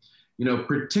explainability,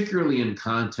 particularly in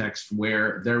context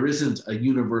where there isn't a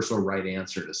universal right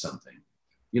answer to something.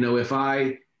 If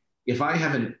I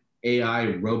have an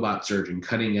AI robot surgeon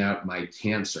cutting out my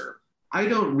cancer, I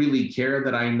don't really care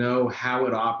that I know how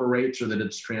it operates or that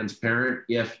it's transparent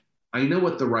if I know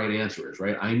what the right answer is,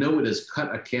 right? I know it is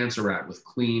cut a cancer out with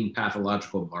clean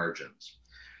pathological margins.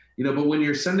 But when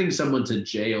you're sending someone to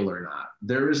jail or not,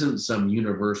 there isn't some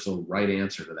universal right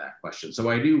answer to that question. So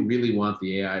I do really want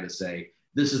the AI to say,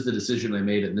 this is the decision I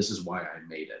made and this is why I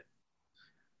made it.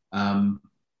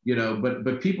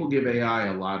 But people give AI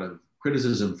a lot of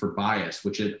criticism for bias,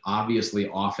 which it obviously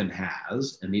often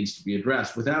has and needs to be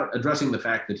addressed, without addressing the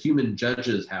fact that human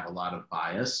judges have a lot of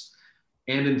bias.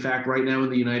 And in fact, right now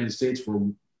in the United States, we're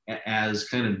as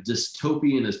kind of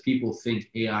dystopian as people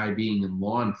think AI being in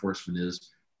law enforcement is,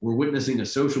 we're witnessing a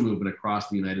social movement across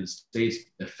the United States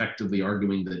effectively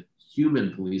arguing that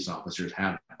human police officers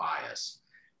have bias.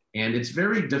 And it's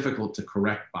very difficult to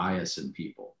correct bias in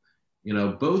people,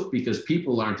 both because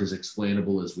people aren't as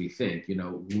explainable as we think.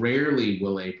 Rarely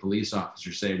will a police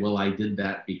officer say, well, I did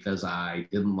that because I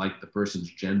didn't like the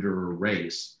person's gender or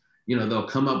race. They'll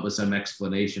come up with some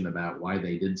explanation about why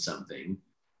they did something.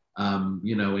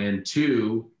 And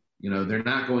two, they're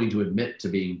not going to admit to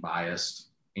being biased.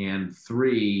 And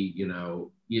three,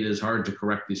 it is hard to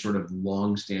correct these sort of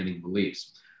long-standing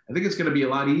beliefs. I think it's going to be a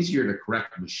lot easier to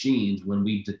correct machines when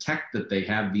we detect that they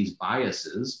have these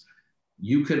biases.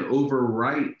 You can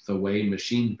overwrite the way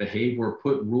machines behave or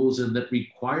put rules in that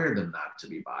require them not to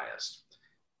be biased.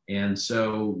 And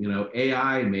so,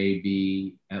 AI may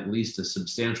be at least a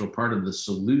substantial part of the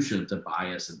solution to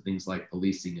bias in things like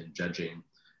policing and judging.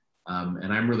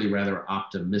 And I'm really rather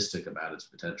optimistic about its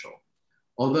potential.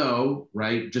 Although,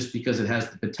 right, just because it has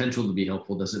the potential to be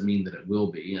helpful doesn't mean that it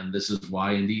will be. And this is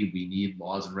why, indeed, we need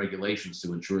laws and regulations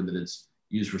to ensure that it's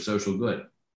used for social good.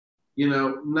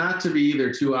 Not to be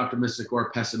either too optimistic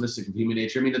or pessimistic of human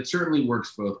nature. I mean, it certainly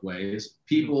works both ways.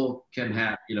 People can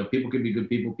have, people can be good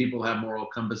people. People have moral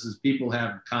compasses. People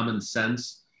have common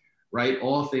sense, right?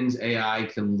 All things AI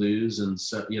can lose and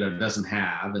so, doesn't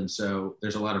have. And so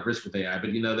there's a lot of risk with AI.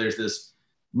 But, there's this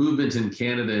movement in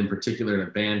Canada in particular to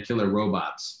ban killer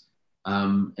robots.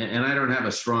 And I don't have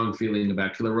a strong feeling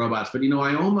about killer robots, but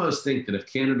I almost think that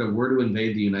if Canada were to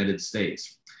invade the United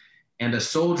States and a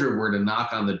soldier were to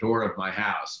knock on the door of my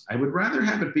house, I would rather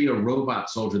have it be a robot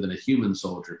soldier than a human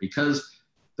soldier, because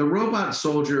the robot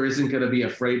soldier isn't going to be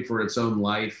afraid for its own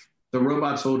life. The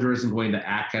robot soldier isn't going to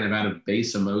act kind of out of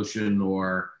base emotion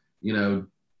or,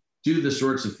 do the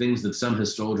sorts of things that some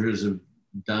soldiers have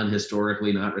done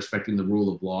historically, not respecting the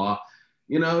rule of law.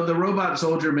 The robot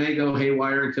soldier may go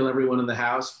haywire and kill everyone in the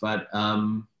house, but,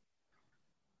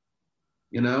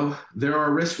 there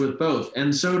are risks with both.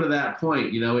 And so to that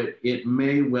point, it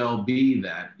may well be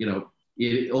that,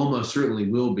 it almost certainly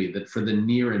will be that for the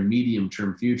near and medium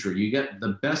term future, you get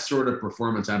the best sort of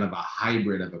performance out of a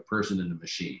hybrid of a person and a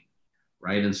machine,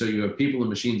 right? And so you have people and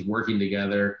machines working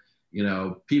together,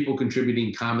 people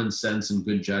contributing common sense and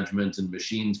good judgment, and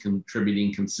machines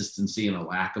contributing consistency and a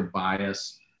lack of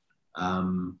bias.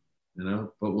 But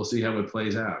we'll see how it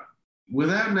plays out.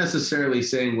 Without necessarily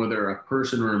saying whether a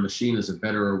person or a machine is a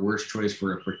better or worse choice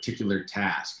for a particular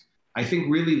task, I think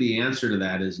really the answer to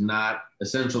that is not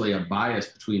essentially a bias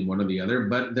between one or the other,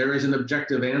 but there is an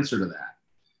objective answer to that.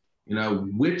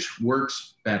 Which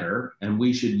works better, and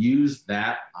we should use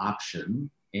that option,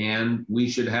 and we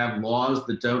should have laws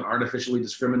that don't artificially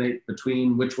discriminate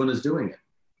between which one is doing it.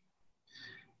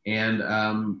 And,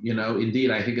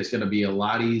 indeed, I think it's going to be a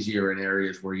lot easier in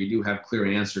areas where you do have clear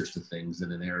answers to things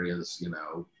than in areas,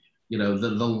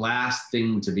 the last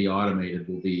thing to be automated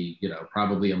will be,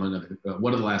 probably among other,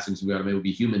 one of the last things to be automated will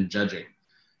be human judging,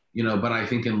 but I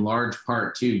think in large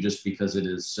part too, just because it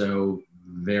is so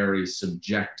very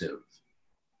subjective,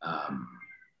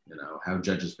 how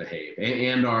judges behave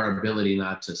and our ability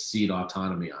not to cede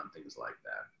autonomy on things like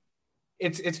that.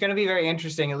 It's going to be very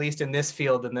interesting, at least in this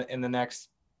field in the next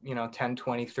 10,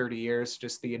 20, 30 years,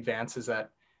 just the advances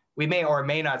that we may or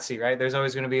may not see, right? There's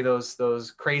always going to be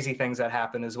those crazy things that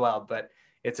happen as well, but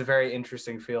it's a very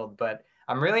interesting field. But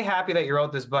I'm really happy that you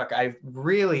wrote this book. I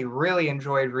really, really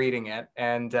enjoyed reading it,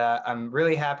 and I'm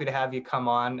really happy to have you come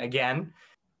on again.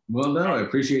 Well, no, I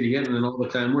appreciate you getting in all the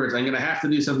kind words. I'm going to have to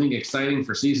do something exciting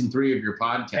for season 3 of your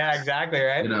podcast. Yeah, exactly,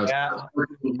 right?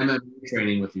 MMA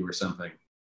training with you or something.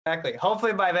 Exactly.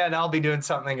 Hopefully by then I'll be doing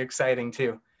something exciting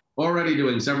too. Already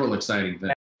doing several exciting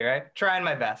things. Right? Trying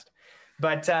my best.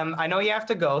 But I know you have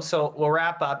to go, so we'll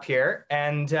wrap up here.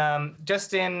 And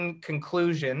just in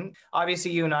conclusion,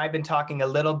 obviously you and I have been talking a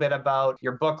little bit about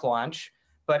your book launch,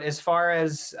 but as far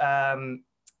as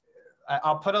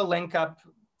I'll put a link up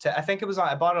to, I think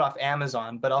I bought it off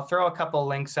Amazon, but I'll throw a couple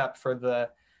links up for the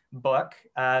book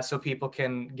so people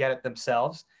can get it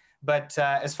themselves. But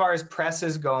as far as press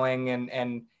is going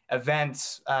and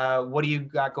events, what do you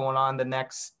got going on the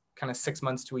next kind of 6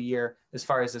 months to a year as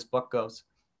far as this book goes?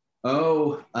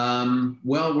 Well,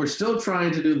 we're still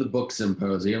trying to do the book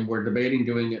symposium. We're debating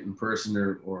doing it in person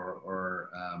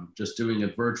or just doing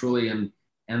it virtually. And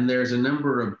there's a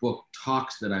number of book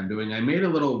talks that I'm doing. I made a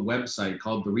little website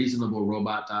called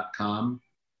thereasonablerobot.com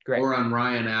or on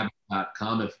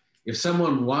ryanabbott.com. If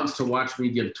someone wants to watch me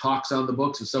give talks on the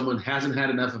books, if someone hasn't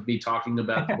had enough of me talking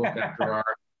about the book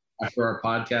after our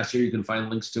podcast here, you can find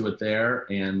links to it there.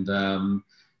 And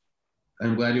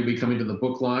I'm glad you'll be coming to the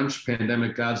book launch,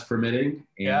 pandemic gods permitting.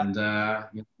 And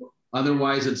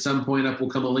otherwise, at some point up will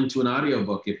come a link to an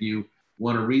audiobook. If you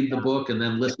want to read the book and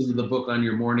then listen to the book on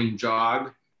your morning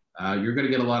jog, you're going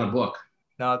to get a lot of book.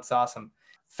 No, it's awesome.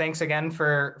 Thanks again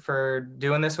for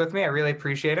doing this with me. I really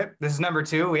appreciate it. This is number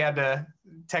 2. We had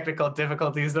technical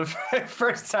difficulties the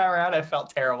first time around. I felt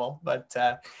terrible, but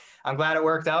I'm glad it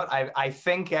worked out. I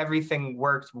think everything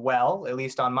worked well, at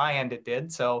least on my end it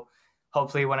did. So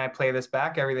hopefully when I play this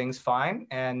back, everything's fine.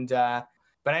 And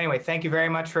but anyway, thank you very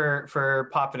much for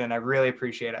popping in. I really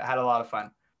appreciate it. I had a lot of fun.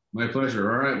 My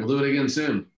pleasure. All right, we'll do it again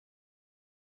soon.